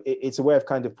 So it's a way of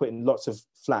kind of putting lots of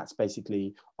flats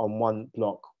basically on one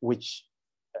block, which,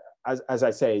 as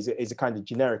I say, is a kind of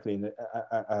generically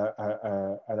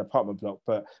an apartment block,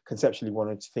 but conceptually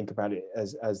wanted to think about it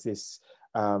as this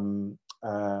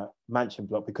mansion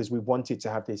block, because we wanted to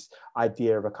have this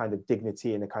idea of a kind of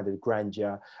dignity and a kind of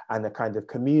grandeur and a kind of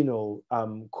communal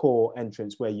core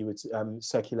entrance where you would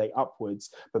circulate upwards,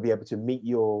 but be able to meet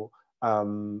your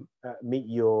kind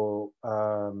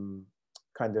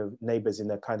of neighbors in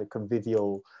a kind of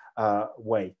convivial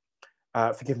way.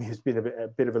 Forgive me, it's been a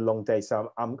bit of a long day,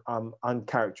 so I'm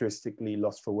uncharacteristically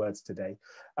lost for words today.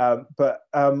 But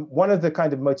one of the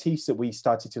kind of motifs that we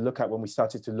started to look at when we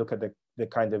started to look at the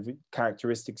kind of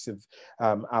characteristics of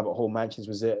Albert Hall mansions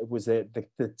was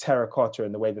the terracotta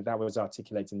and the way that was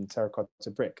articulated in the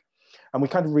terracotta brick. And we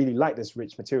kind of really like this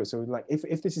rich material. So we're like,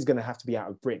 if this is going to have to be out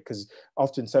of brick, because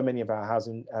often so many of our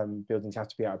housing buildings have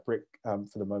to be out of brick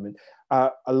for the moment,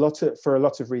 for a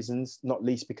lot of reasons, not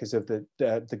least because of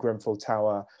the Grenfell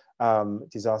Tower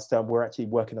disaster. We're actually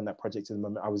working on that project at the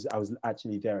moment. I was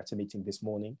actually there at a meeting this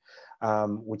morning,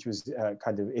 which was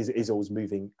kind of is always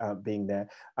moving, being there.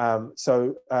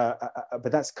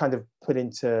 But that's kind of put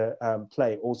into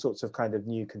play all sorts of kind of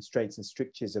new constraints and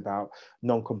strictures about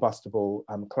non-combustible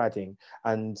cladding,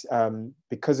 and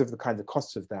because of the kind of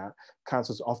costs of that,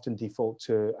 councils often default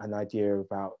to an idea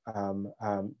about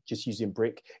just using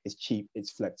brick. It's cheap,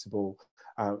 it's flexible.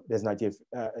 There's an idea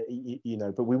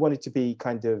of, but we wanted to be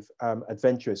kind of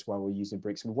adventurous while we're using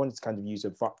bricks. We wanted to kind of use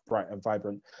a bright and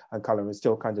vibrant and color, and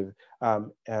still kind of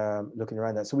looking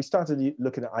around that. So we started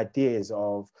looking at ideas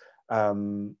of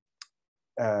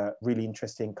really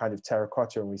interesting kind of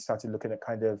terracotta, and we started looking at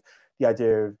kind of the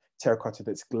idea of terracotta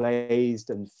that's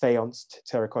glazed and faïenced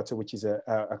terracotta, which is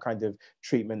a kind of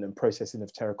treatment and processing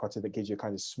of terracotta that gives you a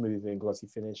kind of smooth and glossy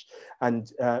finish.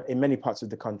 And in many parts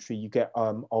of the country, you get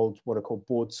old, what are called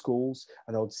board schools,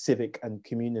 and old civic and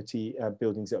community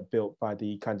buildings that are built by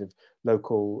the kind of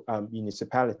local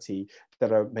municipality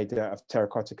that are made out of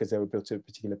terracotta because they were built at a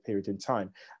particular period in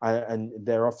time. And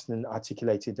they're often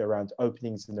articulated around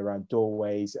openings and around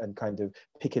doorways and kind of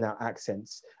picking out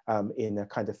accents in a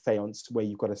kind of faience where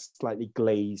you've got a slightly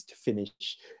glazed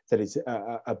finish that is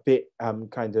a bit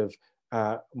kind of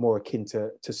more akin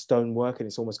to stonework, and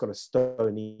it's almost got a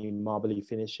stony, marbly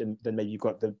finish, and then maybe you've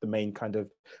got the main kind of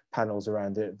panels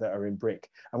around it that are in brick.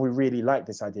 And we really like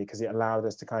this idea because it allowed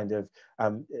us to kind of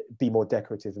be more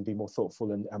decorative and be more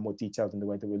thoughtful and more detailed in the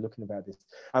way that we're looking about this.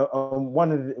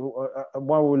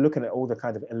 While we're looking at all the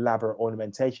kind of elaborate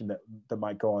ornamentation that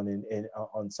might go on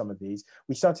on some of these,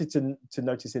 we started to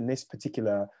notice in this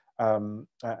particular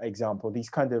example, these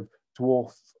kind of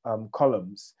dwarf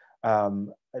columns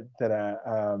that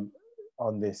are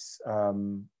on this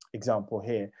example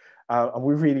here. And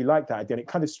we really like that idea. And it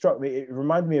kind of struck me, it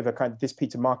reminded me of a kind of this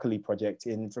Peter Markley project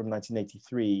from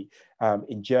 1983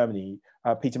 in Germany.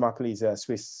 Peter Markley is a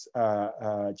Swiss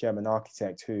German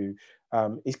architect who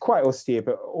is quite austere,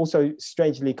 but also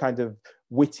strangely kind of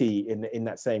witty in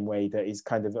that same way that is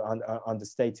kind of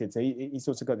understated. So he's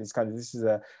also got this kind of, this is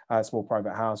a small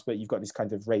private house, but you've got this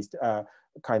kind of raised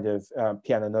kind of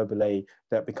piano nobile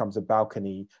that becomes a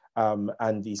balcony,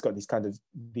 and he's got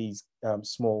these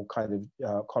small kind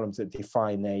of columns that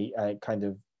define a kind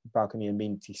of balcony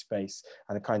amenity space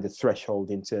and a kind of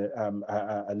threshold into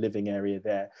a living area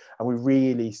there. And we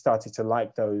really started to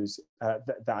like those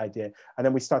that idea, and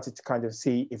then we started to kind of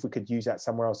see if we could use that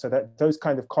somewhere else. So that those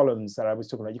kind of columns that I was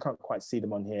talking about, you can't quite see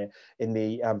them on here in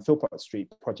the Philpott Street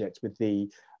project with the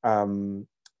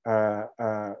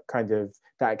kind of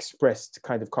that expressed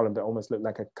kind of column that almost looked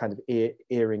like a kind of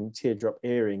earring, teardrop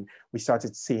earring. We started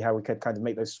to see how we could kind of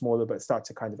make those smaller, but start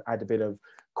to kind of add a bit of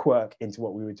quirk into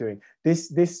what we were doing.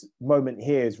 This moment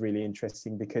here is really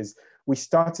interesting because we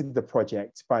started the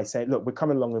project by saying, look, we're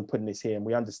coming along and putting this here, and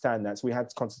we understand that. So we had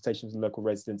consultations with local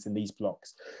residents in these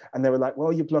blocks, and they were like,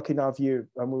 well, you're blocking our view.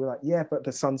 And we were like, yeah, but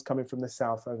the sun's coming from the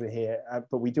south over here.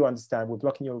 But we do understand we're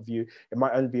blocking your view. It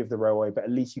might only be of the railway, but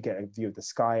at least you get a view of the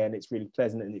sky, and it's really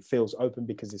pleasant, and it feels open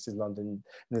because this is London. And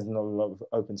there's not a lot of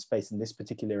open space in this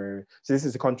particular area. So this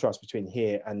is a contrast between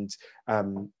here and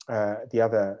the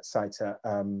other site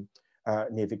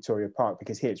near Victoria Park,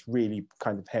 because here it's really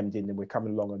kind of hemmed in, and we're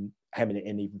coming along and hemming it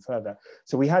in even further.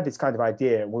 So we had this kind of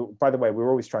idea. By the way, we're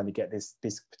always trying to get this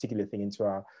particular thing into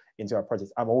our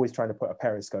projects. I'm always trying to put a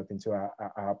periscope into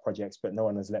our projects, but no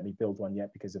one has let me build one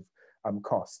yet because of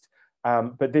cost.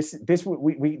 But this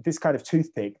kind of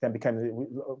toothpick then became,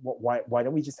 why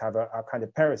don't we just have a kind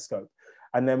of periscope?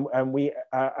 And then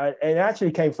it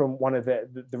actually came from one of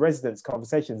the residents'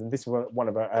 conversations, and this was one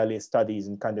of our earliest studies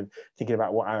and kind of thinking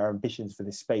about what our ambitions for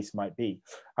this space might be.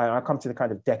 I'll come to the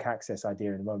kind of deck access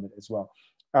idea in a moment as well.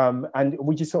 And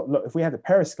we just thought, look, if we had a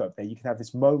periscope there, you can have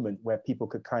this moment where people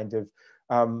could kind of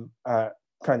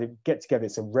get together.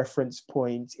 It's a reference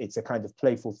point. It's a kind of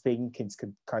playful thing. Kids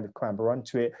could kind of clamber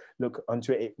onto it, look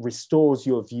onto it. It restores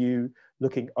your view,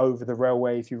 looking over the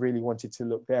railway if you really wanted to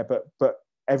look there. But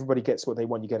everybody gets what they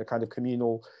want. You get a kind of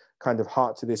communal kind of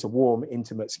heart to this, a warm,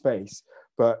 intimate space.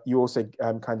 But you also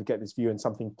kind of get this view and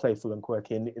something playful and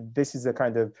quirky. And this is a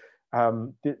kind of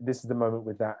this is the moment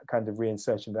with that kind of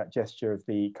reinsertion, that gesture of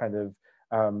the kind of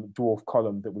dwarf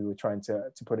column that we were trying to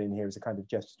put in here as a kind of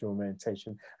gesture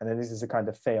orientation. And then this is a kind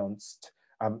of faianced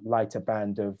lighter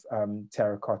band of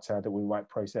terracotta that we might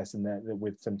process in there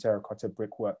with some terracotta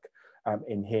brickwork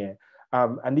in here.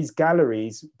 And these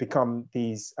galleries become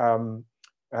these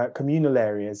communal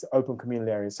areas, open communal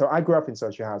areas. So I grew up in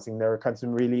social housing. There are kind of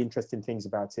some really interesting things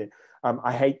about it.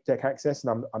 I hate deck access,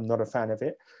 and I'm not a fan of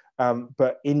it.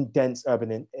 But in dense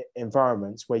urban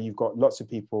environments where you've got lots of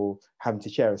people having to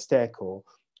share a stair call,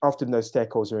 often those stair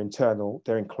calls are internal,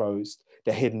 they're enclosed,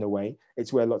 they're hidden away.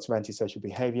 It's where lots of antisocial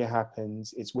behavior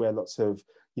happens. It's where lots of,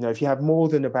 if you have more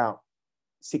than about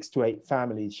 6 to 8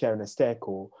 families sharing a stair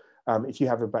call, if you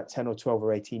have about 10 or 12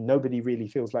 or 18, nobody really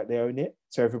feels like they own it.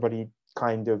 So everybody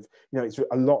kind of, it's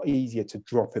a lot easier to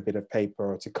drop a bit of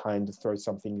paper or to kind of throw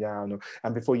something down,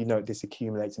 and before you know it, this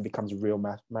accumulates and becomes a real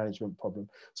management problem.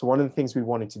 So one of the things we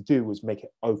wanted to do was make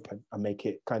it open and make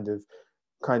it kind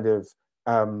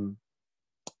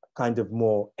of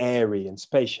more airy and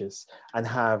spacious, and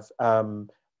have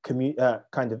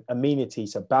kind of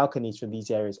amenities. So balconies from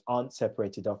these areas aren't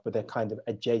separated off, but they're kind of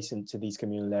adjacent to these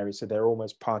communal areas, so they're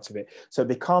almost part of it. So it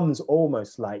becomes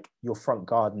almost like your front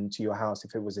garden to your house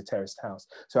if it was a terraced house.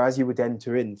 So as you would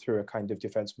enter in through a kind of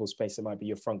defensible space that might be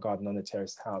your front garden on a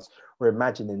terraced house, we're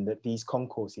imagining that these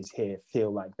concourses here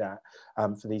feel like that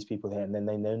for these people here, and then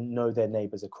they know their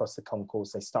neighbors across the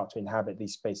concourse. They start to inhabit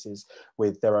these spaces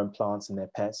with their own plants and their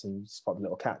pets, and you spot the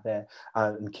little cat there,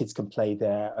 and kids can play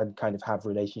there and kind of have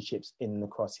relationships in and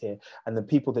across here. And the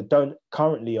people that don't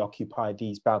currently occupy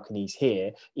these balconies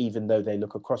here, even though they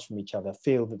look across from each other,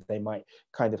 feel that they might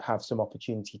kind of have some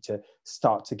opportunity to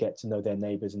start to get to know their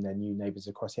neighbors and their new neighbors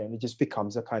across here. And it just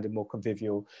becomes a kind of more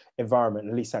convivial environment.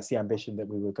 At least that's the ambition that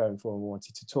we were going for and we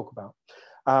wanted to talk about.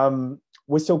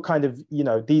 We're still kind of,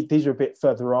 these are a bit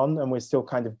further on, and we're still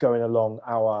kind of going along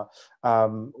our,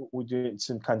 we're doing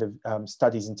some kind of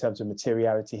studies in terms of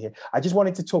materiality here. I just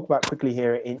wanted to talk about quickly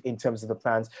here in terms of the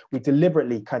plans. We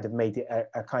deliberately kind of made it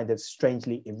a kind of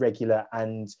strangely irregular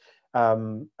and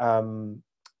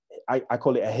I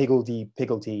call it a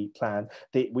higgledy-piggledy plan.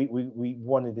 We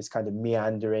wanted this kind of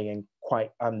meandering and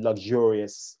quite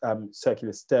luxurious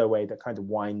circular stairway that kind of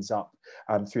winds up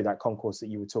through that concourse that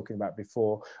you were talking about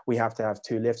before. We have to have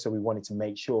 2 lifts, so we wanted to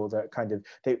make sure that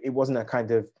it wasn't a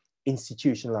kind of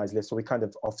institutionalized lift, so we kind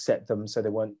of offset them so they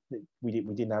weren't. We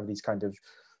didn't have these kind of,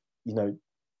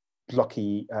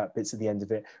 blocky bits at the end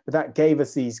of it, but that gave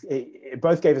us it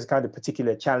both gave us kind of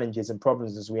particular challenges and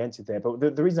problems as we entered there. But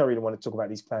the reason I really want to talk about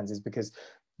these plans is because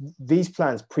these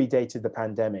plans predated the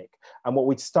pandemic, and what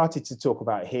we started to talk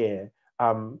about here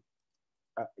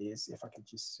is, if I could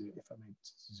just see if I may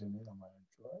zoom in on my own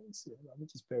drawings. Let me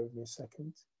just bear with me a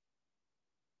second.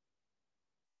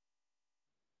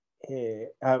 Here,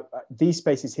 these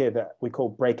spaces here that we call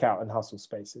breakout and hustle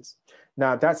spaces.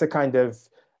 Now that's a kind of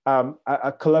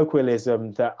a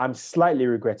colloquialism that I'm slightly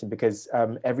regretting, because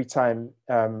every time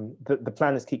the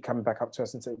planners keep coming back up to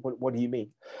us and say, what do you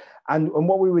mean? And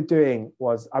what we were doing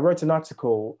was, I wrote an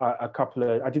article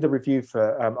I did a review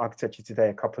for Architecture Today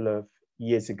a couple of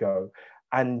years ago,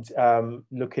 and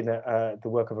looking at the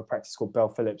work of a practice called Bell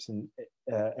Phillips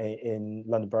in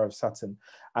London Borough of Sutton,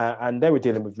 and they were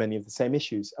dealing with many of the same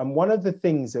issues. And one of the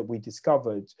things that we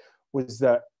discovered was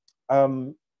that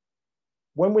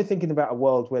when we're thinking about a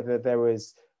world where there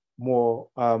is more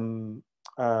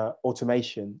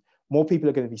automation, more people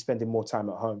are going to be spending more time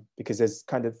at home because there's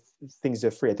kind of things that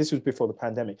are free. This was before the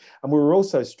pandemic. And we were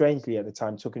also, strangely at the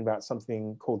time, talking about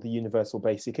something called the universal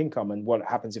basic income, and what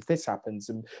happens if this happens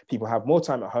and people have more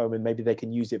time at home and maybe they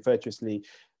can use it virtuously.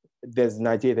 There's an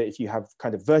idea that if you have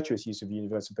kind of virtuous use of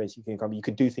universal basic income, you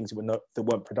can do things that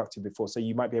weren't productive before. So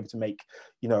you might be able to make,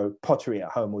 pottery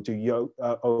at home, or do yoga,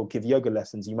 or give yoga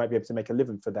lessons. You might be able to make a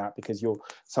living for that because you're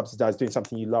subsidized doing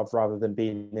something you love, rather than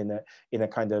being in a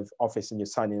kind of office and you're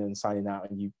signing in and signing out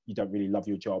and you don't really love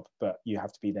your job, but you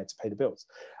have to be there to pay the bills.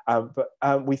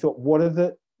 But we thought, what are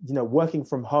the, working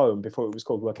from home, before it was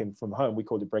called working from home, we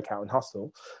called it breakout and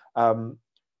hustle.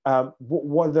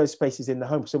 What are those spaces in the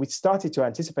home? So we started to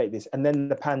anticipate this, and then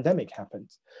the pandemic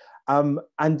happened.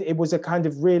 And it was a kind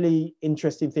of really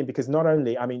interesting thing, because not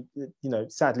only,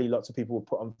 sadly, lots of people were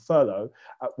put on furlough,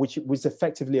 which was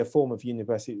effectively a form of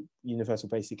universal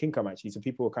basic income, actually. So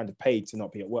people were kind of paid to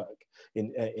not be at work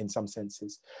in some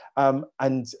senses.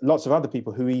 And lots of other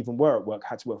people who even were at work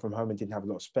had to work from home and didn't have a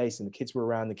lot of space, and the kids were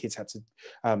around, the kids had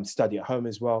to study at home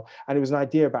as well. And it was an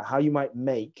idea about how you might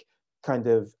make kind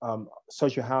of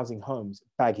social housing homes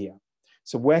baggier.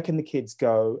 So where can the kids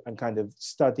go and kind of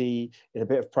study in a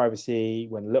bit of privacy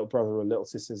when a little brother or little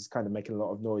sister is kind of making a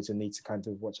lot of noise and needs to kind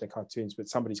of watch their cartoons, but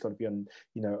somebody's got to be on,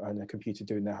 you know, on a computer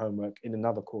doing their homework in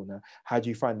another corner? How do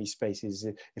you find these spaces?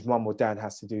 If mum or dad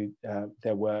has to do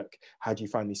their work, how do you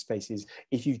find these spaces?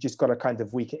 If you've just got a kind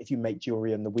of weekend, if you make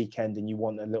jewelry on the weekend and you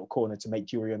want a little corner to make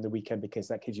jewelry on the weekend because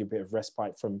that gives you a bit of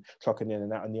respite from clocking in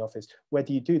and out in the office, where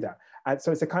do you do that? And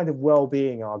so it's a kind of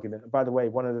well-being argument. And by the way,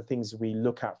 one of the things we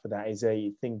look at for that is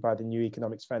a thing by the New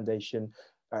Economics Foundation,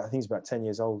 I think it's about 10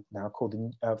 years old now, called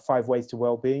the 5 Ways to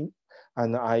Wellbeing.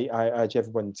 And I urge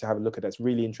everyone to have a look at that. It's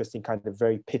really interesting, kind of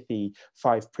very pithy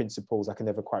 5 principles. I can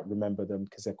never quite remember them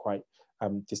because they're quite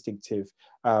distinctive.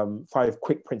 5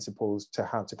 quick principles to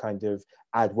how to kind of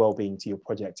add well-being to your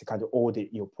project, to kind of audit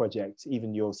your project,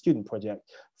 even your student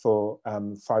project, for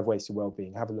 5 ways to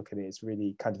well-being. Have a look at it. It's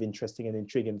really kind of interesting and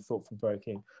intriguing,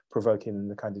 thought-provoking, in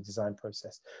the kind of design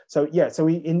process. So yeah, so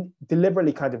we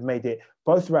deliberately kind of made it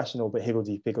both rational but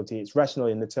higgledy-piggledy. It's rational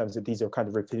in the terms that these are kind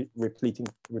of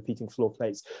repeating floor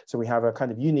plates. So we have a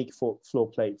kind of unique floor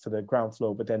plate for the ground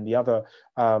floor, but then the other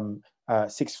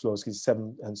 6 floors, because it's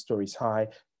 7 stories high,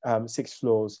 6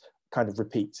 floors kind of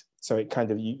repeat. So it kind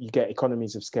of, you get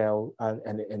economies of scale,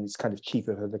 and it's kind of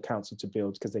cheaper for the council to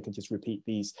build because they can just repeat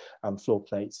these floor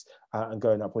plates and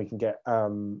going up. We can get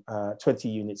 20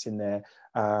 units in there,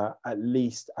 at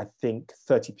least I think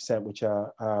 30%, which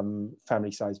are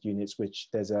family-sized units, which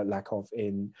there's a lack of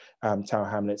in Tower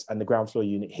Hamlets. And the ground floor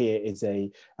unit here is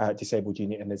a disabled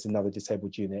unit, and there's another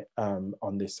disabled unit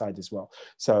on this side as well.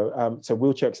 So so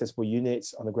wheelchair accessible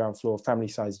units on the ground floor,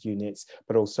 family-sized units,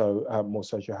 but also more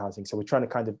social housing. So we're trying to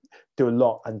kind of do a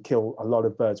lot and kill a lot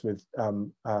of birds with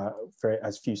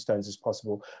as few stones as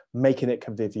possible, making it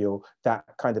convivial, that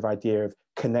kind of idea of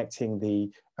connecting the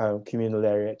communal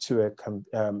area to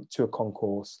a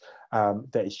concourse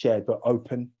that is shared but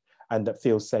open, and that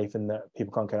feels safe, and that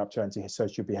people can't get up to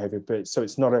antisocial behavior. But so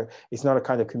it's not a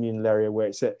kind of communal area where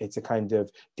it's a kind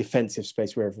of defensive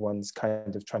space where everyone's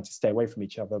kind of trying to stay away from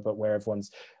each other, but where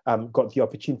everyone's got the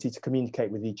opportunity to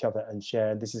communicate with each other and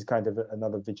share. And this is kind of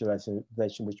another visualization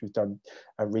which we've done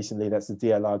recently. That's the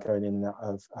DLR going in and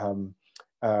out of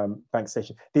Bank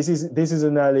Station. This is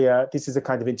a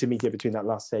kind of intermediate between that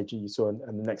last stage you saw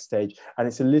and the next stage, and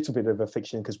it's a little bit of a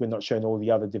fiction because we're not showing all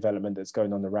the other development that's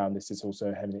going on around this. Is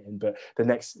also hemming in, but the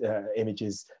next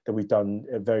images that we've done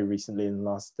very recently in the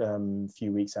last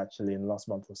few weeks, actually in the last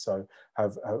month or so,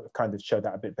 have kind of showed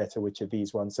that a bit better, which are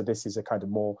these ones. So this is a kind of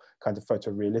more kind of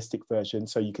photorealistic version.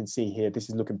 So you can see here, this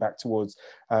is looking back towards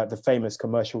the famous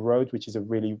Commercial Road, which is a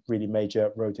really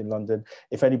major road in London.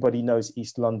 If anybody knows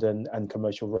East London and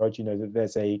Commercial Road, you know that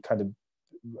there's a kind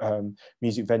of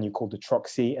music venue called the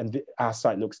Troxy, and our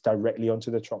site looks directly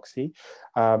onto the Troxy.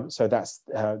 So that's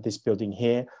this building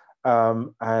here.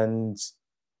 And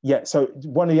yeah, so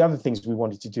one of the other things we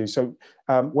wanted to do, so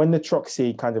when the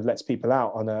Troxy kind of lets people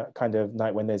out on a kind of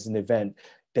night when there's an event,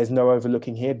 there's no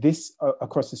overlooking here. This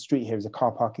across the street here is a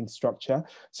car parking structure.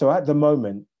 So at the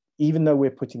moment, even though we're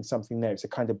putting something there, it's a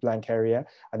kind of blank area,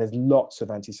 and there's lots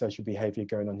of antisocial behavior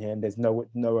going on here, and there's no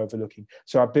overlooking.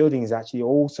 So our building is actually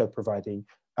also providing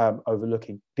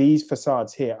overlooking. These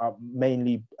facades here are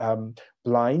mainly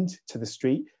blind to the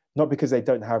street, not because they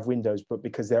don't have windows, but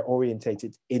because they're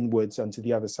orientated inwards onto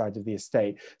the other side of the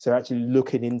estate. So actually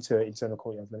looking into internal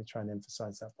courtyards. Let me try and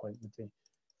emphasize that point with the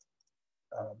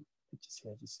just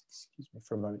excuse me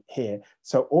for a moment here.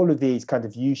 So all of these kind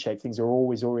of U-shaped things are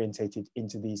always orientated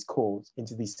into these cores,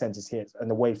 into these centers here, and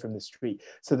away from the street.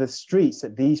 So the streets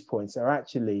at these points are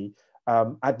actually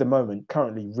at the moment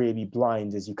currently really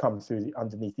blind as you come through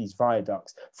underneath these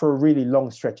viaducts for a really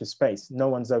long stretch of space. No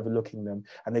one's overlooking them,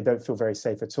 and they don't feel very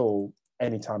safe at all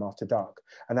anytime after dark.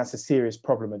 And that's a serious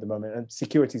problem at the moment. And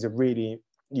security is a really,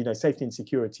 you know, safety and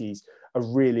security is a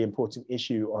really important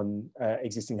issue on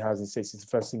existing housing estates. It's the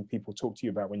first thing people talk to you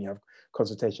about when you have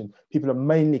consultation. People are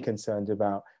mainly concerned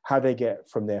about how they get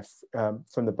from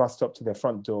from the bus stop to their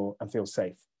front door and feel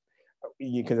safe.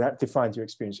 That defines your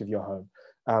experience of your home.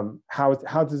 How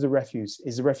does is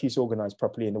the refuse organized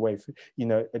properly in a way, you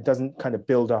know, it doesn't kind of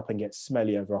build up and get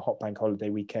smelly over a hot bank holiday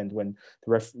weekend when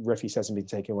the refuse hasn't been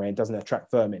taken away and doesn't attract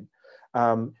vermin?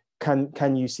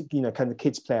 Can you see, you know, can the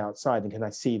kids play outside, and can I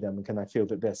see them, and can I feel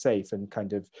that they're safe and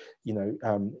kind of, you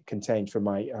know, contained from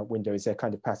my window? Is there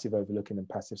kind of passive overlooking and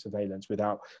passive surveillance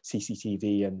without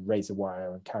CCTV and razor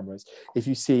wire and cameras? If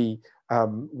you see,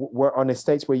 we're on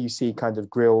estates where you see kind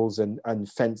of grills and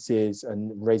fences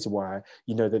and razor wire,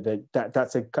 you know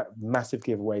that's a massive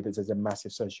giveaway that there's a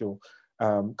massive social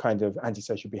kind of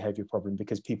antisocial behavior problem,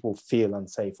 because people feel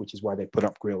unsafe, which is why they put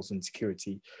up grills and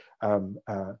security kind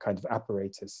of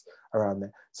apparatus around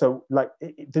there. So like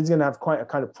this is going to have quite a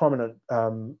kind of prominent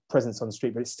presence on the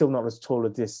street, but it's still not as tall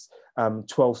as this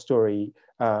 12-story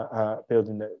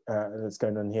building that's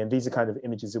going on here. And these are kind of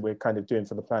images that we're kind of doing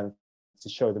for the plan to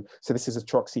show them. So this is a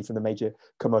troxy from the major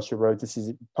commercial road. This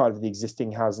is part of the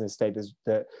existing housing estate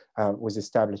that was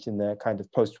established in the kind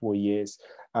of post-war years.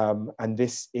 And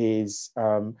this is,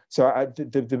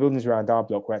 the buildings around our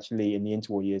block were actually in the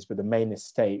interwar years, but the main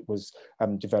estate was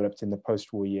developed in the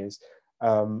post-war years.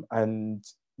 And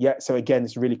yeah, so again,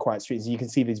 it's really quiet streets. You can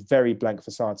see these very blank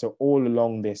facades. So all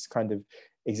along this kind of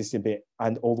existing bit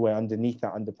and all the way underneath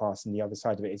that underpass and the other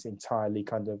side of it is entirely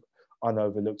kind of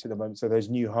unoverlooked at the moment. So those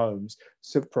new homes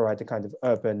provide a kind of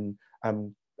urban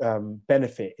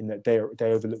benefit in that they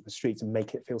overlook the streets and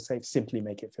make it feel safe, simply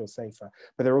make it feel safer.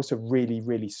 But they're also really,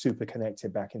 really super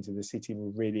connected back into the city.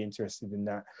 We're really interested in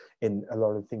that in a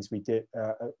lot of things we do.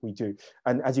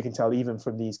 And as you can tell, even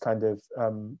from these kind of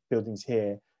buildings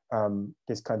here,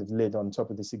 this kind of lid on top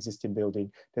of this existing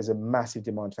building, there's a massive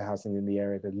demand for housing in the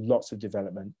area. There's lots of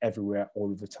development everywhere,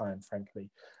 all of the time, frankly,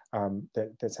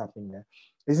 that's happening there.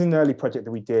 This is an early project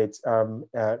that we did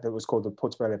that was called the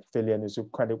Portobello Pavilion. It was a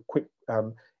kind of quick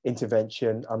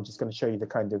intervention. I'm just going to show you the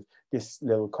kind of this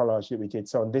little collage that we did.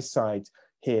 So on this side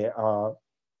here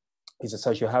is a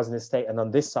social housing estate, and on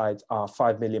this side are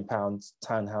 £5 million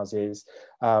townhouses.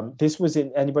 This was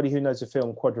in, anybody who knows the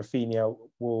film Quadrophenia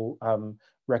will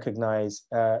recognize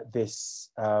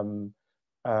this. No,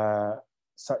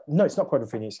 it's not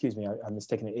Quadrophenia, excuse me, I'm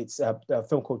mistaken. It's a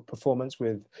film called Performance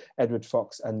with Edward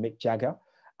Fox and Mick Jagger.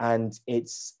 And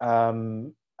it's,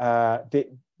 it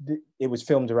was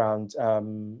filmed around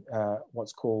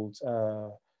what's called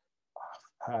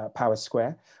Power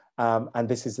Square. And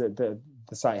this is the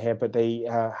site here, but they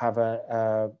have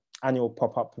a annual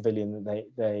pop-up pavilion that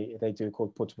they do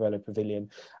called Portobello Pavilion.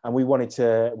 And we won a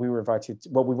charrette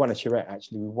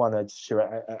actually. We won a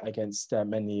charrette against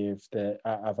many of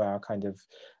our kind of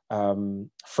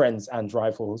friends and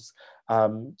rivals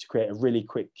to create a really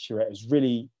quick charrette. It was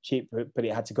really cheap, but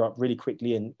it had to go up really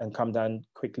quickly and come down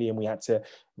quickly, and we had to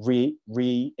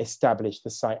re-establish the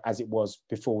site as it was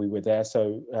before we were there,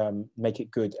 so make it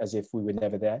good as if we were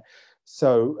never there.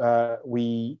 So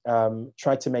we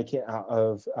tried to make it out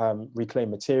of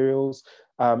reclaimed materials.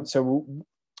 So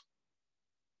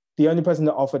the only person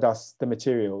that offered us the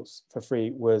materials for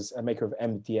free was a maker of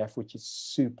MDF, which is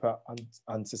super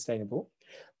unsustainable.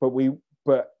 But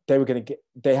they were going to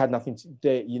they had nothing to,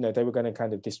 they were going to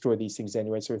kind of destroy these things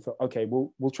anyway. So we thought, okay,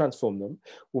 we'll transform them.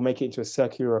 We'll make it into a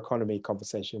circular economy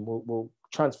conversation. We'll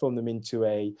transform them into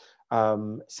a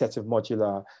set of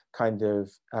modular kind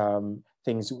of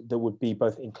things that would be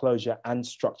both enclosure and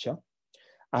structure.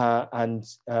 And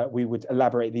we would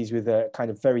elaborate these with a kind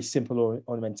of very simple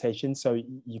ornamentation. So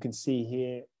you can see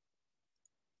here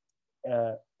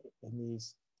in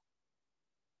these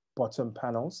bottom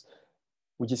panels,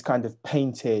 we just kind of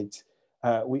painted,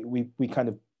 we kind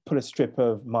of put a strip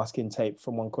of masking tape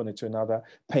from one corner to another,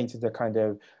 painted a kind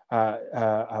of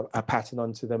a pattern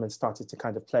onto them, and started to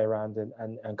kind of play around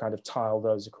and kind of tile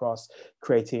those across,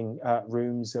 creating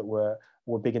rooms that were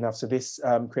big enough. So this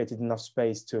created enough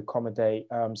space to accommodate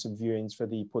some viewings for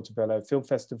the Portobello Film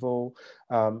Festival,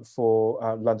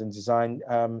 for London Design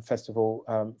Festival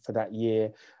for that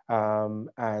year,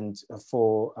 and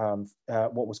for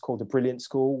what was called a Brilliant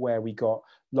School, where we got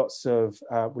lots of,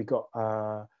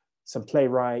 some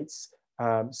playwrights,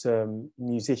 some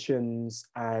musicians,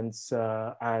 and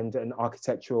an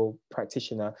architectural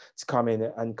practitioner to come in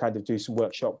and kind of do some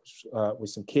workshops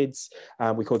with some kids.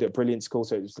 We called it a Brilliant School,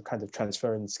 so it was the kind of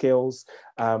transferring skills.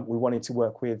 We wanted to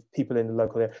work with people in the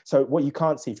local area. So what you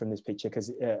can't see from this picture,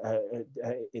 because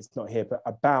it's not here, but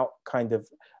about kind of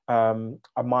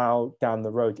a mile down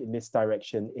the road in this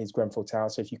direction is Grenfell Tower.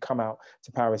 So if you come out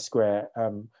to Paris Square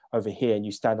over here and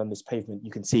you stand on this pavement,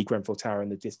 you can see Grenfell Tower in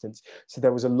the distance. So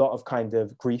there was a lot of kind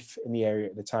of grief in the area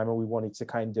at the time, and we wanted to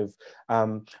kind of,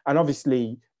 and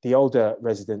obviously the older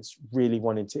residents really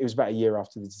wanted to, it was about a year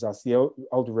after the disaster, the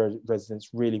older residents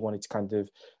really wanted to kind of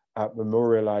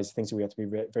memorialize things, so we had to be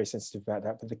very sensitive about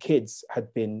that. But the kids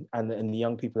had been, and the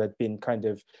young people had been kind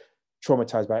of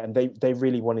traumatized by it, and they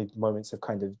really wanted moments of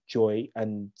kind of joy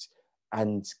and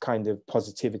kind of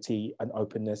positivity and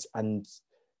openness, and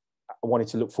I wanted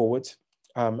to look forward.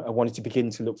 I wanted to begin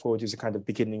to look forward as a kind of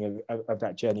beginning of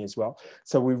that journey as well.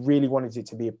 So we really wanted it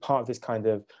to be a part of this kind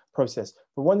of process.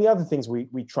 But one of the other things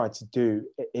we tried to do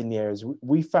in the area is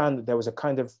we found that there was a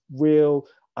kind of real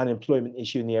unemployment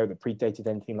issue in the area that predated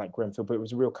anything like Grenfell, but it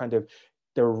was a real kind of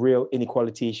There are real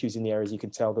inequality issues in the areas. You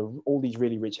can tell there are all these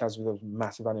really rich houses with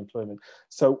massive unemployment.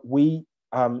 So we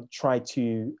try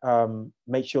to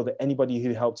make sure that anybody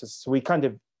who helps us, so we kind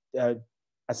of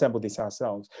assembled this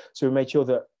ourselves. So we made sure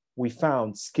that we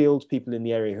found skilled people in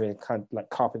the area who had kind of like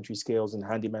carpentry skills and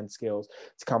handyman skills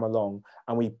to come along,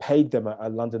 and we paid them a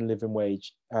London living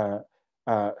wage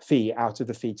fee out of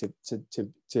the fee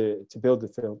to build the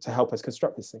film, to help us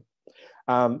construct this thing.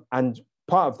 And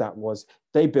part of that was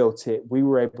they built it. We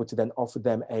were able to then offer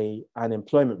them an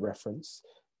employment reference,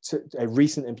 a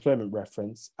recent employment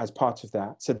reference as part of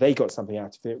that. So they got something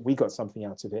out of it. We got something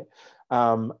out of it.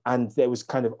 And there was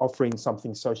kind of offering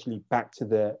something socially back to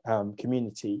the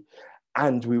community.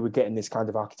 And we were getting this kind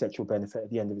of architectural benefit at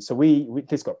the end of it. So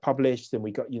this got published, and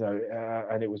we got,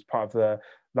 and it was part of the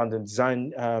London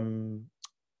Design.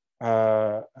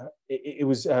 It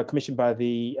was commissioned by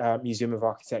the Museum of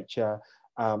Architecture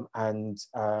and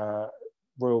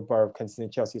Royal Borough of Kensington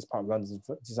and Chelsea as part of London's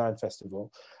Design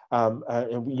Festival.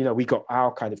 And we got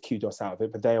our kind of kudos out of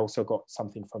it, but they also got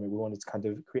something from it. We wanted to kind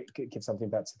of give something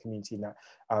back to the community in that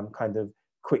kind of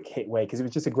quick hit way, because it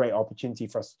was just a great opportunity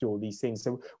for us to do all these things.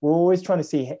 So we're always trying to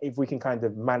see if we can kind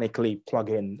of manically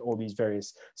plug in all these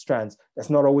various strands.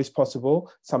 That's not always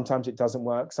possible. Sometimes it doesn't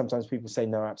work. Sometimes people say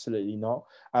no, absolutely not.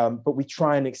 But we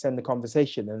try and extend the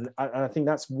conversation, and I think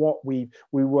that's what we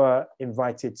were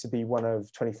invited to be one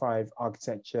of 25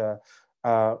 Architects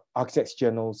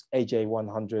Journal's AJ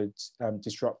 100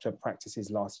 disruptor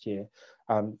practices last year.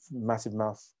 Massive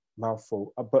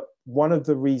mouthful. But one of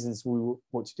the reasons we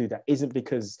want to do that isn't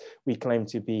because we claim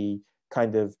to be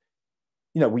kind of,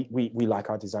 we like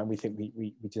our design. We think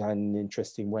we design in an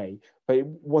interesting way, but it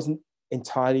wasn't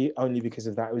entirely only because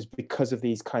of that. It was because of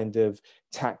these kind of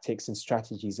tactics and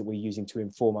strategies that we're using to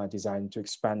inform our design, to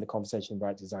expand the conversation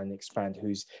about design, and expand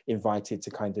who's invited to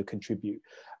kind of contribute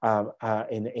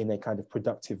in a kind of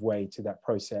productive way to that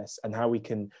process, and how we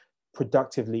can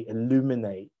productively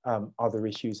illuminate other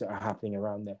issues that are happening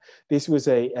around there. This was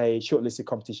a shortlisted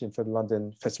competition for the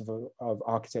London Festival of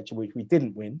Architecture, which we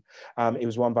didn't win. It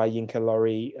was won by Yinka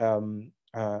Laurie.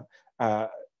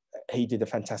 He did a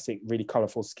fantastic, really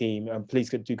colourful scheme. Please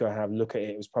do go and have a look at it.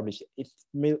 It was published. It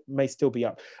may still be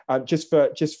up. Just for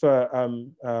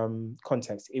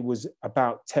context, it was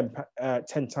about 10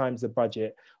 times the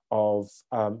budget of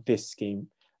this scheme.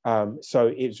 So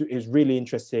it was really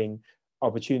interesting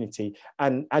opportunity.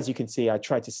 And as you can see, I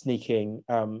tried to sneak in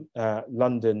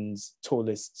London's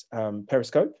tallest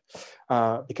periscope,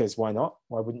 because why not?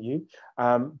 Why wouldn't you?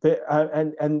 And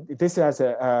this has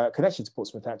a connection to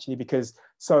Portsmouth, actually, because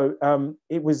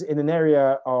it was in an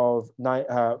area of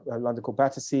London called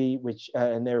Battersea, which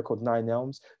an area called Nine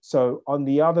Elms. So on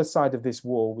the other side of this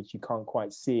wall, which you can't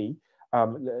quite see,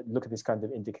 look at this kind of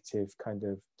indicative kind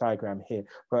of diagram here,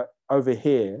 but over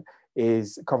here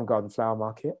is Covent Garden Flower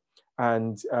Market.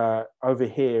 And over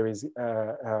here is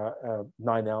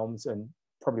Nine Elms, and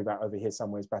probably about over here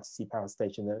somewhere is Battersea Power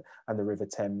Station and the River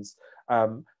Thames.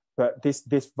 But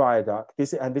this viaduct,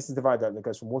 this is the viaduct that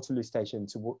goes from Waterloo Station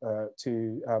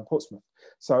to Portsmouth.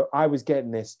 So I was getting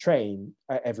this train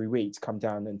every week to come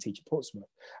down and teach at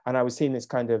Portsmouth, and I was seeing this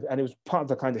kind of, and it was part of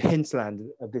the kind of hinterland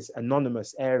of this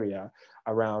anonymous area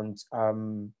around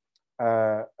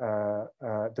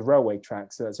the railway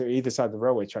tracks. So either side of the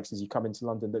railway tracks as you come into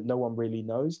London, that no one really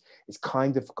knows. It's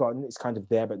kind of forgotten. It's kind of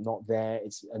there, but not there.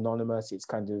 It's anonymous. It's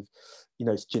kind of,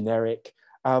 it's generic.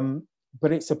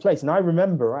 But it's a place. And I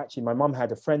remember, actually, my mum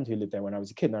had a friend who lived there when I was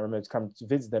a kid, and I remember to come to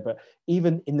visit there. But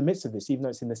even in the midst of this, even though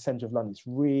it's in the centre of London, it's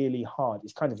really hard.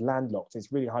 It's kind of landlocked.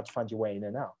 It's really hard to find your way in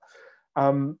and out.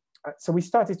 So we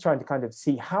started trying to kind of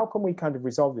see how can we kind of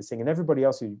resolve this thing, and everybody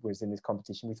else who was in this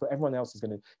competition, we thought everyone else is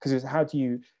going to, because it was how do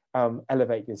you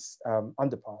elevate this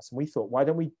underpass, and we thought, why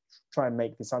don't we try and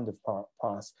make this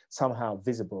underpass somehow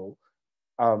visible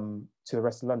to the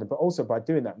rest of London, but also by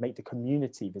doing that make the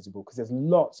community visible, because there's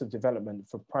lots of development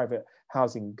for private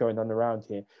housing going on around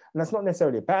here, and that's not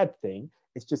necessarily a bad thing.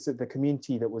 It's just that the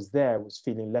community that was there was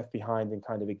feeling left behind and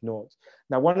kind of ignored.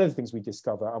 Now, one of the things we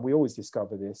discover, and we always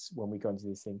discover this when we go into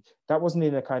these things, that wasn't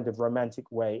in a kind of romantic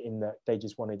way in that they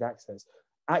just wanted access.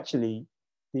 Actually,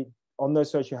 on those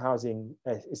social housing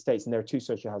estates, and there are 2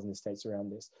 social housing estates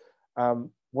around this,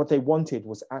 what they wanted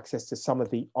was access to some of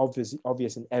the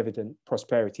obvious and evident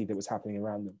prosperity that was happening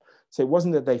around them. So it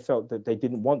wasn't that they felt that they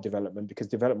didn't want development, because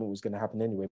development was going to happen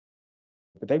anyway,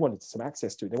 but they wanted some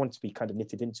access to it. They wanted to be kind of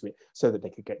knitted into it so that they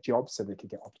could get jobs, so they could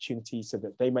get opportunities, so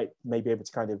that they may be able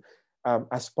to kind of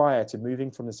aspire to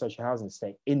moving from the social housing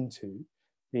estate into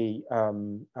the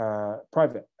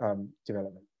private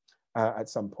development at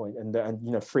some point,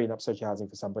 and freeing up social housing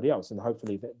for somebody else, and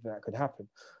hopefully that could happen.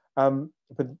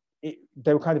 But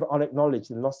they were kind of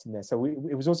unacknowledged and lost in there. So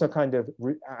it was also kind of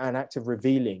an act of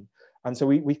revealing. And so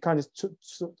we kind of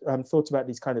thought about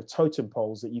these kind of totem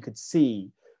poles that you could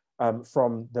see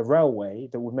from the railway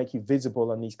that would make you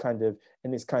visible on these kind of,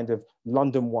 in this kind of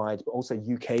London-wide, but also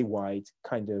UK-wide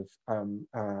kind of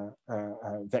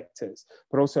vectors,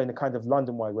 but also in a kind of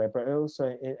London-wide way, but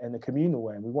also in a communal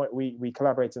way. And we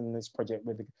collaborated on this project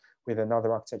with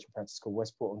another architectural practice called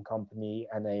Westport and Company,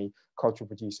 and a cultural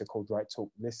producer called Right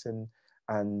Talk Listen,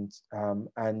 and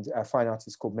a fine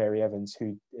artist called Mary Evans,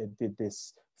 who did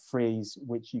this frieze,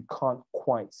 which you can't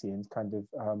quite see, and kind of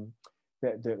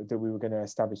that we were going to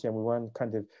establish. And we weren't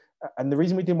kind of, and the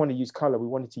reason we didn't want to use color, we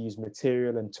wanted to use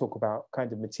material and talk about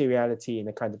kind of materiality in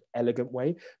a kind of elegant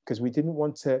way, because we didn't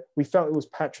want to, we felt it was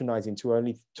patronizing to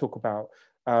only talk about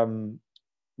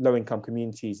low-income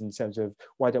communities in terms of,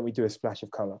 why don't we do a splash of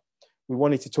color? We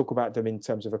wanted to talk about them in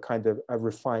terms of a kind of a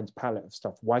refined palette of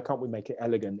stuff. Why can't we make it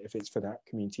elegant if it's for that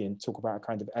community, and talk about a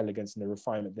kind of elegance and the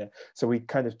refinement there? So we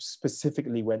kind of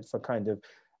specifically went for kind of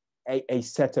a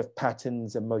set of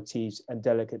patterns and motifs and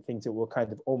delicate things that were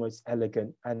kind of almost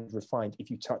elegant and refined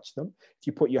if you touch them, if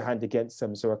you put your hand against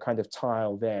them. So a kind of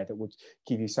tile there that would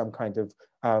give you some kind of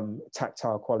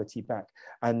tactile quality back.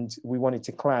 And we wanted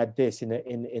to clad this in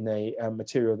a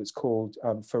material that's called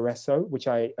Ferresso, which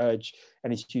I urge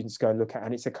any students to go and look at.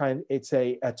 And it's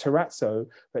a terrazzo,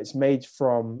 but it's made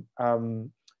from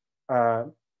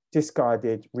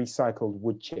discarded recycled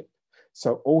wood chip.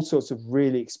 So all sorts of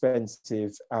really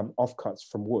expensive offcuts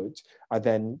from wood are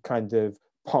then kind of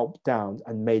pulped down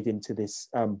and made into this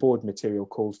board material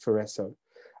called Ferresso.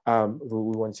 We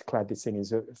wanted to clad this thing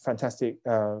as a fantastic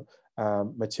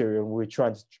material. We were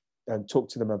trying to talk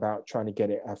to them about trying to get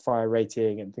it a fire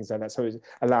rating and things like that. So it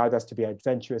allowed us to be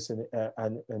adventurous and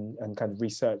kind of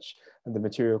research and the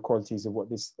material qualities of what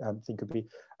this thing could be.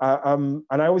 And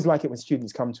I always like it when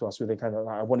students come to us with a kind of,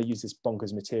 like, I want to use this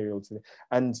bonkers material.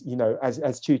 And, you know,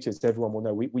 as tutors, everyone will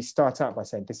know, we start out by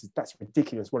saying, that's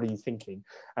ridiculous. What are you thinking?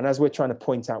 And as we're trying to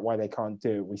point out why they can't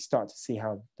do it, we start to see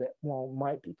how, well, it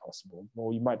might be possible,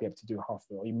 or you might be able to do half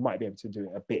of it, or you might be able to do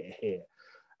it a bit here.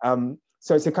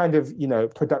 So it's a kind of, you know,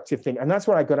 productive thing. And that's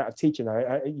what I got out of teaching.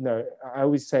 I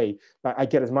always say, like, I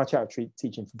get as much out of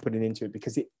teaching from putting into it,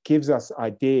 because it gives us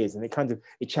ideas, and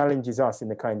it challenges us in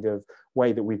the kind of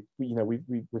way that we're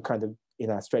kind of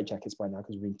in our straitjackets by now,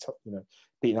 because we've been,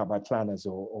 beaten up by planners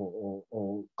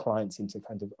or clients into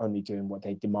kind of only doing what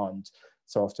they demand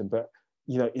so often. But,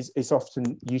 you know, it's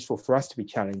often useful for us to be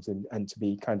challenged and to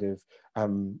be kind of,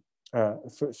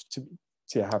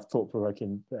 to have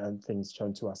thought-provoking things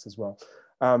shown to us as well.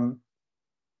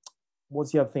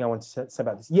 What's the other thing I want to say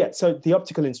about this? Yeah, so the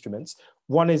optical instruments,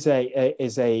 one is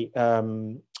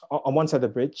on one side of the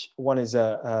bridge, one is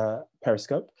a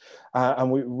periscope.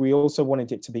 And we also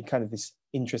wanted it to be kind of this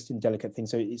interesting, delicate thing.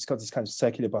 So it's got this kind of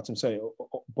circular bottom, so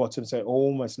it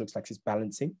almost looks like it's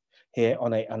balancing here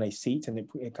on a seat, and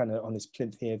it kind of on this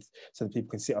plinth here, so that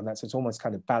people can sit on that. So it's almost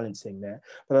kind of balancing there.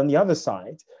 But on the other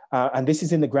side, and this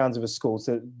is in the grounds of a school.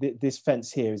 So this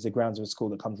fence here is the grounds of a school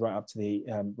that comes right up to the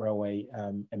railway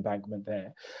embankment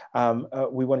there.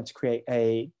 We wanted to create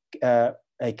a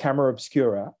camera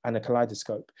obscura and a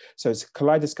kaleidoscope. So it's a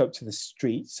kaleidoscope to the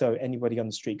street, so anybody on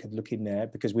the street could look in there,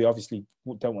 because we obviously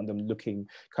don't want them looking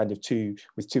kind of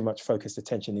with too much focused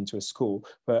attention into a school.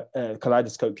 But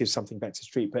kaleidoscope gives something back to the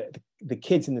street. But the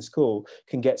kids in the school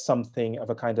can get something of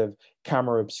a kind of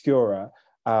camera obscura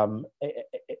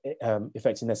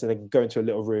effect in there, so they can go into a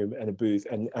little room and a booth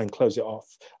and close it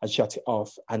off and shut it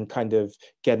off and kind of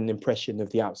get an impression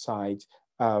of the outside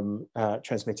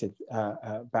transmitted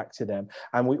back to them.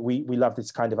 And we love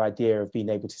this kind of idea of being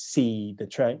able to see the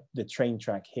train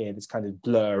track here, this kind of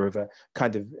blur of a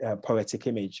kind of poetic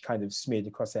image kind of smeared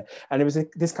across there. And it was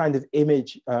this kind of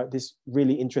image, this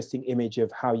really interesting image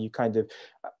of how you kind of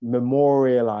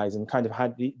memorialize and kind of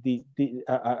had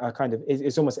a kind of,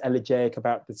 it's almost elegiac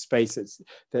about the space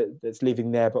that's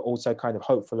living there, but also kind of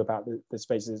hopeful about the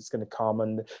spaces that's going to come,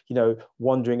 and, you know,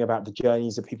 wondering about the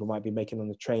journeys that people might be making on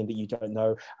the train that you don't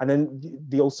know. And then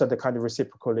also the kind of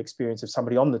reciprocal experience of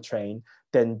somebody on the train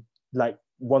then like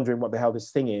wondering what the hell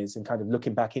this thing is, and kind of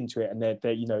looking back into it, and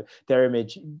their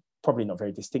image, probably not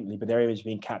very distinctly, but their image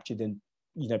being captured and,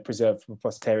 you know, preserved for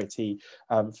posterity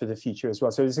for the future as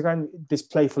well. So there's a kind of this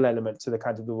playful element to the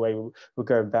kind of the way we're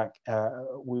going back.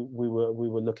 We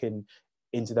were looking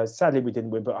into those. Sadly, we didn't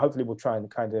win, but hopefully we'll try and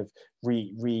kind of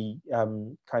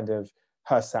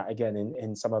HERSAT again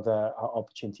in some other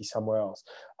opportunity somewhere else.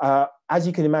 As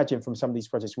you can imagine from some of these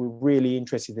projects, we're really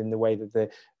interested in the way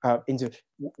that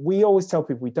we always tell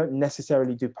people we don't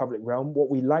necessarily do public realm. What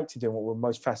we like to do and what we're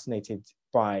most fascinated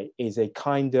by is a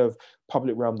kind of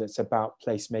public realm that's about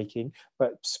placemaking,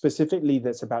 but specifically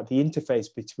that's about the interface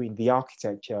between the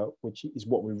architecture, which is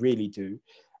what we really do,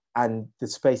 and the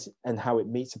space and how it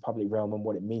meets the public realm and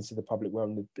what it means to the public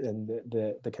realm and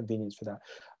the convenience for that.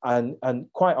 And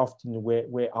quite often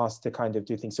we're asked to kind of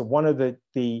do things. So one of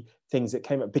the things that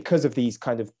came up because of these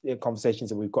kind of conversations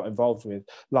that we've got involved with,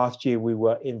 last year we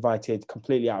were invited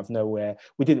completely out of nowhere.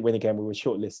 We didn't win again, we were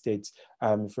shortlisted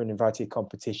for an invited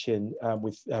competition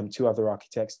with two other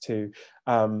architects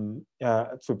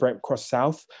for Brent Cross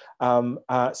South.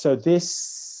 So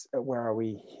this, where are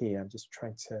we here? I'm just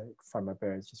trying to find my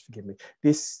bearings, just forgive me.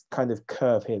 This kind of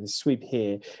curve here, the sweep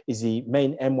here, is the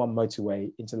main M1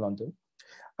 motorway into London.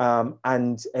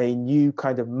 And a new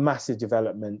kind of massive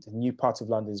development, a new part of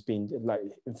London has been, like,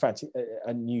 in fact,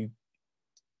 a new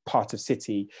part of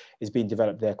city is being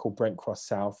developed there called Brent Cross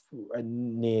South,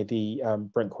 near the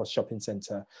Brent Cross Shopping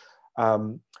Centre,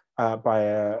 by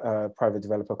a private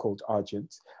developer called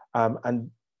Argent. And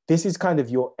this is kind of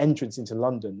your entrance into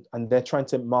London, and they're trying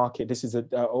to market. This is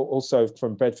also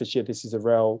from Bedfordshire. This is a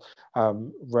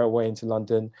railway into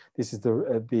London. This is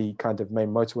the kind of main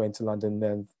motorway into London.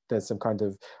 Then there's some kind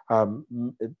of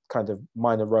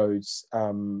minor roads,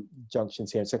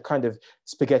 junctions here. So kind of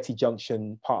spaghetti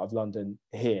junction part of London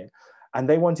here. And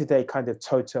they wanted a kind of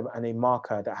totem and a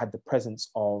marker that had the presence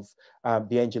of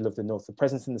the Angel of the North, the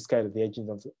presence and the scale of the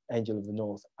Angel of the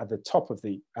North at the top of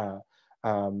the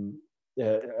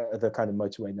kind of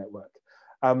motorway network.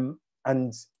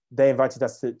 And they invited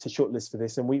us to shortlist for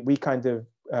this, and we kind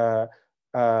of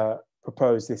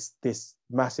proposed this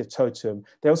massive totem.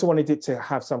 They also wanted it to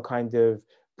have some kind of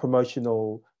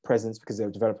promotional presence, because they're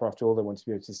a developer after all. They wanted to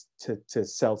be able to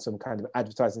sell some kind of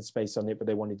advertising space on it, but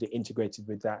they wanted it integrated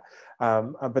with that.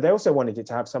 But they also wanted it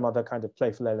to have some other kind of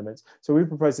playful elements. So we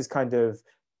proposed this kind of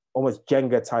almost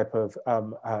Jenga type of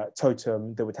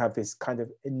totem that would have this kind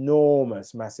of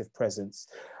enormous, massive presence.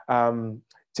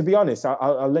 To be honest,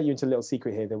 I'll let you into a little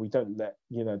secret here that we don't let,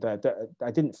 you know, that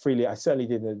I certainly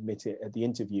didn't admit it at the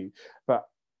interview, but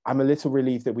I'm a little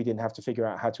relieved that we didn't have to figure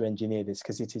out how to engineer this,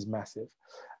 because it is massive.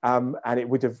 And it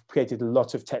would have created a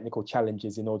lot of technical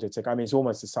challenges in order to, I mean, it's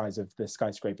almost the size of the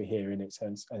skyscraper here in its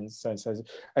sense. And so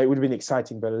it would have been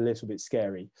exciting, but a little bit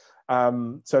scary.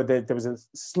 So there was a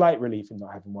slight relief in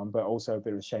not having one, but also a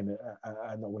bit of a shame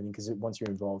at not winning, because once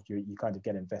you're involved, you kind of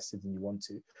get invested and you want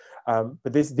to.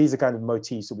 But these are kind of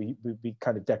motifs that we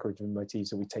kind of decorative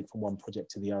motifs that we take from one project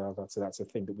to the other. So that's a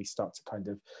thing that we start to kind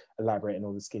of elaborate in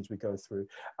all the schemes we go through.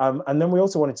 And then we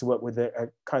also wanted to work with a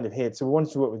kind of here. So we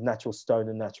wanted to work with natural stone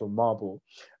and natural marble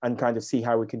and kind of see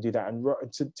how we can do that. And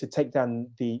to take down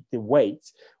the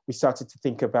weight, we started to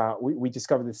think about, we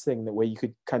discovered this thing that where you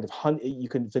could kind of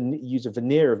use a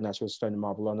veneer of natural stone and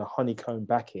marble on a honeycomb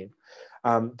backing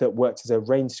that worked as a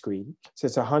rain screen. So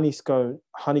it's a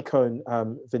honeycomb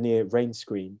veneer rain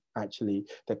screen, actually,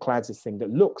 that clads this thing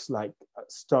that looks like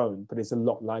stone, but is a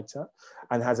lot lighter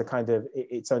and has a kind of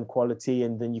its own quality.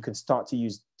 And then you can start to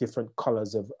use different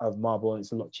colors of marble, and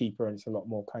it's a lot cheaper and it's a lot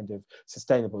more kind of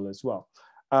sustainable as well.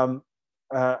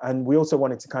 And we also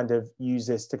wanted to kind of use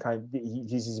this to kind of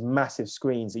use these massive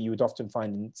screens that you would often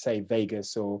find in, say,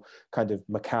 Vegas or kind of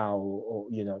Macau, or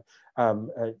you know,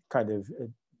 kind of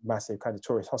massive kind of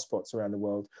tourist hotspots around the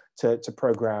world to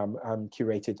program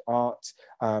curated art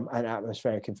and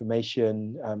atmospheric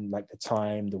information, like the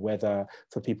time, the weather,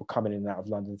 for people coming in and out of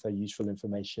London, for useful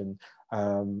information,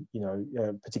 you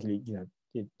know, particularly, you know,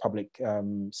 public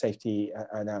safety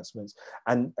announcements,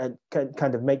 and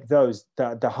kind of make those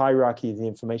the hierarchy of the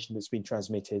information that's been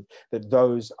transmitted, that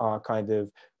those are kind of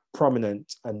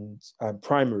prominent and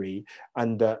primary,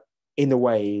 and that in a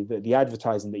way that the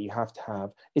advertising that you have to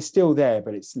have is still there,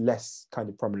 but it's less kind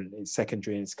of prominent, it's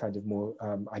secondary, and it's kind of more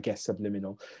I guess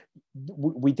subliminal.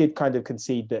 We did kind of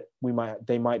concede that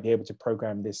they might be able to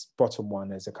program this bottom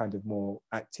one as a kind of more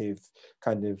active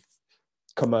kind of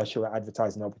commercial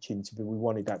advertising opportunity, but we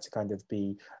wanted that to kind of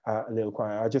be a little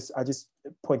quiet. I just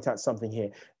point out something here.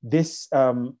 This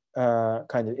kind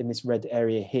of in this red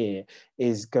area here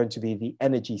is going to be the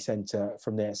energy center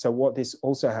from there. So what this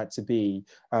also had to be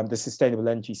the sustainable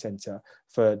energy center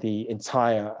for the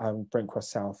entire Brent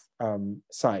Cross South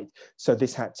site. So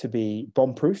this had to be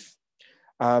bomb proof.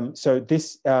 So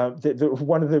this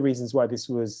one of the reasons why this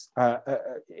was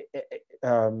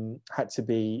had to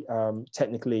be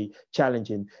technically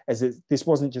challenging is that this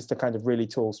wasn't just a kind of really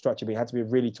tall structure, but it had to be a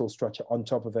really tall structure on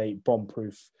top of a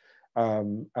bomb-proof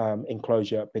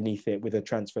enclosure beneath it with a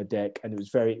transfer deck, and it was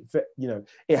very, you know,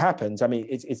 it happens. I mean,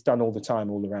 it's done all the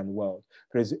time all around the world,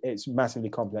 but it's massively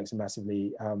complex and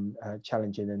massively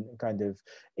challenging and kind of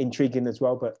intriguing as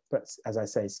well, but as I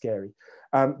say, scary.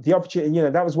 The opportunity, you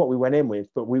know, that was what we went in with,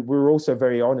 but we were also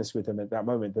very honest with them at that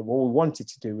moment that what we wanted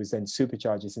to do was then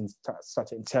supercharge this and start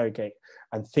to interrogate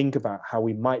and think about how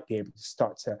we might be able to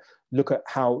start to look at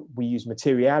how we use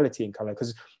materiality in color.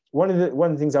 Because one of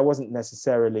the things I wasn't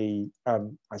necessarily,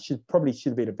 I should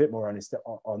have been a bit more honest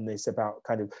on this about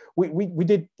kind of, we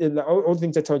did, all the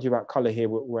things I told you about color here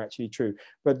were actually true,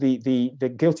 but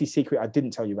the guilty secret I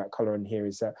didn't tell you about color in here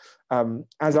is that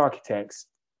as architects,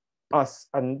 us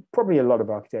and probably a lot of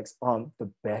architects aren't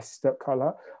the best at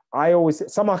color.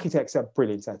 Some architects are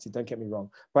brilliant at it, don't get me wrong,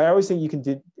 but I always think you can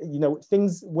do, you know,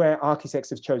 things where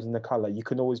architects have chosen the color,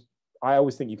 I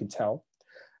always think you can tell.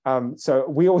 So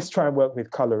we always try and work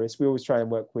with colorists. We always try and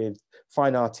work with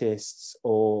fine artists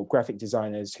or graphic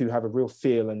designers who have a real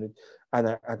feel and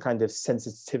a kind of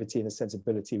sensitivity and a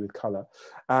sensibility with color.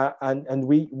 And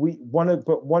one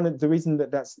of the reason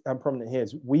that's prominent here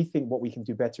is we think what we can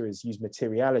do better is use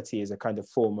materiality as a kind of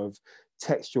form of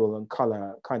textual and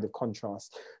color kind of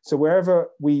contrast. So wherever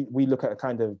we look at a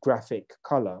kind of graphic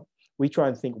color, we try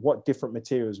and think what different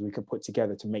materials we could put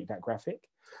together to make that graphic.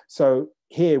 So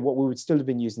here, what we would still have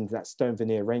been using is that stone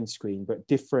veneer range screen, but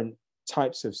different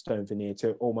types of stone veneer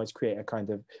to almost create a kind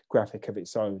of graphic of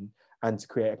its own and to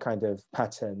create a kind of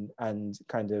pattern and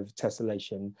kind of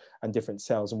tessellation and different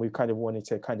cells. And we kind of wanted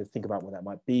to kind of think about what that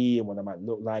might be and what that might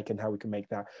look like and how we can make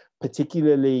that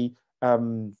particularly,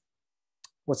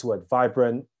 what's the word,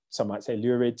 vibrant, some might say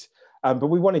lurid.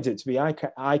 But we wanted it to be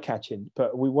eye-catching,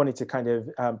 but we wanted to kind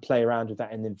of play around with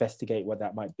that and investigate what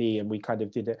that might be. And we kind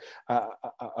of did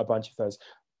a bunch of those.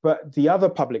 But the other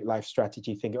public life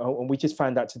strategy thing, and we just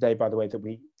found out today, by the way, that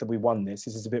we won this.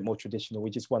 This is a bit more traditional.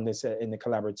 We just won this in the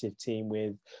collaborative team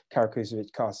with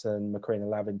Karakuzovic, Carson, Macarena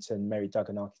Lavington, Mary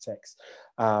Duggan Architects,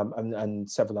 and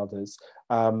several others,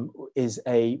 is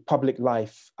a public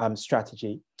life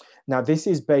strategy. Now, this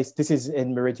is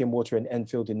in Meridian Water in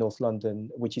Enfield in North London,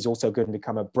 which is also going to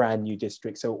become a brand new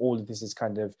district. So all of this is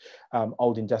kind of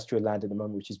old industrial land at the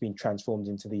moment, which has been transformed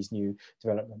into these new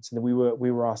developments. And we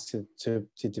were asked to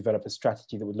develop a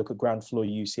strategy that would look at ground floor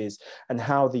uses and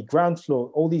how the ground floor,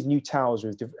 all these new towers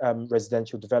with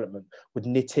residential development would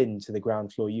knit into the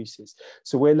ground floor uses.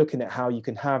 So we're looking at how you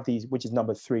can have these, which is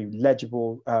number 3,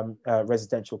 legible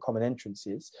residential common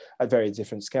entrances at very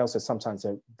different scales. So sometimes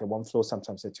they're 1 floor,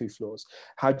 sometimes they're 2 floors.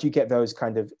 How do you get those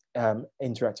kind of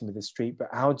interacting with the street, but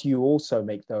how do you also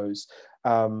make those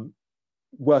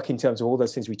work in terms of all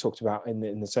those things we talked about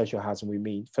in the social housing we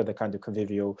mean for the kind of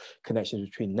convivial connections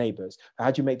between neighbors?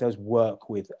 How do you make those work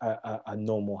with a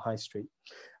normal high street?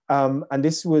 And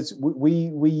this was,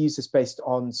 we used this based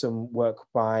on some work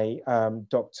by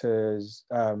doctors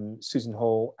Susan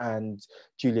Hall and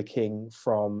Julia King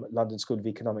from London School of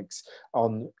Economics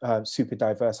on super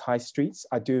diverse high streets.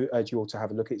 I do urge you all to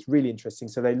have a look. It's really interesting.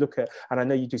 So they look at, and I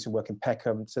know you do some work in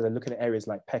Peckham, so they're looking at areas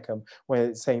like Peckham, where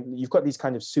it's saying you've got these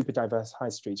kind of super diverse high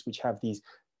streets, which have these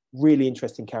really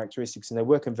interesting characteristics, and they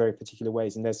work in very particular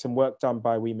ways. And there's some work done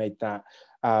by We Made That,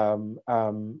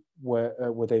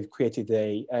 where they've created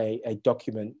a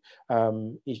document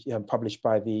published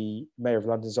by the Mayor of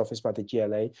London's office, by the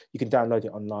GLA. You can download it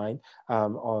online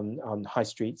on high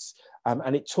streets.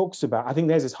 And it talks about, I think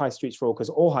there's this high streets for all, because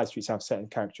all high streets have certain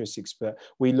characteristics, but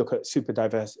we look at super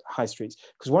diverse high streets,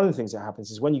 because one of the things that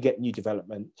happens is when you get new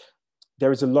development,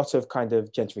 there is a lot of kind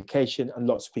of gentrification and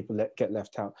lots of people get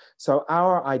left out. So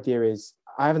our idea is,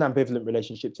 I have an ambivalent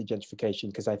relationship to gentrification,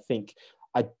 because I think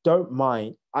I don't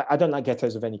mind, I don't like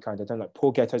ghettos of any kind. I don't like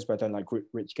poor ghettos, but I don't like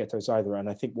rich ghettos either. And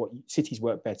I think what cities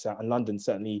work better, and London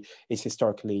certainly is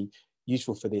historically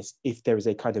useful for this, if there is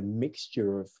a kind of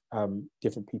mixture of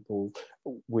different people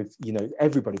with, you know,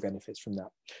 everybody benefits from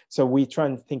that. So we try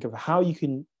and think of how you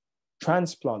can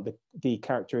transplant the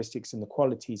characteristics and the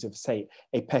qualities of, say,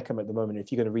 a Peckham at the moment,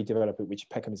 if you're going to redevelop it, which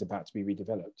Peckham is about to be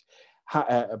redeveloped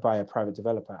by a private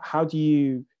developer. How do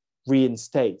you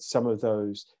reinstate some of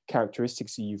those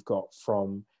characteristics that you've got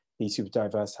from the super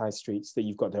diverse high streets that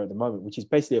you've got there at the moment, which is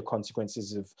basically a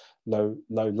consequences of low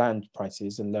land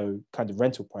prices and low kind of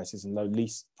rental prices and low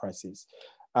lease prices,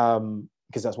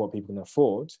 because that's what people can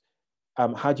afford.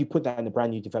 How do you put that in a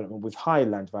brand new development with high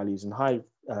land values and high,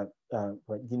 you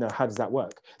know, how does that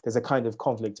work? There's a kind of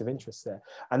conflict of interest there.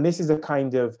 And this is a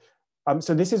kind of,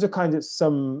 so this is a kind of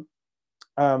some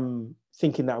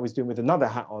thinking that I was doing with another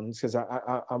hat on, because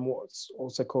I'm what's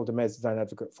also called a Mayor's Design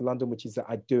Advocate for London, which is that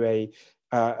I do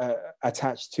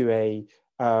attached to a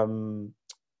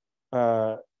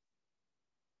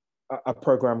a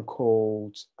program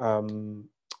called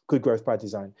Good Growth by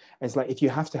Design. And it's like, if you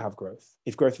have to have growth,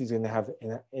 if growth is going to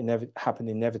happen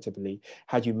inevitably,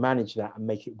 how do you manage that and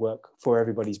make it work for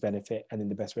everybody's benefit and in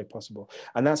the best way possible?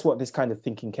 And that's what this kind of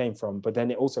thinking came from. But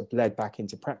then it also bled back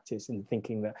into practice and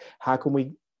thinking that how can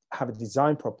we have a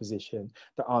design proposition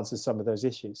that answers some of those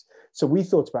issues. So we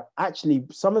thought about, actually,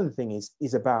 some of the thing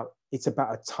is about, it's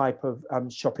about a type of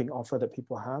shopping offer that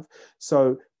people have.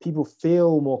 So people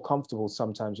feel more comfortable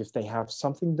sometimes if they have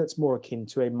something that's more akin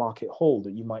to a market hall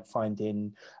that you might find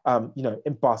in,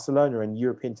 in Barcelona and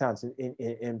European towns,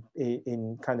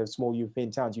 in kind of small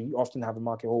European towns. You often have a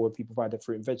market hall where people buy their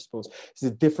fruit and vegetables. It's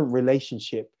a different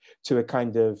relationship to a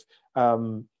kind of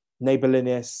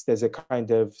neighborliness. There's a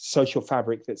kind of social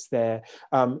fabric that's there.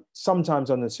 Sometimes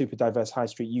on the super diverse high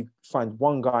street, you find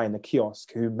one guy in a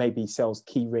kiosk who maybe sells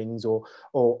key rings or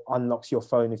unlocks your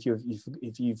phone if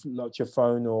you've locked your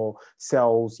phone, or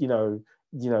sells,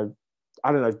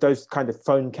 I don't know, those kind of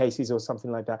phone cases or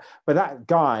something like that. But that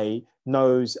guy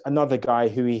knows another guy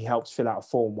who he helps fill out a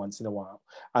form once in a while.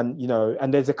 And,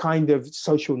 and there's a kind of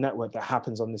social network that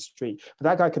happens on the street. But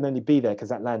that guy can only be there because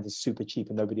that land is super cheap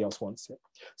and nobody else wants it.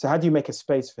 So how do you make a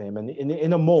space for him? And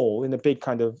in a mall, in a big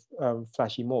kind of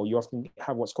flashy mall, you often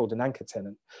have what's called an anchor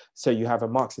tenant. So you have a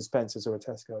Marks and Spencer's or a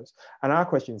Tesco's. And our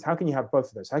question is, how can you have both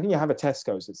of those? How can you have a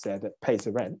Tesco's that's there that pays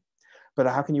the rent? But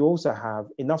how can you also have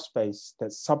enough space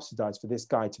that's subsidized for this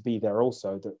guy to be there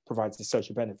also, that provides the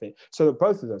social benefit, so that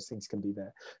both of those things can be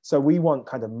there? So we want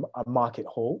kind of a market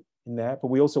hall in there, but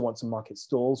we also want some market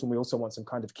stalls, and we also want some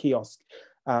kind of kiosk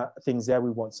things there.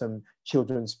 We want some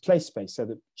children's play space so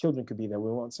that children could be there.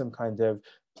 We want some kind of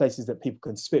places that people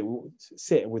can sit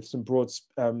with some broad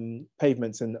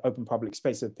pavements and open public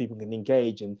space so that people can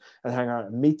engage and hang out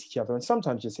and meet each other, and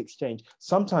sometimes just exchange,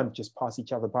 sometimes just pass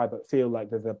each other by, but feel like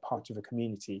they're part of a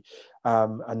community,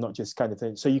 and not just kind of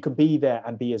thing. So you can be there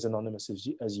and be as anonymous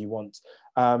as you want.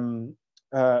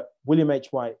 William H.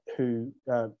 White, who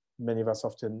many of us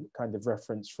often kind of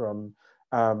reference from,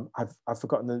 I've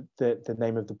forgotten the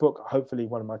name of the book. Hopefully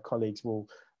one of my colleagues will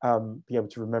be able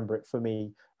to remember it for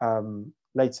me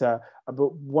later.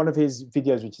 But one of his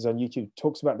videos, which is on YouTube,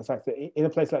 talks about the fact that in a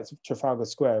place like Trafalgar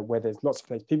Square, where there's lots of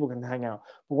places people can hang out,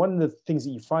 but one of the things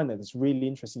that you find there that's really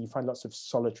interesting, you find lots of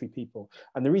solitary people.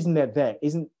 And the reason they're there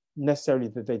isn't necessarily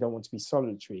that they don't want to be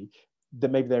solitary,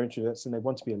 that maybe they're interested and they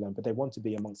want to be alone, but they want to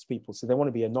be amongst people. So they want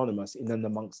to be anonymous in and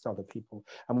amongst other people.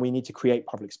 And we need to create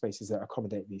public spaces that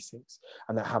accommodate these things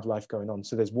and that have life going on.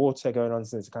 So there's water going on,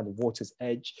 so there's a kind of water's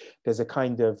edge. There's a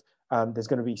kind of, there's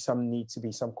going to be some need to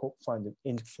be some kind of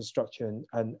infrastructure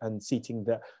and seating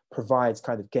that provides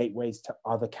kind of gateways to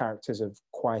other characters of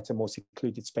quieter, more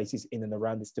secluded spaces in and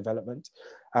around this development.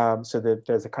 So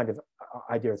there's a kind of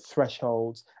idea of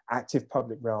thresholds, active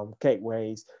public realm,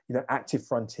 gateways, active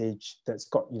frontage that's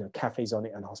got, cafes on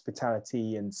it and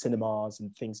hospitality and cinemas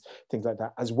and things like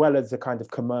that, as well as the kind of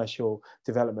commercial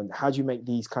development. How do you make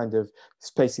these kind of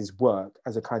spaces work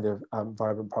as a kind of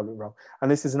vibrant public realm?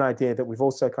 And this is an idea that we've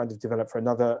also kind of developed for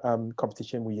another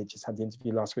competition. We just had the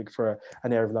interview last week for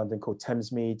an area of London called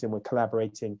Thamesmead, and we're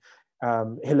collaborating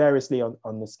hilariously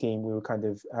on the scheme. We were kind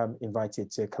of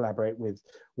invited to collaborate with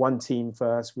one team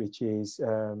first, which is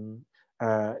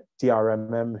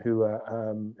DRMM,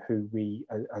 who we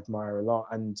admire a lot,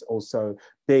 and also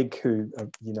Big, who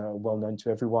are well known to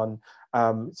everyone.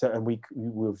 And we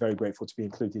were very grateful to be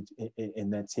included in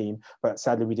their team, but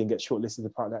sadly we didn't get shortlisted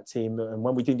as part of that team. And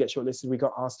when we didn't get shortlisted, we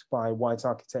got asked by White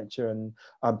Architecture and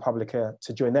Publica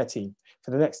to join their team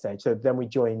for the next stage. So then we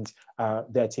joined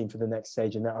their team for the next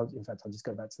stage, and now, in fact, I'll just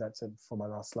go back to that for my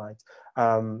last slide,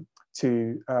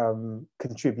 to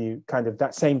contribute kind of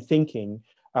that same thinking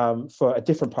for a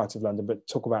different part of London, but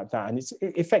talk about that. And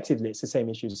effectively it's the same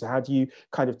issues. So how do you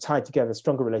kind of tie together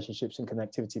stronger relationships and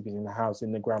connectivity between the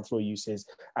housing, the ground floor uses,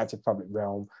 active public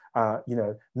realm,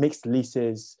 mixed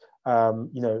leases,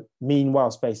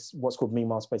 meanwhile space, what's called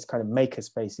meanwhile space, kind of maker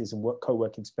spaces and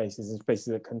co-working spaces, and spaces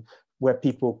that where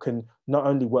people can not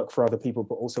only work for other people,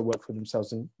 but also work for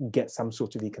themselves and get some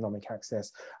sort of economic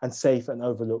access, and safe and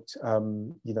overlooked,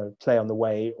 play on the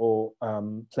way, or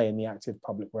play in the active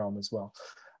public realm as well.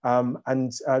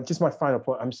 And just my final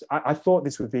point, I thought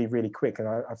this would be really quick, and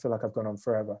I feel like I've gone on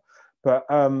forever, but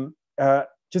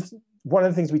just one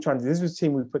of the things we tried to do, this was a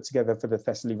team we put together for the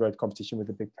Thessaly Road competition with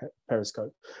the big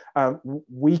periscope.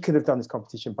 We could have done this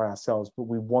competition by ourselves, but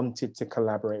we wanted to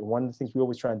collaborate. One of the things we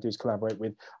always try and do is collaborate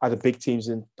with either big teams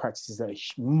and practices that are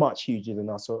much huger than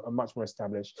us or are much more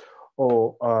established,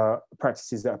 or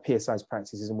practices that are peer-sized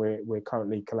practices, and we're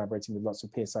currently collaborating with lots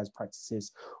of peer-sized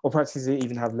practices, or practices that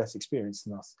even have less experience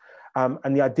than us.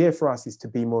 And the idea for us is to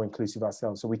be more inclusive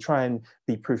ourselves. So we try and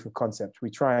be proof of concept.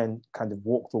 We try and kind of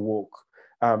walk the walk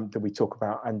that we talk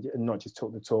about, and not just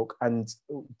talk the talk. And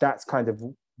that's kind of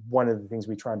one of the things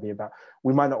we try and be about.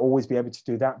 We might not always be able to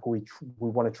do that, but we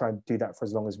want to try and do that for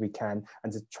as long as we can,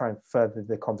 and to try and further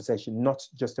the conversation, not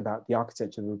just about the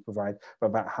architecture that we provide, but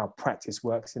about how practice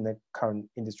works in the current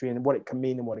industry and what it can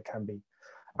mean and what it can be.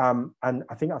 And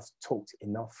I think I've talked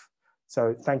enough.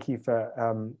 So thank you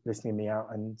for listening me out,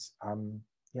 and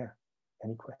yeah,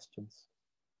 any questions?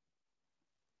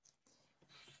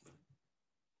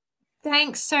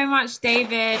 Thanks so much,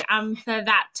 David, for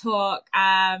that talk.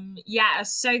 Yeah,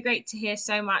 it's so great to hear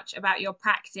so much about your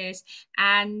practice.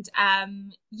 And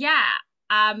yeah,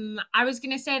 I was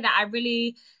going to say that I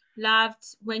really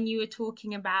loved when you were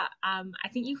talking about, I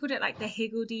think you called it like the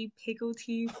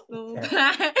higgledy-piggledy floor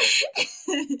plan.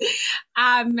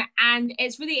 And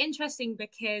it's really interesting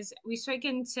because we've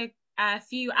spoken to a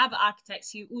few other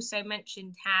architects who also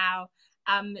mentioned how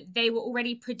they were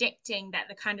already predicting that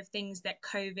the kind of things that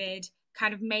COVID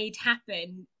kind of made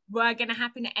happen were going to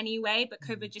happen anyway, but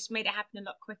COVID just made it happen a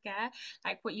lot quicker.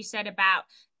 Like what you said about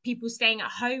people staying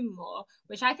at home more,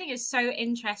 which I think is so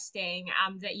interesting,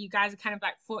 that you guys are kind of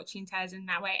like fortune tellers in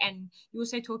that way. And you're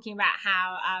also talking about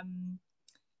how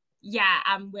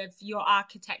with your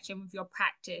architecture and with your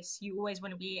practice, you always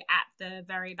want to be at the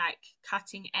very like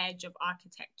cutting edge of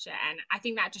architecture. And I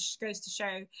think that just goes to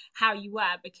show how you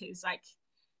were, because like,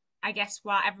 I guess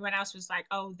while everyone else was like,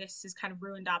 oh, this has kind of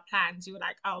ruined our plans, you were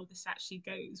like, oh, this actually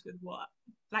goes with what?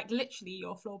 Like literally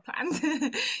your floor plans.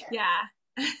 Yeah.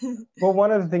 Well,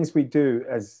 one of the things we do,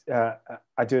 as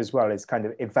I do as well, is kind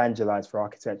of evangelize for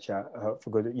architecture for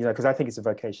good, because I think it's a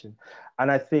vocation.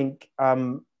 And I think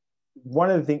one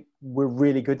of the things we're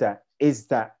really good at is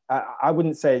that, I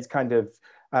wouldn't say it's kind of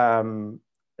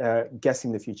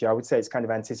guessing the future. I would say it's kind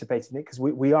of anticipating it, because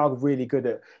we are really good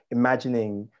at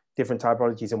imagining different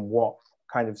typologies and what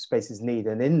kind of spaces need.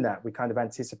 And in that, we kind of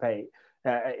anticipate,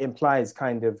 implies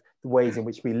kind of the ways in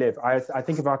which we live. I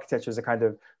think of architecture as a kind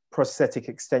of prosthetic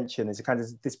extension, as a kind of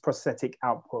this prosthetic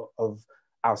output of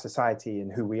our society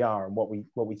and who we are and what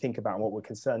we think about and what we're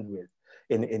concerned with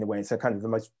in a way. So kind of the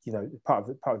most, part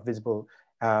of visible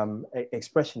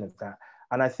expression of that.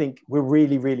 And I think we're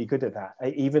really, really good at that.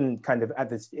 Even kind of at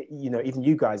this, even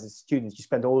you guys as students, you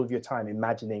spend all of your time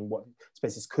imagining what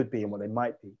spaces could be and what they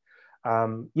might be.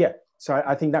 So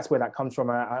I think that's where that comes from.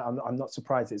 I'm not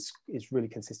surprised it's really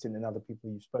consistent in other people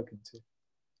you've spoken to.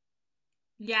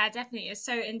 Yeah, definitely. It's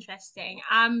so interesting.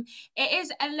 It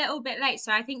is a little bit late,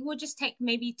 so I think we'll just take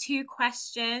maybe 2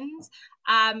 questions.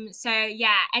 So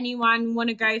yeah, anyone want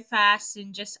to go first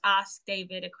and just ask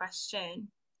David a question?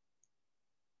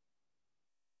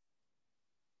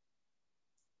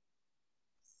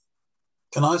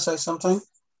 Can I say something?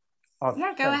 Oh,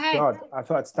 yeah, go ahead. God, I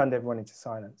thought I'd stunned everyone into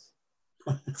silence.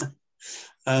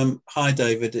 Hi,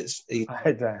 David.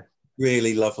 Hi, Dan.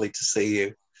 Really lovely to see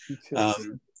you. You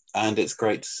too. And it's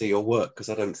great to see your work, because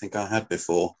I don't think I had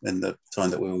before in the time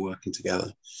that we were working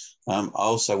together. I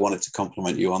also wanted to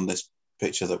compliment you on this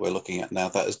picture that we're looking at now.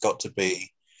 That has got to be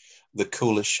the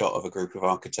coolest shot of a group of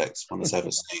architects one has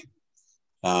ever seen.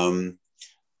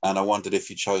 And I wondered if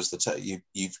you chose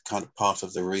you've kind of, part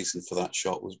of the reason for that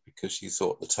shot was because you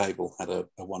thought the table had a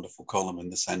wonderful column in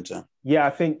the center. Yeah, I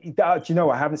think, do you know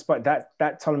what? I haven't spotted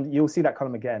that column. You'll see that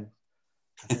column again.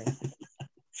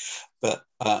 But,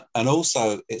 and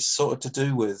also it's sort of to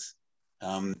do with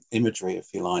imagery, if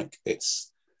you like.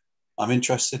 I'm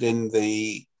interested in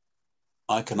the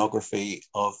iconography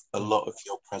of a lot of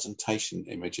your presentation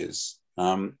images.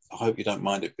 I hope you don't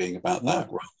mind it being about that.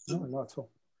 No, not at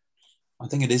all. I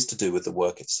think it is to do with the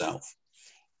work itself,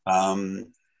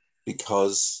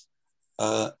 because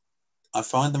I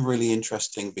find them really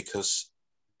interesting because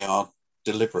they are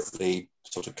deliberately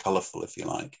sort of colourful, if you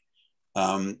like.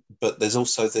 But there's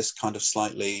also this kind of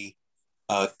slightly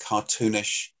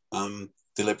cartoonish,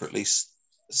 deliberately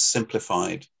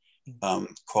simplified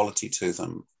quality to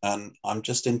them. And I'm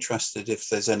just interested if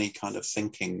there's any kind of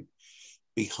thinking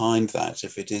behind that,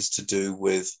 if it is to do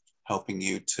with helping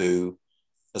you to,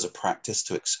 as a practice,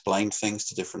 to explain things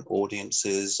to different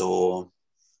audiences, or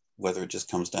whether it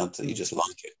just comes down to you just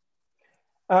like it.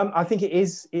 I think it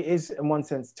is in one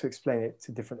sense to explain it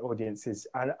to different audiences.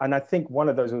 And I think one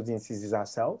of those audiences is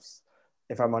ourselves,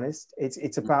 if I'm honest.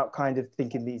 It's about kind of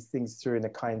thinking these things through in a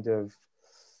kind of,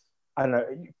 I don't know,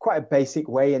 quite a basic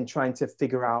way, and trying to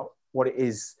figure out what it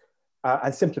is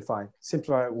and simplify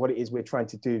what it is we're trying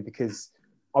to do. Because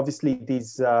obviously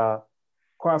these,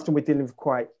 quite often we're dealing with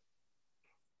quite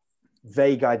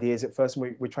vague ideas at first,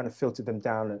 and we're trying to filter them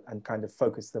down and kind of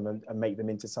focus them and make them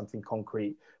into something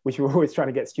concrete, which we're always trying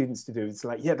to get students to do. It's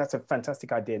like, yeah, that's a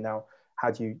fantastic idea. Now, how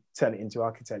do you turn it into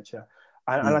architecture?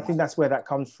 And I think that's where that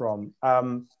comes from.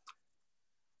 I'm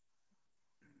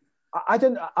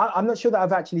not sure that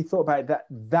I've actually thought about it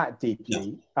that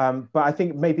deeply, but I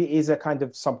think maybe it is a kind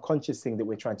of subconscious thing that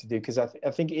we're trying to do, because I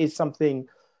think it is something,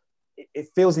 it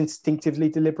feels instinctively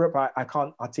deliberate, but I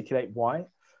can't articulate why.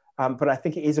 But I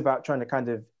think it is about trying to kind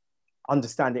of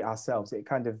understand it ourselves. It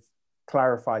kind of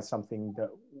clarifies something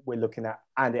that we're looking at,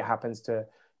 and it happens to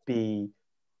be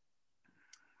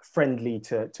friendly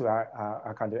to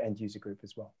our kind of end user group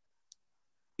as well.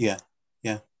 Yeah,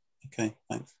 yeah. Okay,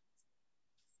 thanks.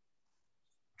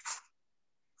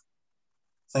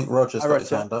 I think Roger's got his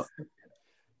hand up.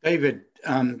 David,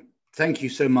 thank you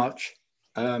so much.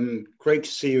 Great to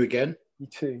see you again. You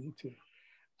too, you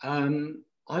too.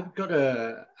 I've got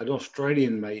an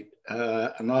Australian mate,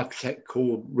 an architect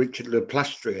called Richard Le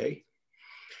Plastrier,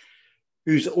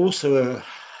 who's also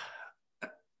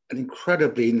an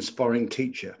incredibly inspiring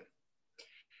teacher.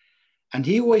 And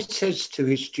he always says to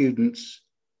his students,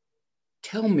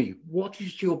 tell me, what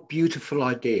is your beautiful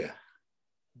idea?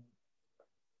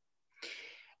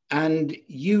 And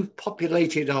you've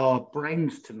populated our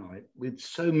brains tonight with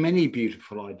so many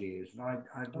beautiful ideas. And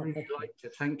I'd really like to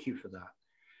thank you for that.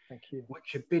 Thank you.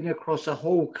 Which have been across a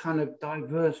whole kind of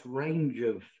diverse range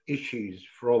of issues,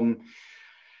 from,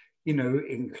 you know,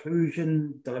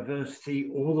 inclusion, diversity,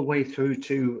 all the way through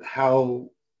to how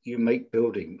you make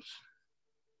buildings.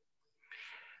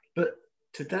 But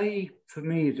today, for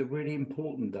me, is a really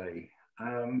important day.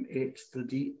 It's the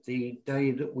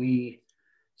day that we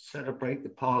celebrate the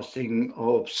passing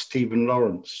of Stephen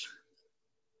Lawrence.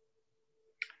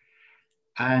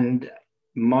 And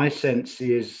my sense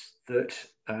is that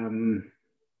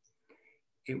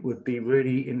it would be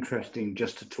really interesting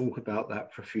just to talk about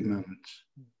that for a few moments.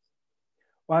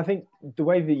 Well, I think the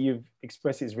way that you've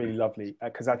expressed it is really lovely,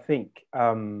 because I think,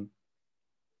 in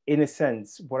a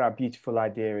sense, what our beautiful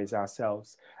idea is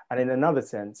ourselves. And in another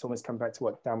sense, almost come back to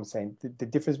what Dan was saying, the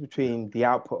difference between the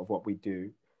output of what we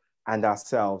do and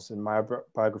ourselves. In my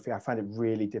biography, I find it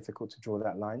really difficult to draw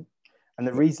that line. And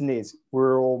the reason is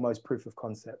we're almost proof of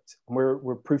concept.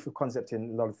 We're proof of concept in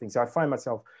a lot of things. So I find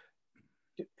myself,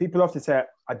 people often say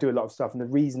I do a lot of stuff. And the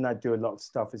reason I do a lot of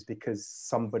stuff is because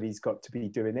somebody's got to be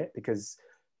doing it, because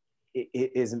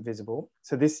it isn't visible.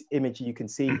 So this image you can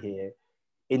see here,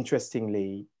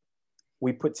 interestingly,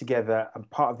 we put together, and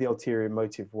part of the ulterior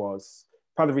motive was,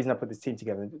 part of the reason I put this team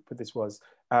together and put this was,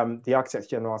 the Architects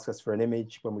General asked us for an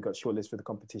image when we got shortlisted for the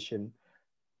competition.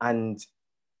 And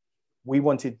we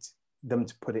wanted them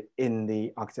to put it in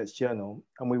the Architects Journal.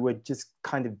 And we were just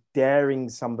kind of daring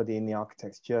somebody in the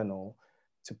Architects Journal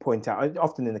to point out,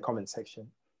 often in the comments section,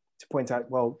 to point out,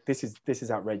 well, this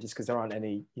is outrageous because there aren't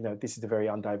any, you know, this is a very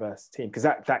undiverse team, because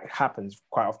that happens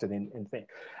quite often in things.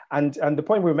 And the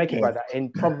point we were making by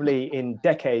that, probably in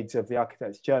decades of the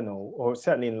Architects Journal, or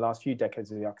certainly in the last few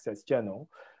decades of the Architects Journal,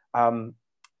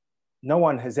 no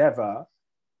one has ever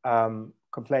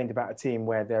complained about a team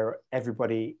where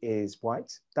everybody is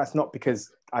white. That's not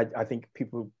because I think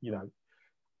people, you know,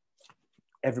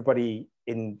 everybody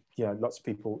in, you know, lots of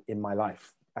people in my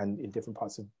life and in different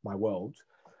parts of my world,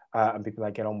 and people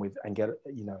I get on with and get,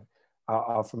 you know,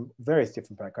 are from various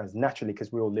different backgrounds, naturally,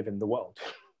 because we all live in the world.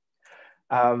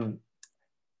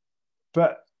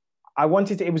 But I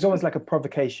wanted to, it was almost like a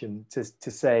provocation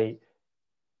to say,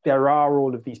 there are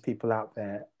all of these people out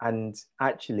there, and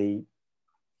actually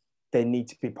they need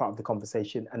to be part of the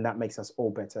conversation, and that makes us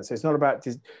all better. So it's not about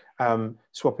just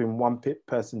swapping one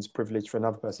person's privilege for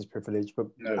another person's privilege, but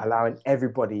allowing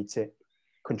everybody to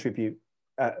contribute,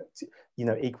 you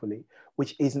know, equally,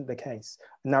 which isn't the case.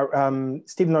 Now,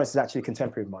 Stephen Lawrence is actually a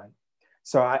contemporary of mine.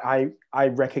 So I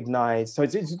recognize, so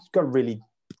it's got really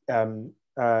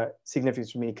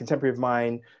significance for me. Contemporary of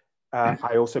mine,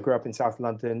 I also grew up in South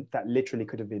London. That literally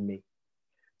could have been me.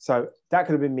 So that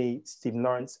could have been me, Stephen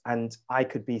Lawrence, and I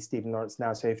could be Stephen Lawrence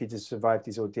now. So if he just survived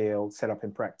his ordeal, set up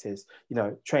in practice, you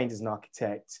know, trained as an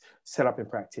architect, set up in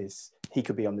practice, he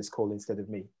could be on this call instead of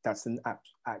me. That's an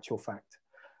actual fact.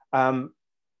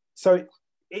 So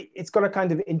it's got a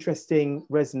kind of interesting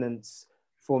resonance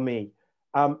for me.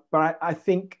 But I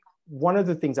think one of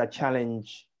the things I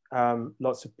challenge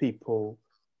lots of people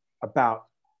about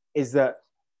is that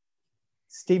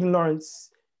Stephen Lawrence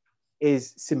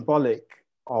is symbolic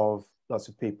of lots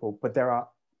of people, but there are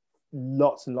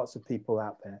lots and lots of people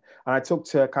out there. And I talked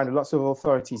to kind of lots of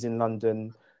authorities in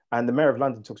London, and the Mayor of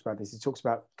London talks about this. He talks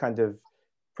about kind of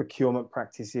procurement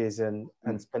practices and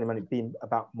spending money being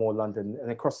about more London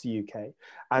and across the UK.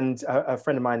 And a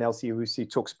friend of mine, Elsie Owusu,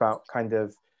 talks about kind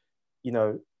of, you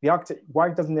know, why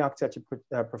doesn't the architecture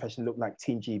profession look like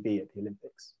Team GB at the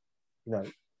Olympics? You know,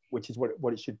 which is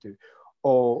what it should do.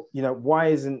 Or, you know,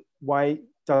 why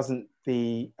doesn't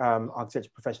the architecture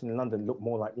profession in London look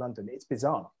more like London? It's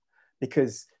bizarre,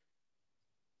 because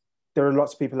there are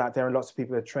lots of people out there and lots of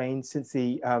people are trained since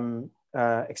the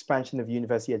expansion of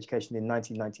university education in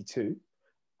 1992.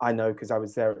 I know because I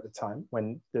was there at the time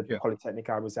when the Polytechnic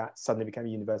I was at suddenly became a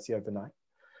university overnight.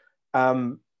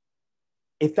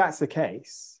 If that's the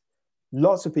case,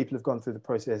 lots of people have gone through the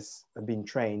process and been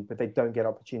trained, but they don't get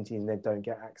opportunity and they don't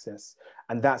get access.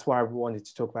 And that's why I wanted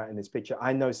to talk about in this picture.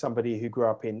 I know somebody who grew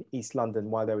up in East London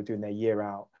while they were doing their year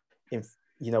out,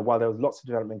 while there was lots of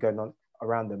development going on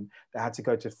around them, they had to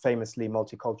go to famously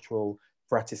multicultural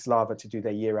Bratislava to do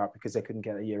their year out because they couldn't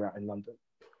get a year out in London,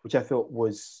 which I thought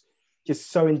was just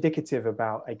so indicative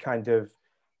about a kind of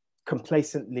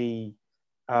complacently,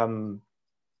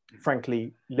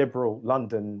 frankly, liberal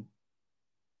London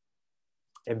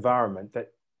environment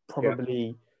that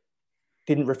probably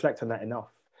didn't reflect on that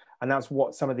enough. And that's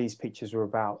what some of these pictures were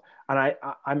about. And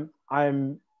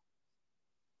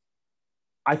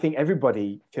I think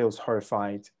everybody feels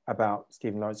horrified about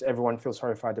Stephen Lawrence. Everyone feels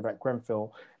horrified about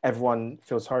Grenfell. Everyone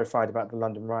feels horrified about the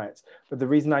London riots. But the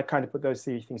reason I kind of put those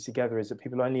three things together is that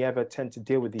people only ever tend to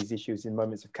deal with these issues in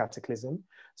moments of cataclysm.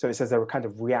 So it says they're a kind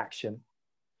of reaction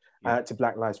to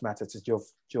Black Lives Matter, to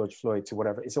George Floyd, to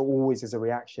whatever. It's always as a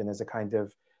reaction, as a kind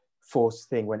of forced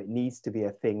thing, when it needs to be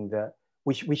a thing that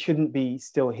we shouldn't be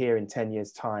still here in 10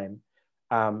 years' time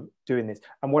doing this.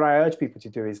 And what I urge people to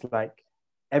do is, like,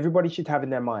 everybody should have in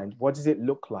their mind, what does it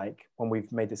look like when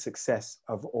we've made a success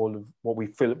of all of what we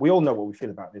feel? We all know what we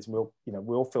feel about this. We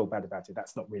all feel bad about it.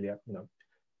 That's not really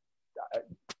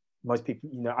most people,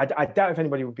 I doubt if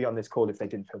anybody would be on this call if they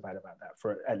didn't feel bad about that,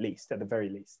 at the very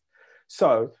least.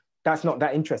 So that's not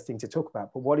that interesting to talk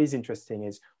about. But what is interesting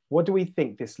is, what do we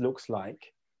think this looks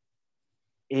like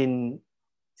in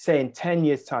 10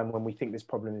 years' time when we think this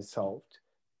problem is solved?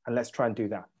 And let's try and do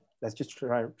that. Let's just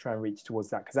try and reach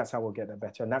towards that, because that's how we'll get there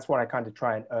better. And that's what I kind of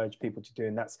try and urge people to do.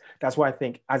 And that's why I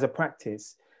think, as a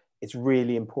practice, it's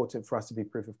really important for us to be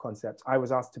proof of concept. I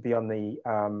was asked to be on the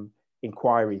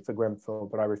inquiry for Grenfell,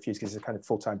 but I refused because it's a kind of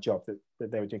full-time job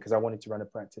that they were doing, because I wanted to run a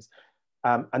practice.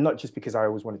 And not just because I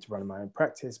always wanted to run my own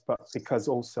practice, but because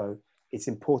also it's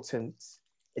important,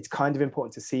 it's kind of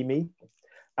important to see me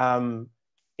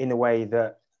in a way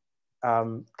that,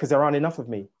 because there aren't enough of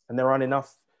me, and there aren't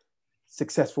enough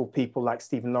successful people like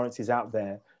Stephen Lawrence is out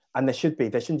there. And there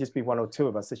shouldn't just be one or two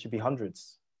of us, there should be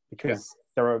hundreds, because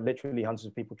there are literally hundreds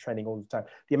of people training all the time.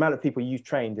 The amount of people you've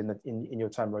trained in your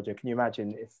time, Roger, can you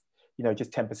imagine if,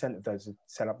 just 10% of those have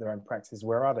set up their own practices?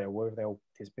 Where are they, or where have they all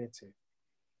disappeared to?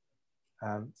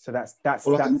 So that's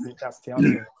the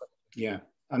answer. Yeah,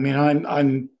 I mean,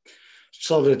 I'm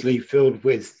solidly filled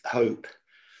with hope.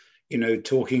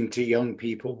 Talking to young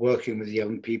people, working with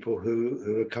young people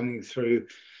who are coming through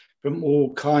from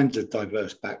all kinds of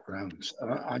diverse backgrounds.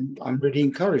 I'm really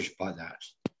encouraged by that.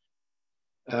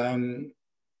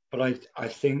 But I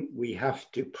think we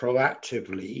have to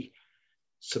proactively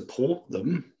support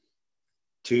them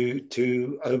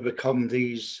to overcome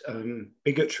these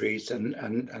bigotries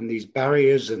and these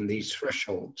barriers and these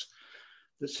thresholds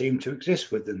that seem to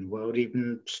exist within the world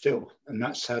even still, and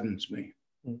that saddens me.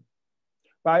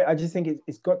 But I just think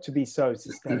it's got to be so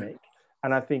systemic.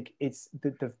 And I think it's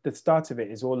the start of it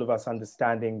is all of us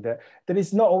understanding that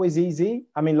it's not always easy.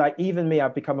 I mean, like, even me,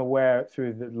 I've become aware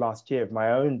through the last year of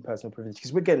my own personal privilege,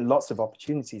 because we're getting lots of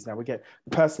opportunities now. I'm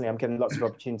getting lots of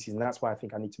opportunities, and that's why I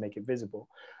think I need to make it visible.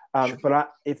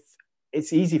 But if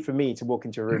it's easy for me to walk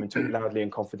into a room and talk loudly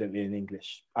and confidently in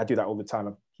English, I do that all the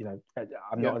time.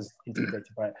 I'm not as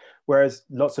intimidated by it. Whereas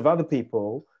lots of other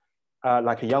people,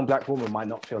 like a young Black woman, might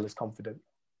not feel as confident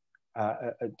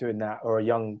at doing that, or a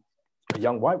young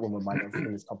white woman might not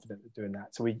feel as confident at doing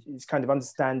that. So it's kind of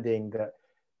understanding that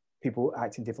people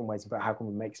act in different ways, but how can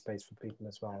we make space for people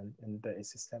as well, and that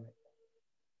it's systemic.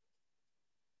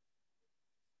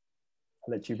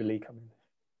 I'll let Jubilee come in.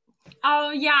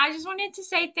 Oh yeah, I just wanted to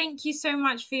say thank you so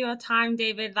much for your time,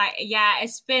 David.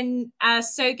 It's been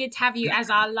so good to have you as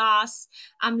our last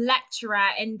lecturer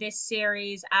in this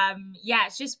series.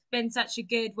 It's just been such a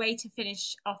good way to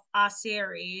finish off our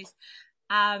series.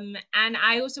 And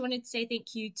I also wanted to say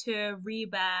thank you to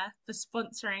Reba for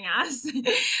sponsoring us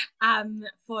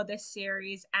for this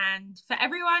series, and for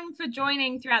everyone for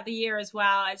joining throughout the year as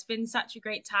well. It's been such a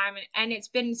great time, and it's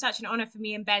been such an honor for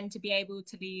me and Ben to be able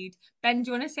to lead. Ben,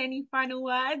 do you want to say any final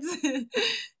words?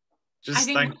 Just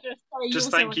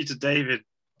thank you to David.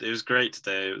 It was great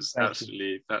today. It was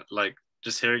absolutely like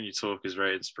just hearing you talk is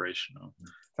very inspirational.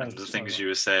 And the things you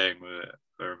were saying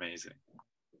were amazing.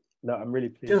 No, I'm really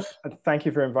pleased. Thank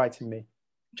you for inviting me.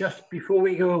 Just before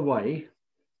we go away,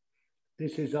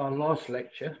 this is our last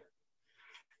lecture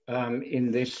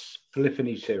in this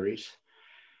polyphony series.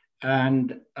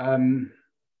 And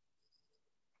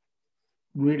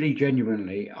really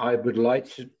genuinely, I would like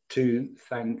to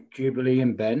thank Jubilee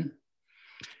and Ben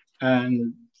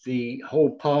and the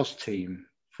whole PASS team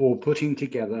for putting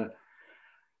together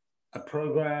a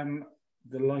program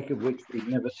the like of which we've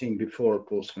never seen before at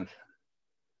Portsmouth.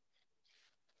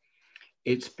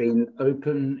 It's been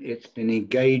open, it's been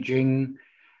engaging,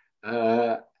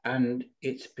 and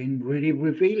it's been really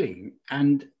revealing.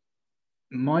 And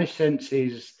my sense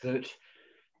is that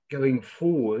going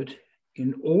forward,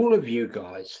 in all of you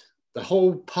guys, the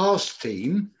whole PASS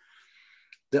team,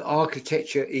 the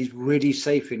architecture is really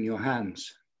safe in your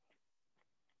hands.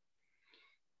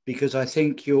 Because I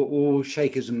think you're all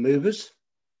shakers and movers.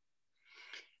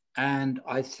 And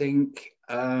I think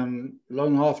long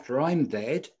after I'm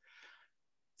dead,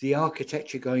 the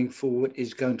architecture going forward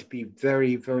is going to be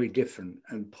very, very different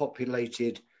and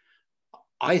populated,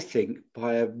 I think,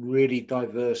 by a really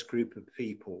diverse group of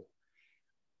people.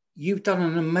 You've done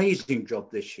an amazing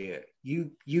job this year.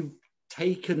 You've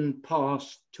taken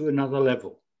PASS to another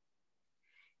level.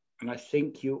 And I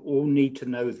think you all need to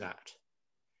know that.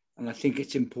 And I think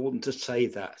it's important to say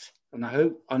that. And I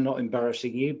hope I'm not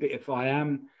embarrassing you, but if I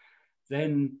am,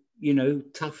 then, you know,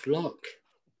 tough luck.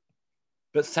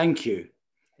 But thank you.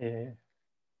 Yeah.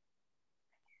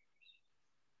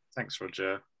 Thanks,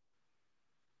 Roger.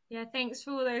 Yeah, thanks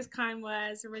for all those kind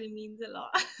words. It really means a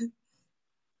lot.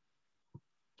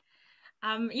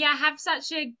 Yeah, have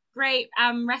such a great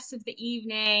rest of the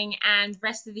evening and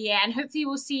rest of the year. And hopefully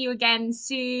we'll see you again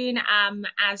soon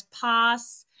as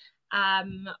PASS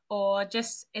or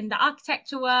just in the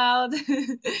architecture world.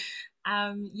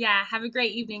 Yeah, have a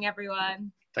great evening,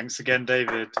 everyone. Thanks again,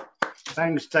 David.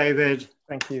 Thanks, David.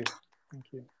 Thank you. Thank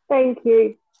you. Thank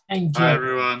you. Thank you. Bye,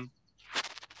 everyone.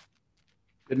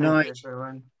 Good night. Thank you,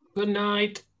 everyone. Good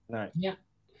night. Night. Yeah.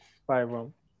 Bye,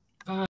 everyone. Bye.